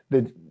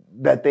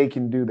 that they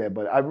can do that.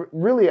 But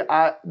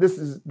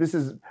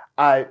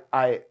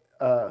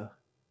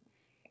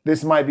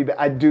this might be,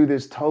 I do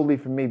this totally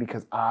for me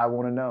because I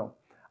want to know.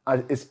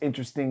 It's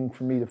interesting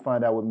for me to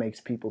find out what makes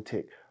people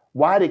tick.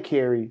 Why did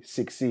Carrie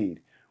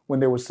succeed when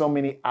there were so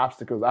many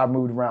obstacles? I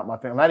moved around my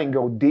family. I didn't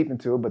go deep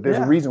into it, but there's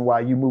a reason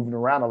why you're moving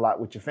around a lot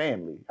with your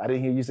family. I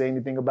didn't hear you say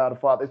anything about a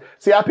father.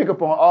 See, I pick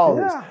up on all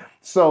this.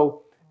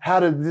 So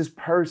how did this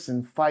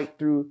person fight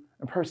through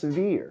and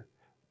persevere?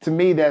 To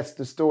me, that's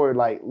the story.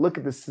 Like, look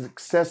at the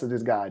success of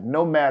this guy.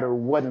 No matter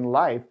what in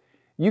life,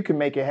 you can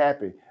make it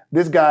happen.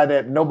 This guy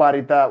that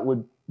nobody thought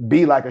would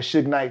be like a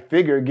Suge Knight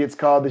figure gets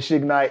called the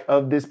Suge Knight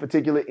of this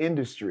particular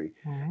industry,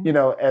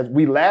 as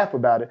we laugh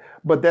about it.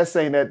 But that's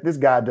saying that this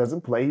guy doesn't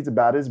play. He's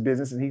about his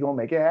business and he's going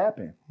to make it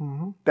happen.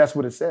 That's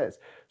what it says.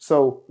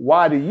 So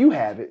why do you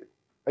have it?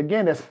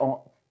 Again, that's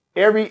on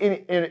every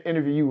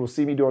interview you will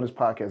see me doing this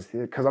podcast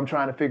because I'm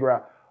trying to figure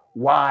out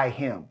why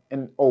him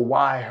or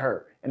why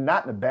her. And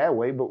not in a bad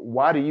way, but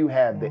why do you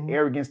have the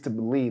arrogance to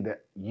believe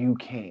that you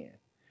can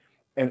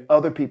and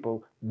other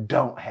people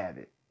don't have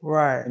it?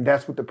 Right. And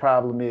that's what the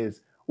problem is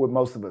with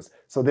most of us.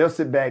 So they'll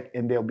sit back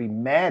and they'll be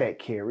mad at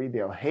Carrie.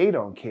 They'll hate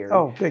on Carrie.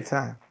 Oh, big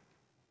time.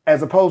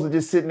 As opposed to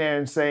just sitting there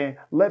and saying,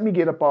 let me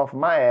get up off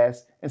my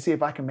ass and see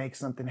if I can make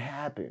something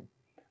happen.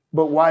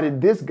 But why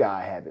did this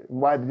guy have it?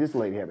 Why did this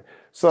lady have it?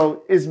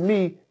 So it's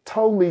me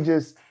totally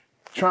just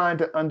trying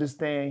to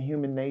understand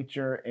human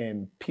nature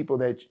and people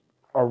that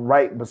are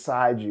right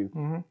beside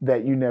you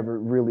that you never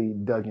really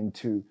dug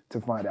into to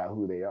find out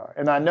who they are.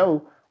 And I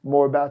know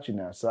more about you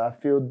now, so I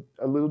feel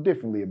a little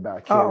differently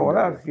about Carrie. Oh, well,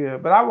 that's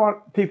good. But I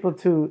want people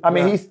to... I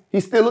mean,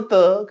 he's still a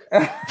thug.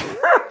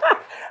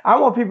 I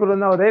want people to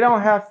know they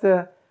don't have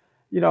to,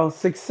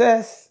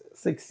 success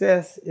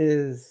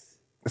is...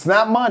 It's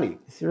not money.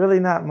 It's really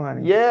not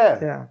money. Yeah.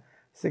 Yeah.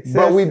 Success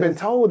but we've been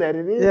told that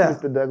it is,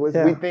 Mr. Douglas.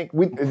 Yeah.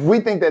 We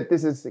think that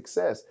this is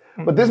success.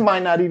 But this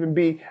might not even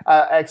be...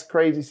 I asked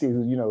Crazy C,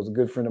 who, is a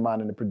good friend of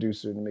mine and the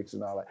producer and the mix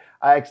and all that.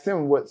 I asked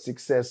him what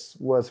success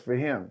was for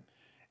him.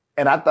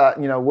 And I thought,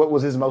 what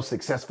was his most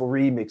successful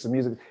remix of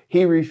music?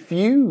 He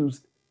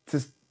refused to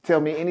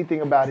tell me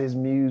anything about his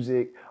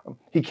music.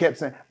 He kept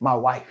saying, my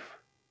wife,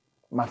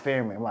 my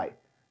family. I'm like,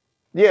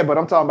 yeah, but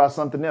I'm talking about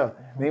something else.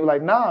 And he was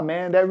like, nah,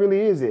 man, that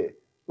really is it.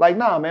 Like,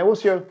 nah, man,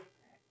 what's your...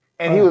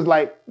 And he was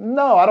like,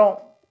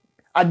 no,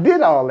 I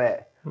did all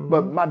that.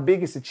 But my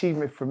biggest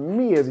achievement for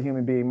me as a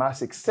human being, my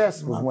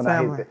success was when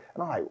I hit that.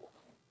 And I'm like,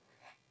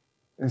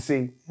 and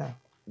see,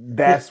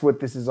 that's what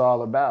this is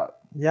all about.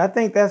 Yeah, I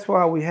think that's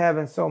why we're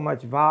having so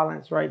much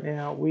violence right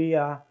now.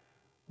 The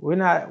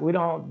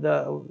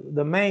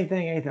main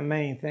thing ain't the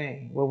main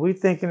thing. What we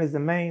thinking is the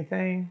main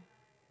thing,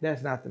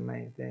 that's not the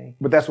main thing.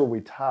 But that's what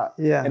we taught.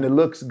 Yeah. And it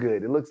looks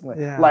good. It looks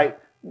like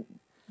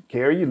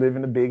Carrie, you live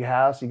in a big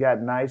house, you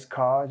got nice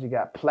cars, you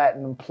got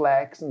platinum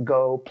plaques and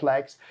gold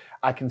plaques.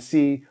 I can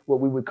see what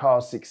we would call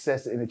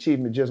success and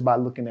achievement just by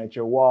looking at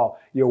your wall.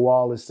 Your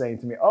wall is saying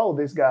to me, oh,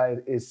 this guy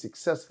is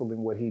successful in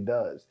what he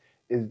does.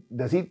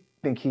 Does he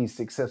think he's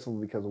successful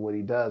because of what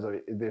he does, or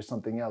is there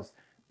something else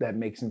that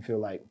makes him feel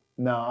like,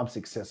 no, I'm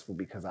successful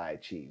because I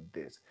achieved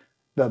this?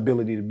 The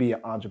ability to be an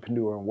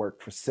entrepreneur and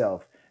work for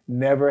self.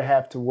 Never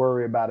have to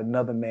worry about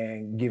another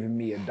man giving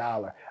me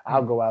 $1.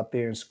 I'll go out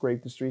there and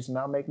scrape the streets and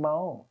I'll make my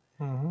own.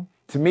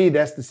 To me,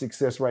 that's the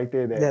success right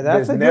there.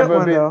 That's a good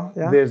one, though.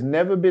 Yeah. There's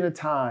never been a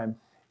time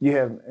you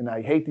have, and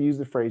I hate to use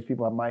the phrase,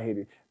 people might hate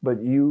it,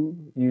 but you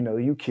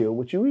kill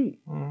what you eat.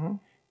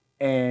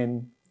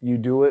 And you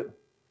do it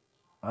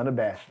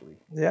unabashedly.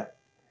 Yeah.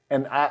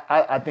 And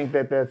I think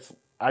that's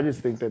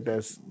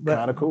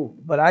kind of cool.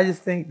 But I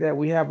just think that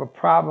we have a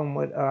problem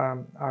with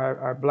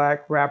our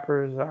black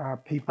rappers, our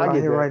people out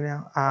here right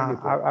now.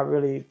 I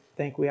really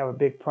think we have a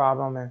big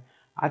problem, and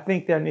I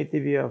think there needs to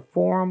be a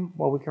forum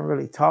where we can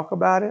really talk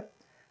about it.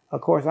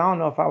 Of course, I don't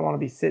know if I want to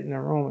be sitting in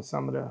a room with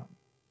some of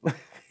the...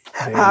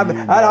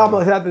 I'd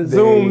almost have to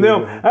zoom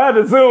them. I had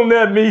to zoom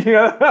that meeting.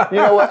 You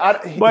know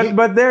what?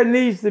 But there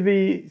needs to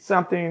be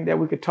something that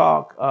we could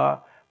talk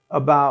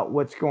about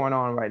what's going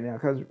on right now,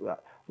 because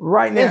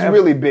right now it's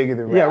really bigger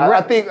than rap. Yeah,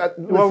 I think.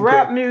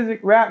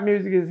 Rap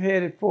music is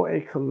headed for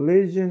a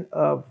collision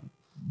of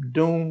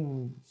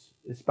dooms.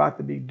 It's about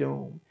to be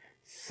doomed.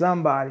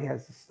 Somebody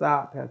has to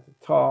stop, has to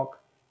talk.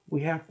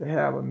 We have to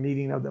have a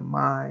meeting of the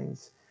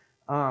minds,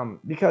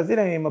 because it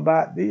ain't even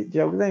about these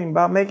jokes. It ain't even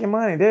about making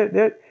money.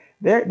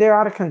 They're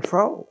out of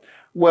control.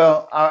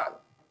 Well,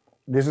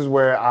 this is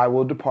where I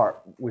will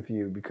depart with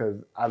you,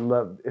 because I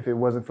love, if it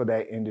wasn't for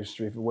that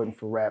industry, if it wasn't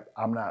for rap,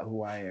 I'm not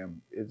who I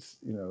am. It's,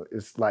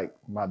 it's like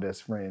my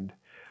best friend.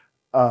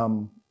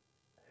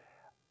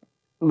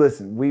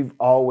 Listen, we've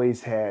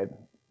always had,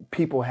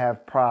 people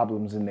have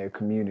problems in their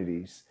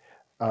communities.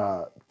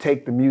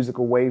 Take the music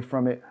away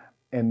from it,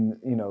 and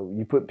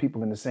you put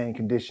people in the same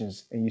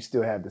conditions and you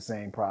still have the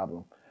same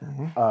problem.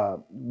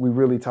 We're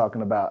really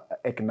talking about an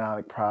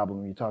economic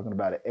problem. You're talking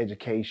about an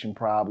education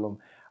problem.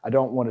 I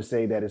don't want to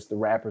say that it's the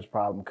rapper's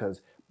problem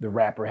because the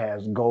rapper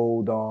has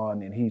gold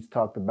on and he's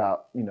talked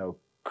about, you know,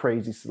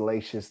 crazy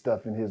salacious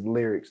stuff in his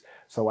lyrics,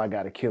 so I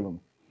got to kill him.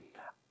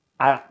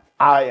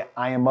 I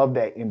am of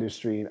that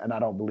industry, and I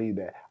don't believe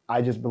that.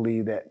 I just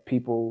believe that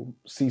people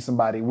see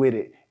somebody with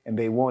it and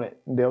they want it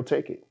and they'll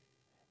take it.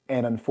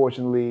 And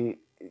unfortunately,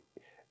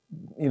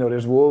 you know,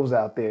 there's wolves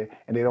out there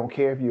and they don't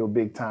care if you're a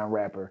big time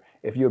rapper.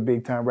 If you're a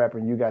big time rapper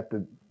and you got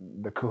the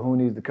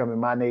cojones to come in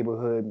my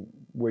neighborhood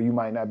where you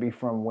might not be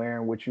from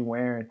wearing what you're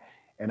wearing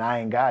and I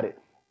ain't got it,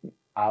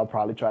 I'll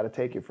probably try to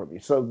take it from you.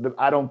 So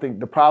I don't think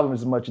the problem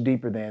is much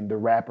deeper than the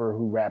rapper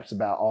who raps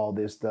about all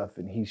this stuff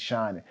and he's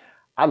shining.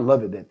 I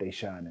love it that they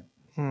shining.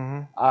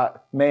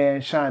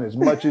 Man, shine as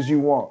much as you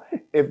want.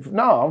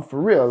 I'm for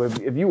real.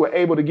 If you were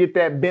able to get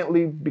that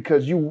Bentley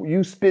because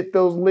you spit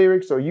those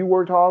lyrics or you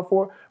worked hard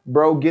for it,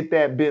 bro, get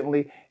that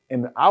Bentley.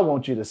 And I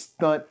want you to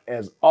stunt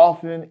as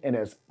often and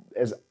as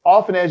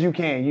often as you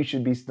can. You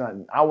should be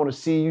stunting. I want to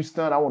see you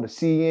stunt. I want to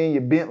see you in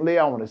your Bentley.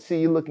 I want to see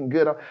you looking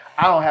good.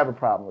 I don't have a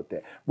problem with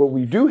that. What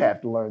we do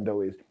have to learn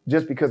though is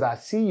just because I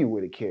see you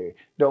with a carry,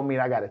 don't mean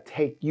I got to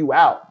take you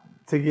out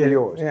to get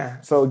yours. Yeah.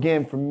 So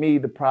again, for me,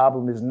 the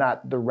problem is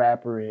not the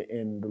rapper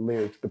and the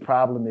lyrics. The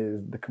problem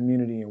is the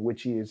community in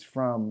which he is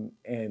from,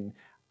 and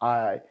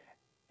I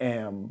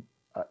am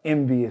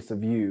envious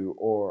of you,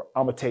 or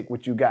I'm gonna take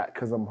what you got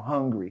because I'm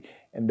hungry,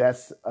 and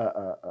that's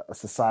a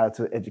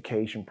societal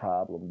education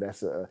problem.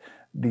 That's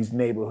these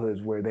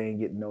neighborhoods where they ain't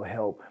getting no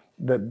help.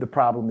 The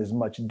problem is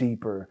much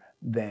deeper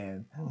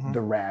than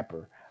the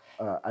rapper.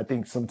 I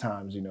think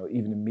sometimes, you know,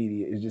 even the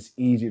media is just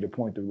easier to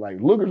point to,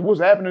 like, look at what's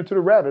happening to the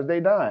rappers. They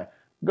dying.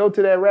 Go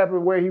to that rapper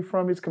where he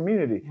from, his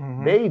community.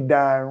 They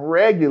dying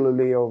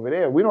regularly over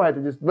there. We don't have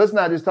to let's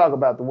not just talk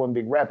about the one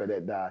big rapper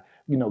that died.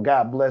 You know,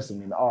 God bless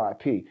him and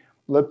RIP.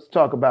 Let's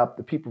talk about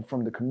the people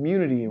from the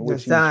community in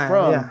which he's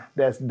from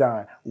that's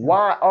dying.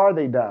 Why are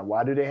they dying?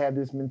 Why do they have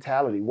this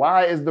mentality?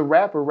 Why is the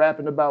rapper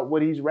rapping about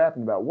what he's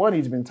rapping about? One,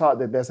 he's been taught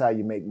that that's how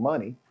you make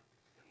money.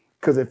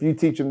 Because if you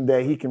teach him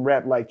that he can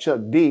rap like Chuck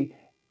D,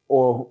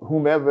 or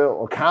whomever,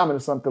 or Common or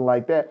something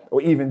like that, or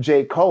even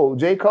J. Cole.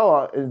 J.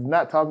 Cole is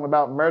not talking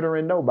about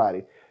murdering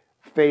nobody.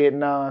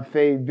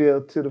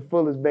 Fayetteville to the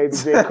fullest, baby.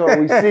 J. Cole,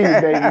 we see you,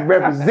 baby. You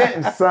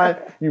representing, son.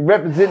 You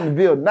representing the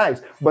Ville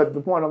nice. But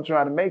the point I'm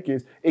trying to make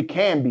is it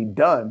can be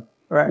done.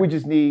 Right. We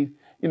just need,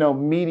 you know,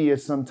 media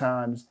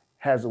sometimes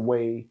has a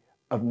way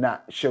of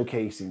not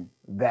showcasing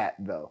that,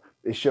 though.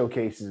 It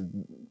showcases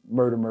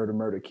murder,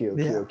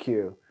 kill,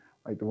 kill,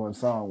 like the one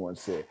song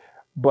once said.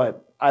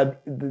 But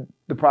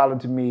the problem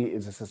to me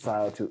is a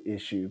societal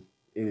issue.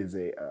 It is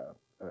a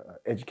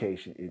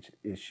education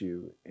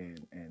issue,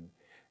 and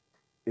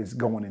it's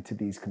going into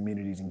these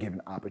communities and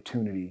giving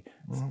opportunity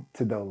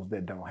to those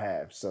that don't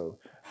have. So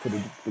for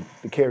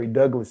the Carey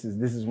Douglases,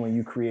 this is when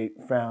you create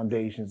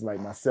foundations like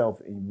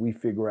myself, and we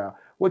figure out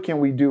what can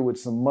we do with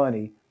some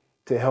money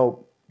to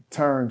help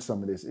turn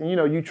some of this. And, you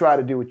know, you try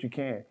to do what you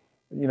can.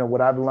 You know, what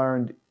I've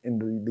learned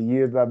in the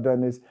years that I've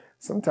done this,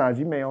 sometimes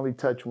you may only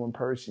touch one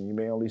person. You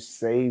may only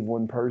save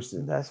one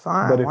person. That's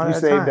fine. But if you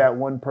save that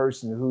one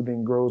person who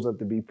then grows up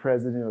to be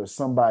president or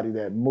somebody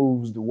that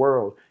moves the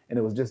world, and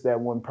it was just that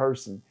one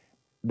person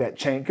that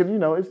changed, because, you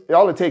know,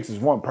 all it takes is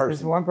one person.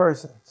 It's one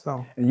person.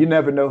 So, and you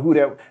never know who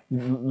that,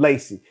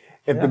 Lacey.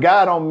 If the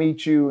guy don't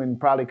meet you and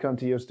probably come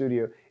to your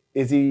studio,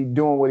 is he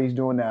doing what he's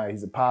doing now?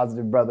 He's a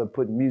positive brother,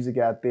 putting music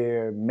out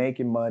there,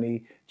 making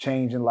money,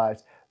 changing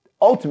lives.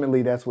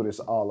 Ultimately, that's what it's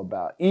all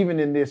about. Even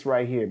in this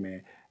right here,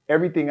 man,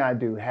 everything I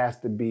do has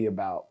to be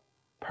about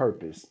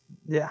purpose.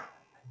 Yeah.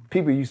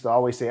 People used to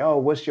always say, oh,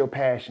 what's your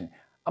passion?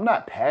 I'm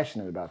not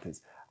passionate about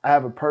this. I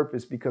have a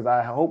purpose because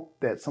I hope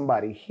that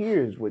somebody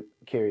hears what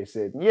Carey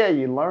said. Yeah,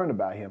 you learn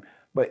about him,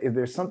 but if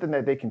there's something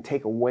that they can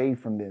take away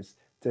from this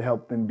to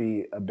help them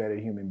be a better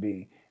human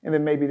being, and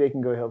then maybe they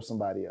can go help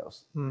somebody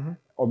else,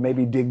 or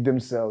maybe dig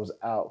themselves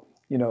out,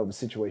 you know, the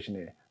situation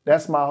there.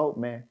 That's my hope,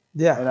 man.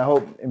 Yeah. And I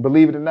hope, and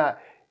believe it or not,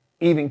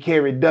 even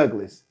Carey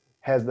Douglas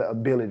has the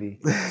ability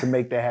to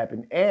make that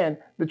happen. And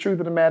the truth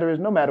of the matter is,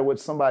 no matter what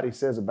somebody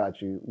says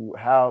about you,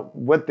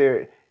 what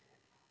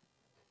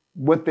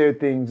their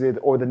things is,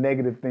 or the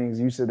negative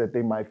things you said that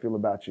they might feel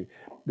about you,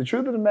 the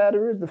truth of the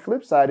matter is, the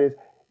flip side is,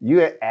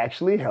 you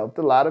actually helped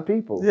a lot of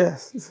people.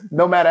 Yes.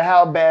 No matter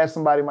how bad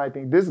somebody might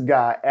think, this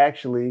guy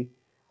actually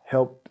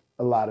helped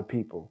a lot of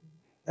people.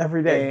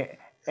 Every day.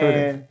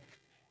 And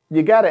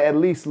you got to at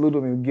least salute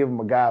him and give him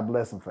a God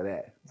bless him for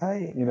that.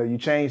 Right. You know, you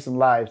changed some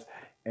lives,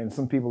 and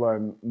some people are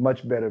in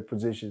much better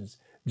positions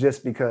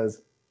just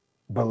because,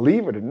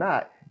 believe it or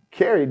not,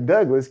 Carey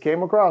Douglas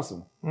came across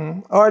him.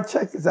 Or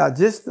check this out,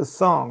 just the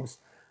songs,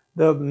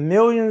 the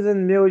millions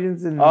and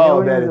millions and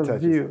millions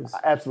of views.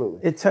 Absolutely.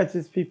 It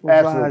touches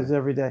people's lives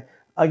every day.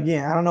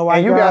 Again, I don't know why.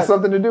 And you got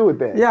something to do with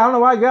that. Yeah, I don't know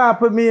why God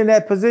put me in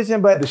that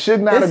position, but the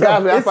should not have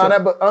got me. I find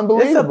that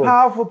unbelievable. It's a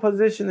powerful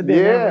position to be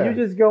in. When you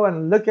just go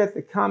and look at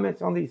the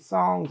comments on these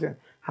songs and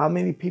how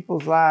many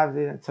people's lives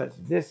they done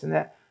touched this and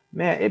that,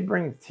 man, it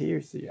brings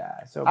tears to your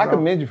eyes. So, I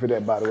commend you for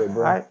that, by the way,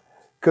 bro.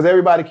 Because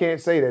everybody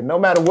can't say that. No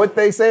matter what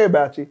they say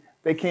about you,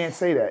 They can't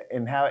say that.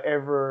 And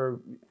however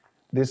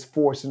this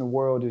force in the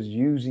world is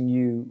using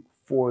you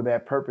for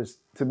that purpose,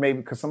 to maybe,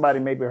 because somebody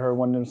maybe heard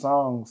one of them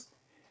songs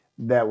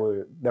that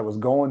was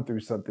going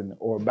through something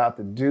or about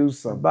to do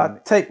something.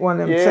 About to take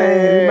one of them chains.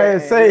 You may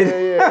have said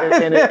it.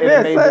 And it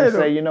made them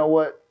say, you know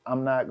what?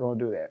 I'm not going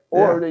to do that.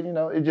 Or, you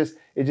know, it just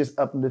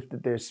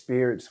uplifted their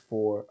spirits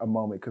for a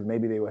moment because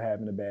maybe they were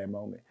having a bad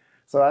moment.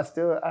 So I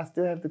still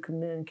have to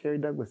commend Carrie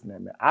Douglas in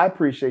that, man. I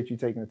appreciate you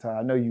taking the time.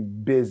 I know you're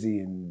busy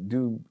and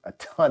do a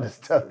ton of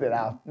stuff that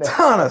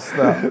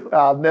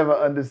I'll never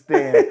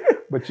understand.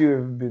 But you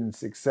have been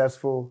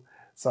successful,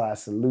 so I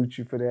salute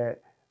you for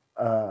that.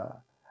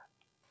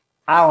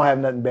 I don't have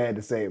nothing bad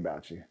to say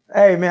about you.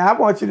 Hey, man, I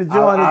want you to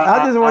join.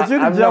 I just want you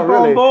to jump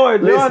on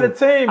board. Join the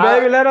team,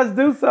 baby. Let us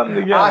do something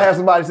together. I'll have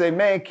somebody say,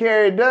 man,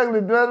 Carrie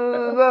Douglas, blah,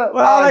 blah, blah.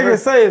 Well, all they can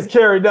say is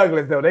Carrie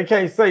Douglas, though. They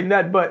can't say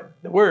nothing but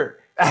the word.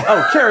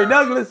 Oh, Carrie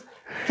Douglas.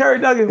 Carrie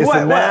Douglas, it's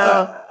what? A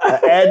noun, an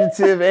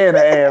adjective, and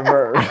an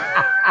adverb.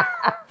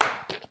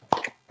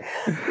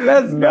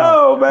 Let's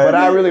go, baby. But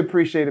I really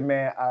appreciate it,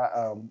 man.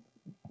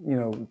 You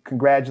know,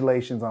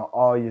 congratulations on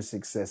all your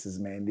successes,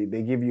 man.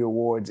 They give you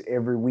awards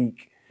every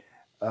week.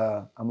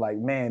 I'm like,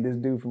 man, this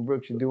dude from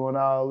Brooks, you're doing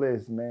all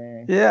this,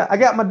 man. Yeah, I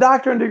got my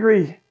doctorate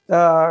degree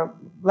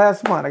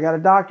last month. I got a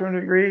doctorate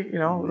degree, you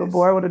know, little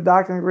boy with a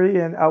doctorate degree.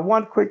 And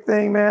one quick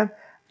thing, man.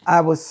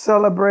 I was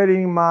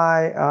celebrating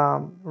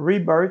my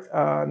rebirth,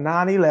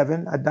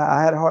 9/11.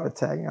 I had a heart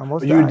attack. I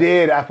almost died. You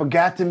did. I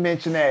forgot to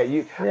mention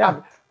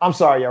that. I'm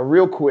sorry, y'all.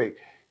 Real quick.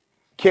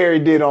 Carrie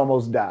did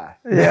almost die.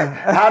 Yeah.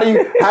 How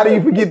do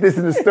you forget this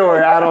in the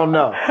story? I don't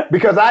know.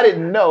 Because I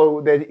didn't know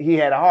that he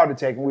had a heart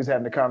attack when we was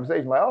having the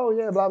conversation. Like, oh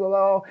yeah, blah, blah,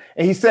 blah.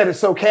 And he said it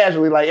so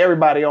casually, like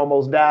everybody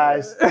almost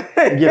dies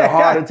and get a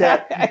heart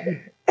attack.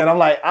 And I'm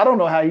like, I don't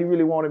know how he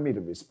really wanted me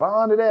to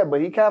respond to that,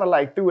 but he kind of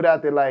like threw it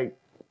out there like,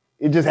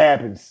 it just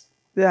happens.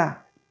 Yeah.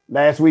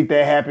 Last week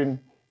that happened.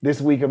 This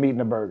week I'm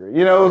eating a burger.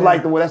 You know, it was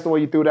like that's the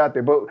way you threw it out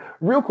there. But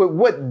real quick,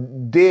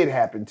 what did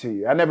happen to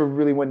you? I never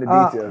really went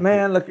into details.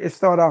 Man, look, it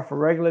started off a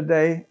regular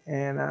day,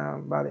 and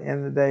by the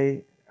end of the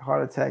day,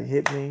 heart attack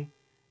hit me.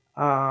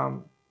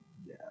 Man,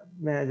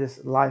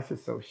 just life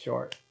is so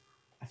short.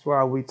 That's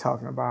why we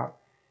talking about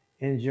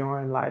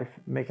enjoying life,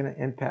 making an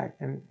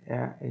impact in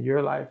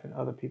your life and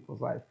other people's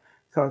life,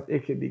 because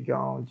it could be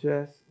gone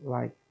just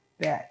like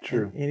that.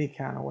 True. In any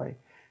kind of way.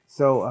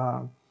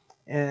 So.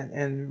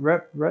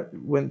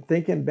 When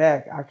thinking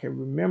back, I can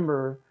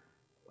remember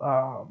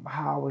how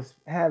I was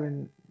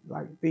having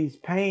like these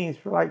pains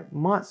for like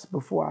months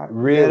before I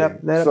led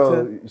up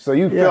So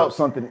you felt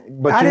something,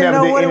 but I you didn't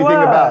never know did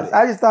anything about it.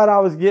 I just thought I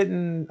was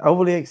getting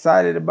overly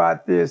excited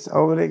about this,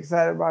 overly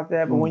excited about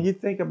that. But when you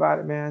think about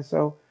it, man,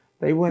 so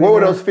they went. What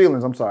were those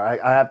feelings? I'm sorry,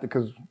 I have to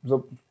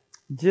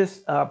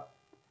just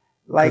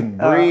like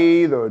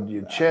breathe or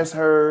your chest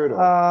hurt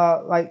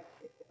or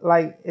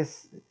like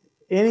it's.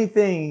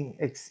 Anything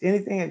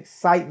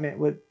excitement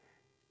with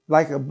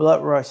like a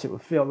blood rush, it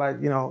would feel like,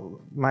 you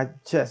know, my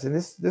chest. And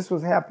this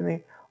was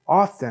happening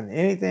often.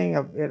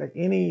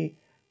 Any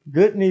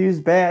good news,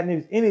 bad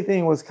news,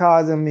 anything was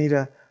causing me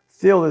to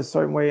feel a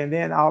certain way. And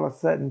then all of a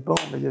sudden, boom,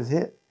 it just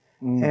hit.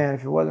 And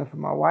if it wasn't for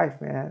my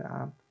wife, man,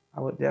 I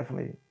would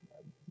definitely,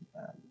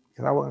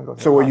 because I wasn't going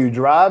to. So were you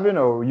driving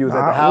or you was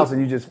at the house and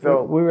you just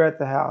felt? We were at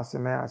the house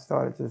and man, I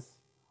started just,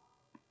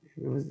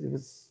 it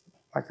was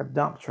like a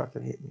dump truck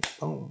that hit me,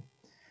 boom.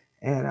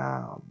 And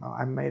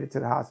I made it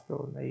to the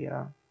hospital.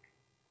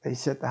 They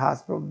shut the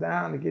hospital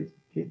down to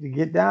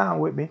get down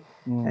with me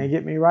and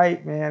get me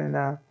right,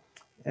 man.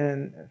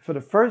 And for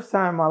the first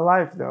time in my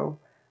life, though,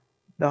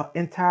 the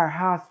entire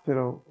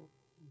hospital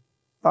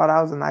thought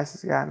I was the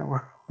nicest guy in the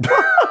world.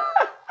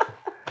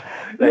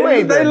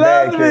 They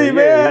loved me, man.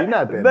 Yeah, you're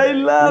not that they bad.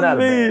 loved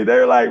me. They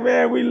were like,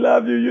 man, we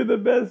love you. You're the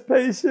best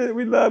patient.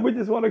 We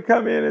just want to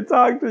come in and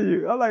talk to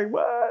you. I'm like,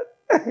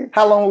 what?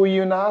 How long were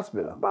you in the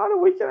hospital? About a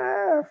week and a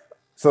half.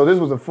 So this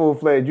was a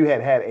full-fledged, you had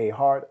a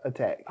heart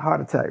attack.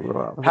 Heart attack,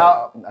 bro.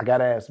 I got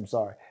to ask, I'm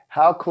sorry.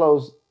 How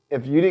close,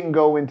 if you didn't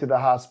go into the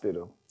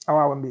hospital? Oh,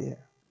 I wouldn't be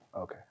here.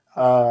 Okay.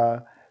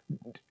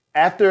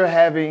 After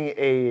having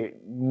a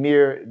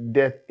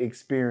near-death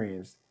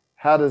experience,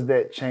 how does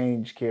that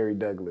change Carrie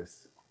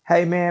Douglas?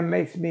 Hey, man,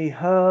 makes me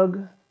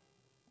hug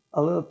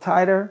a little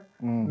tighter,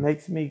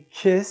 makes me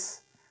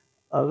kiss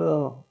a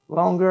little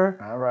longer.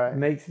 All right.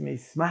 Makes me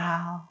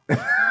smile.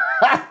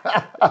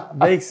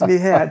 Makes me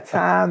have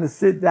time to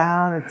sit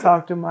down and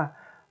talk to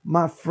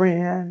my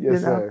friend,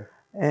 yes, you know, sir.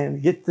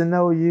 And get to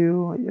know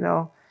you, you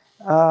know.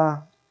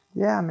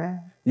 Yeah,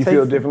 man. You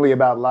feel differently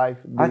about life?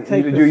 Do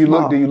you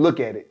look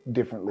at it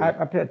differently?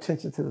 I pay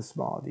attention to the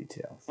small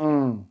details.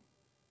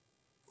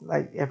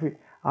 Like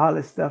all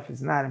this stuff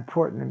is not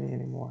important to me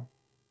anymore.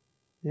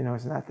 You know,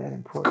 it's not that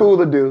important. It's cool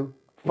to do,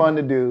 fun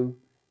to do,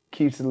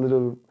 keeps a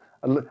little,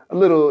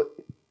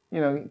 you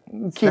know,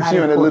 keeps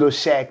you in a little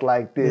shack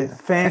like this. Yeah,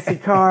 fancy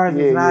cars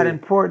is not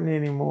important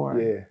anymore.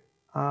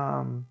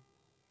 Yeah.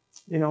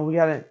 You know,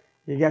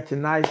 you got your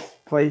nice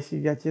place,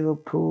 you got your little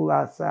pool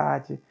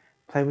outside, you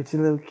play with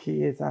your little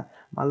kids.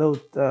 My little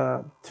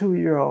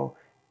 2-year-old,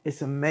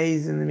 it's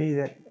amazing to me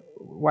that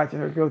watching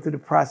her go through the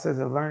process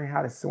of learning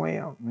how to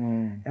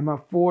swim. And my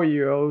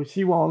 4-year-old,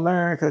 she won't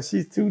learn because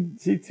she's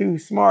too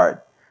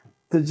smart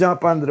to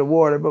jump under the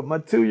water. But my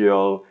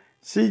 2-year-old,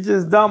 she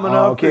just dumb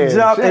enough to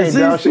jump, and she's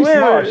swimming. She's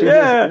smart.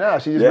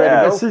 She's just ready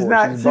to go she's for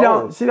not. it.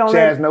 She don't. She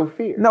has no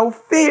fear. No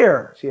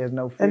fear. She has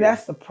no fear. And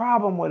that's the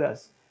problem with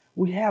us.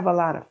 We have a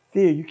lot of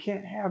fear. You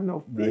can't have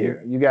no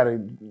fear. You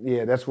gotta.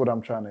 Yeah, that's what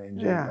I'm trying to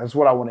inject. Yeah. That's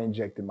what I want to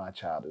inject in my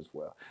child as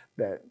well.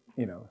 That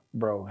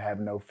bro, have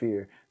no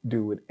fear.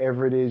 Do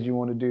whatever it is you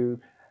want to do.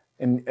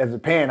 And as a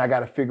parent, I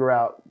got to figure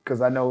out,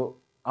 because I know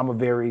I'm a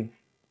very,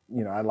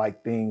 I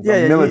like things.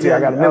 I'm military.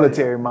 I got a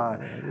military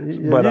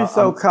mind. But you're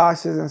so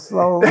cautious and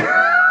slow.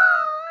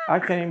 I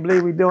can't even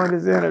believe we're doing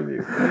this interview.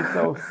 You're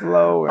so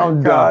slow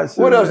and cautious.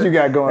 What else you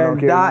got going on,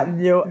 Kevin?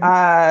 Dotting your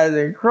I's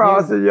and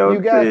crossing your T's.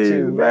 You got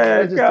to,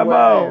 man. Come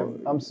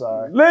on. I'm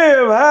sorry.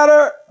 Live,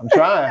 Hatter. I'm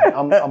trying.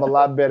 I'm a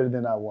lot better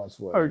than I once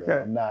was. Okay.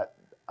 Though. I'm not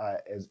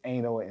as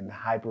anal and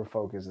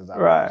hyper-focused as I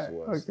once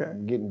was. Okay.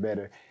 I'm getting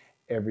better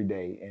every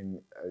day.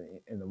 And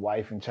the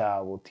wife and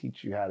child will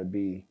teach you how to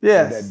be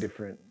yes. that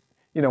different.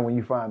 When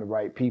you find the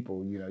right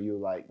people, you're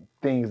like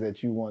things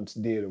that you once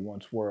did or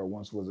once were or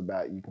once was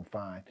about, you can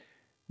find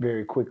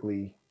very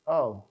quickly,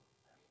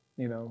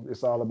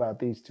 it's all about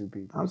these two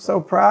people. I'm so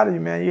proud of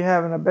you, man. You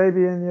having a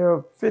baby in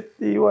your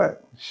 50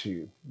 what?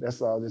 Shoot, that's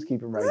all. Just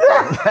keep it right there.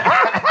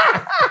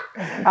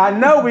 I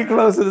know we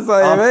close to the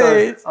same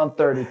age. I'm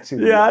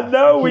 32. Yeah, I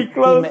know we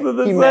close to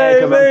the same age.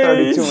 I'm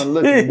 32 and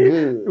looking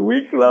good.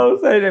 We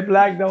close. Say that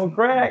black don't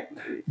crack.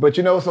 But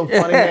what's so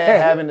funny,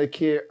 man? Having a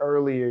kid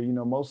earlier,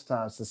 most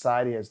times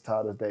society has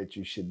taught us that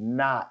you should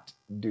not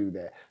do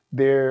that.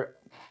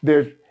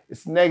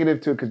 It's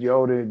negative too because you're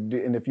older,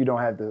 and if you don't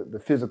have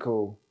the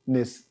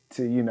physicalness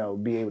to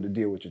be able to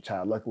deal with your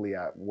child. Luckily,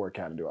 I work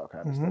out and do all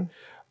kinds of stuff.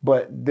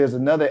 But there's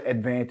another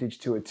advantage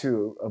to it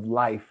too of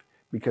life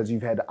because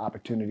you've had the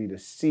opportunity to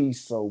see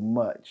so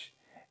much,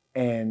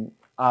 and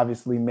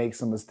obviously make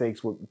some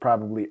mistakes with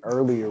probably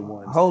earlier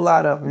ones. A whole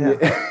lot of them,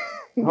 yeah.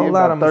 A whole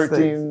lot of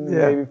 13,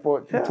 maybe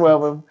 14,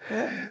 12 of them.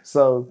 Yeah.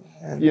 So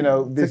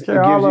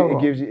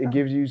it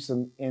gives you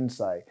some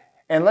insight.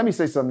 And let me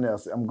say something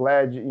else. I'm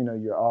glad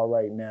you're all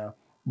right now,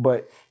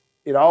 but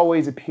it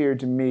always appeared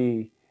to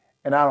me,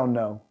 and I don't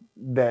know,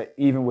 that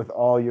even with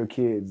all your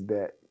kids,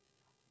 that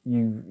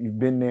you've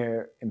been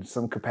there in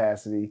some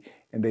capacity,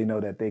 and they know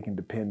that they can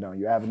depend on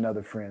you. I have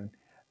another friend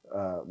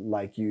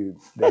like you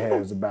that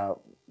has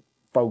about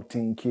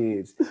 14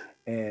 kids,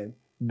 and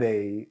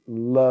they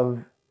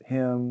love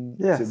him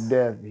to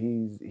death.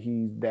 He's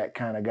that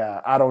kind of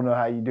guy. I don't know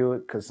how you do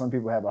it because some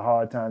people have a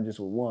hard time just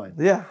with one.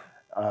 Yeah.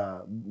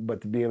 But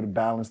to be able to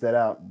balance that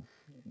out,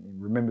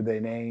 remember their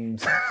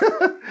names,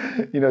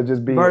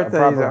 just be birthdays a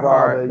proper are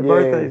hard. father.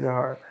 Birthdays are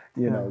hard.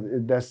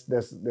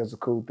 That's a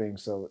cool thing.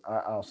 So I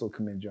also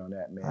commend you on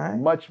that, man. Right.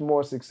 Much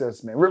more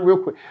success, man. Real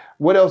quick,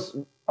 what else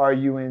are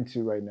you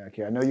into right now,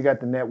 Kerry? I know you got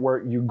the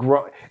network. You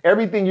grow.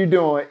 Everything you're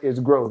doing is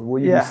growth.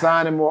 Will you be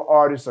signing more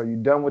artists? Are you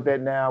done with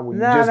that now? Will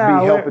you just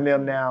be helping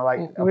them now, like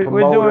a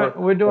promoter,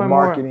 we're doing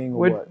marketing,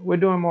 more, or what? We're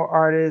doing more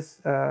artists.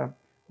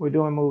 We're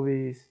doing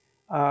movies.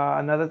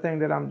 Another thing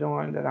that I'm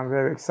doing that I'm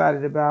very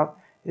excited about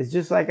is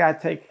just like I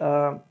take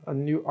a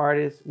new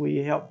artist, we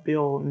help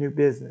build new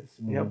business.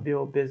 We help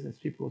build business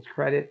people's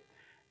credit,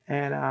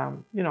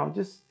 and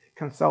just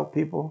consult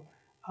people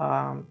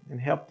and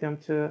help them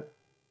to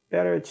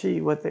better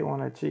achieve what they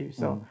want to achieve.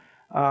 So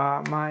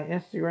my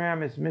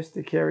Instagram is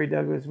Mr. Kerry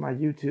Douglas. My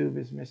YouTube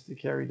is Mr.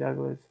 Kerry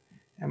Douglas.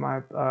 And my,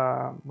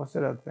 what's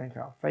that other thing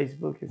called?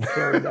 Facebook is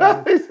Kerry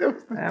Douglas.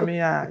 I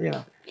mean,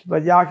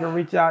 but y'all can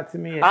reach out to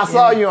me. I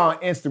saw you on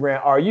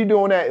Instagram. Are you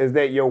doing that? Is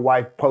that your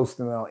wife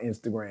posting it on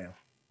Instagram?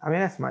 I mean,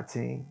 that's my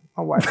team.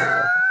 My wife.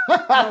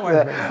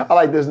 I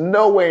like, there's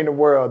no way in the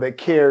world that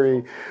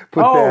Kerry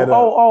put that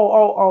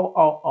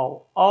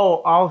up.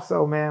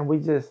 Also, man,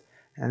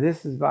 and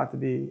this is about to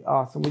be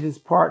awesome. We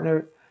just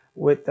partnered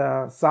with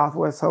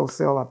Southwest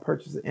Wholesale. I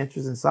purchased an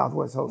interest in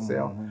Southwest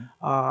Wholesale,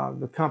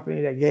 the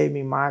company that gave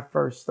me my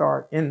first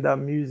start in the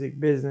music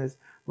business.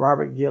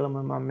 Robert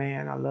Gilliman, my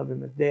man, I love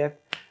him to death.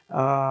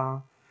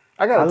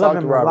 I got to talk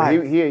to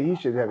Robert. He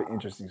should have an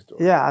interesting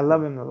story. Yeah, I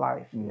love him to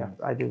life. Yeah,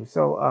 I do.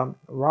 So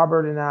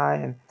Robert and I,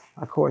 and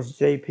of course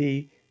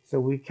JP, so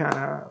we kind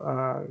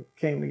of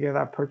came together.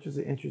 I purchased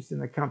an interest in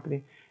the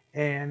company,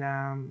 and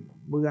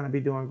we're going to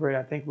be doing great.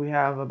 I think we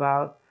have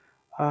about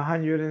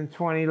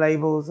 120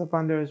 labels up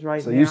under us right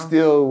now. So you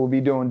still will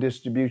be doing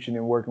distribution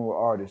and working with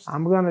artists.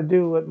 I'm going to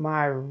do what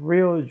my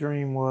real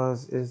dream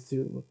is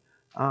to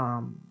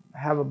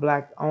have a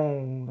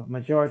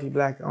majority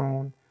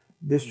black-owned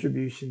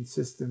distribution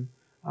system.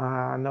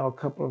 I know a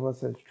couple of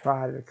us have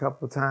tried it a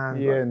couple of times.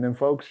 Yeah, and then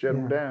folks shut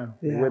them down.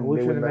 Yeah, we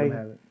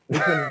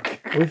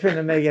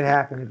finna make it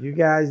happen. If you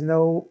guys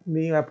know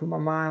me, I put my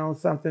mind on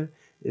something,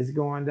 it's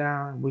going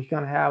down. We're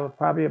going to have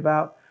probably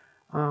about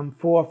 400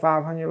 or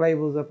 500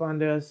 labels up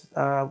under us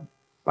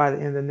by the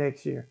end of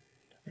next year.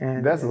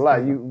 And that's a lot.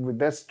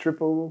 That's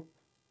triple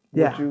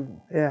what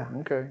Yeah.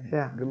 Okay.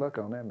 Yeah. Good luck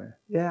on that, man.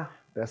 Yeah.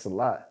 That's a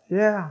lot.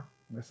 Yeah.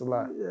 That's a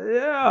lot.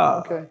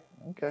 Yeah.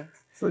 Okay.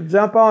 So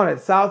jump on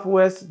it.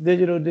 Southwest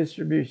Digital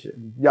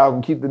Distribution. Y'all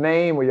gonna keep the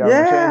name or y'all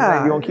gonna change the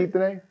name? You gonna keep the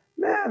name?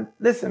 Man,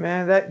 listen,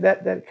 man,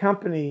 that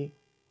company,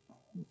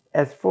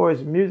 as far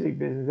as music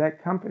business,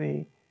 that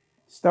company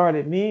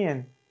started me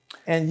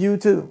and you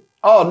too.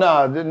 Oh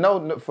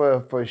no,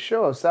 for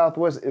sure.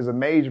 Southwest is a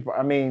major part.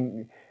 I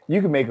mean,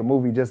 you can make a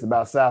movie just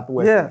about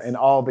Southwest and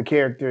all the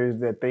characters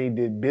that they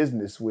did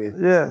business with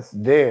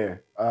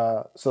there.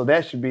 So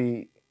that should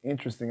be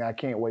interesting. I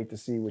can't wait to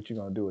see what you're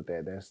gonna do with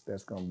that.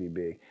 That's gonna be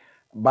big.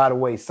 By the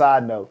way,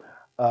 side note,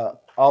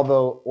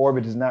 although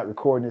Orbit is not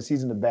recording this,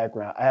 he's in the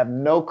background. I have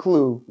no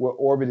clue what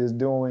Orbit is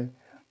doing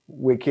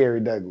with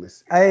Carrie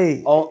Douglas.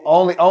 Hey,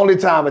 only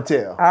time will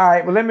tell. All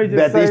right, well let me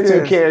just say these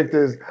two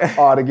characters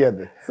are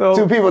together. So,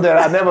 two people that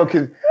I never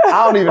could.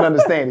 I don't even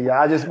understand it,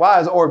 y'all. Why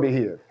is Orbit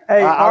here?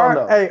 Hey, I don't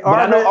know. Hey, but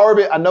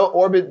I know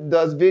Orbit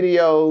does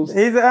videos.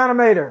 He's an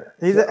animator.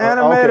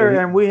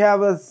 And we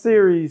have a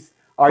series.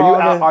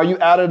 Are you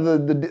out of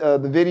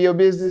the video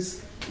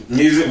business?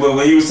 Music. Well,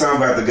 when he was talking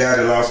about the guy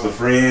that lost a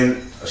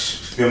friend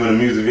filming a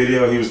music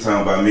video, he was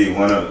talking about me.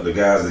 One of the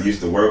guys that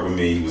used to work with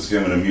me, he was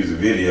filming a music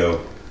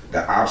video.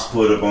 The ops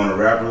pulled up on the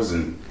rappers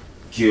and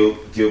killed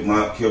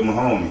my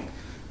homie.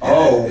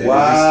 Oh,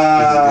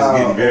 wow. It's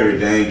getting very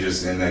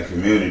dangerous in that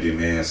community,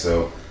 man.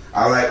 So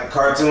I like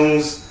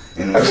cartoons.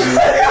 And it's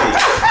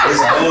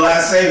a whole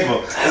lot safer.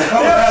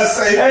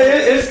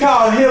 Hey, it's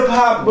called Hip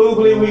Hop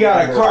Boobly. We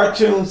got a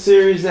cartoon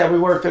series that we're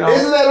working on.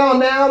 Isn't that on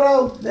now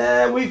though?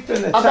 Yeah, we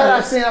finna. I thought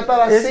I seen that.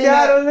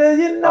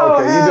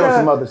 Okay, you're doing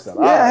some other stuff.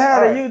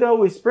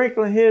 We're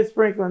sprinkling here,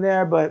 sprinkling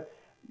there, but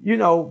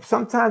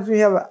sometimes we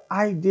have an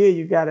idea.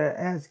 You gotta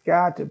ask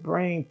God to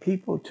bring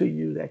people to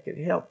you that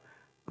can help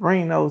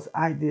bring those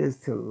ideas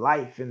to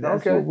life. And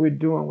that's what we're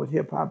doing with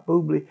Hip Hop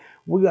Boobly.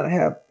 We're going to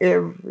have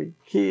every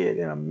kid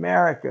in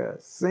America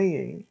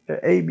singing the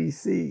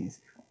ABCs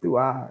through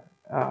our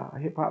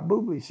Hip Hop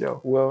Boobly show.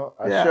 Well,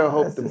 I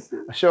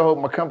sure hope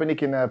my company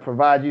can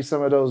provide you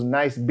some of those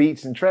nice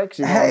beats and tracks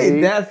you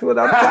need. That's what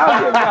I'm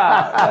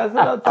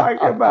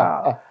talking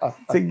about.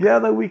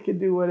 Together we can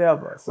do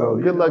whatever. So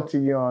good luck to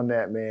you on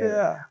that, man.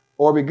 Yeah.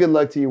 Orbit, good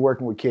luck to you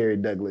working with Carrie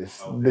Douglas,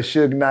 the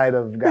Suge Knight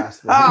of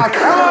gospel.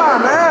 Come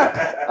on,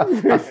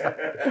 man!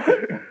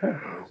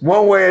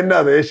 One way or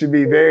another, it should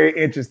be very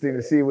interesting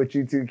to see what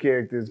you two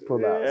characters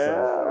pull out.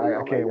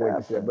 So I can't wait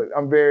to see it. But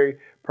I'm very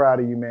proud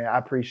of you, man. I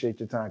appreciate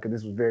your time because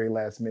this was very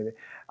last minute.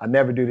 I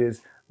never do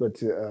this, but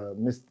to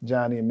Mr.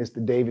 Johnny and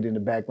Mr. David in the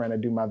background, I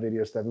do my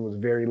video stuff. It was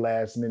very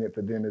last minute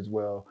for them as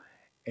well.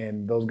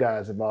 And those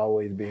guys have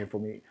always been here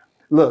for me.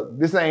 Look,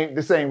 this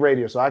ain't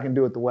radio, so I can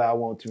do it the way I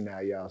want to now,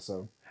 y'all.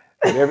 So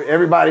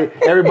everybody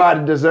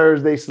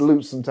deserves they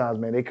salute sometimes,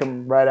 man. They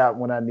come right out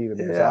when I need them.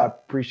 So I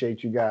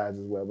appreciate you guys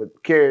as well.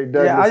 But Carrie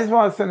Douglas. Yeah, I just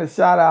want to send a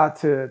shout out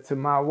to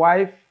my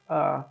wife.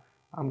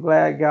 I'm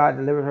glad God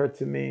delivered her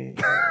to me.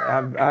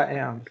 I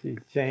am. She's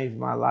changed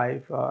my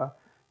life.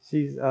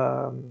 She's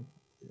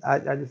I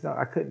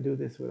couldn't do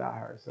this without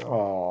her.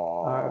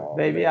 So,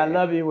 baby, man. I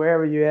love you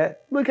wherever you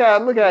at. Look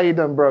how he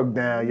done broke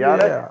down, y'all.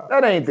 Yeah.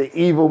 That ain't the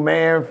evil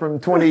man from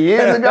 20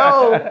 years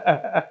ago.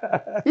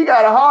 He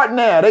got a heart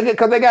now.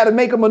 Because they got to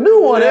make him a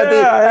new one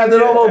after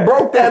they almost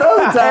broke that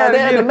other time. They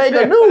had to make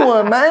a new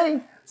one,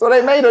 man. So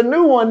they made a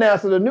new one now.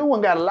 So the new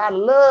one got a lot of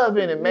love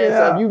in it, man.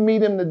 So if you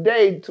meet him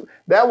today,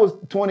 that was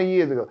 20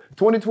 years ago.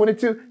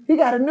 2022, he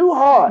got a new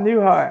heart. New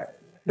heart.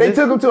 They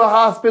took him to a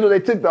hospital. They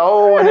took the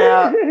old one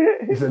out.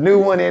 There's a new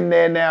one in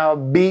there now,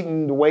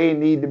 beating the way it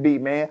need to be,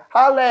 man.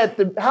 Holla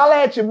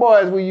at your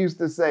boys, we used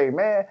to say,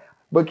 man.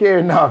 But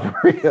Carrie, for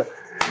real.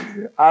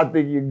 I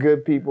think you're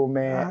good people,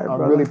 man. Right,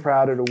 I'm really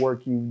proud of the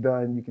work you've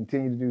done. You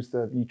continue to do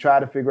stuff. You try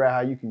to figure out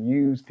how you can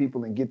use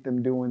people and get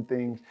them doing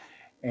things.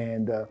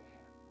 And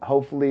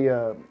hopefully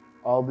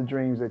all the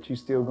dreams that you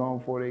still going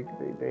for,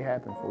 they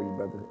happen for you,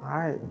 brother. All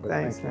right,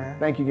 thanks, man.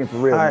 Thank you again for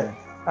real, man.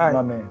 All right.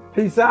 My man.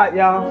 Peace out,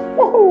 y'all.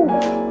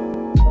 Woo-hoo.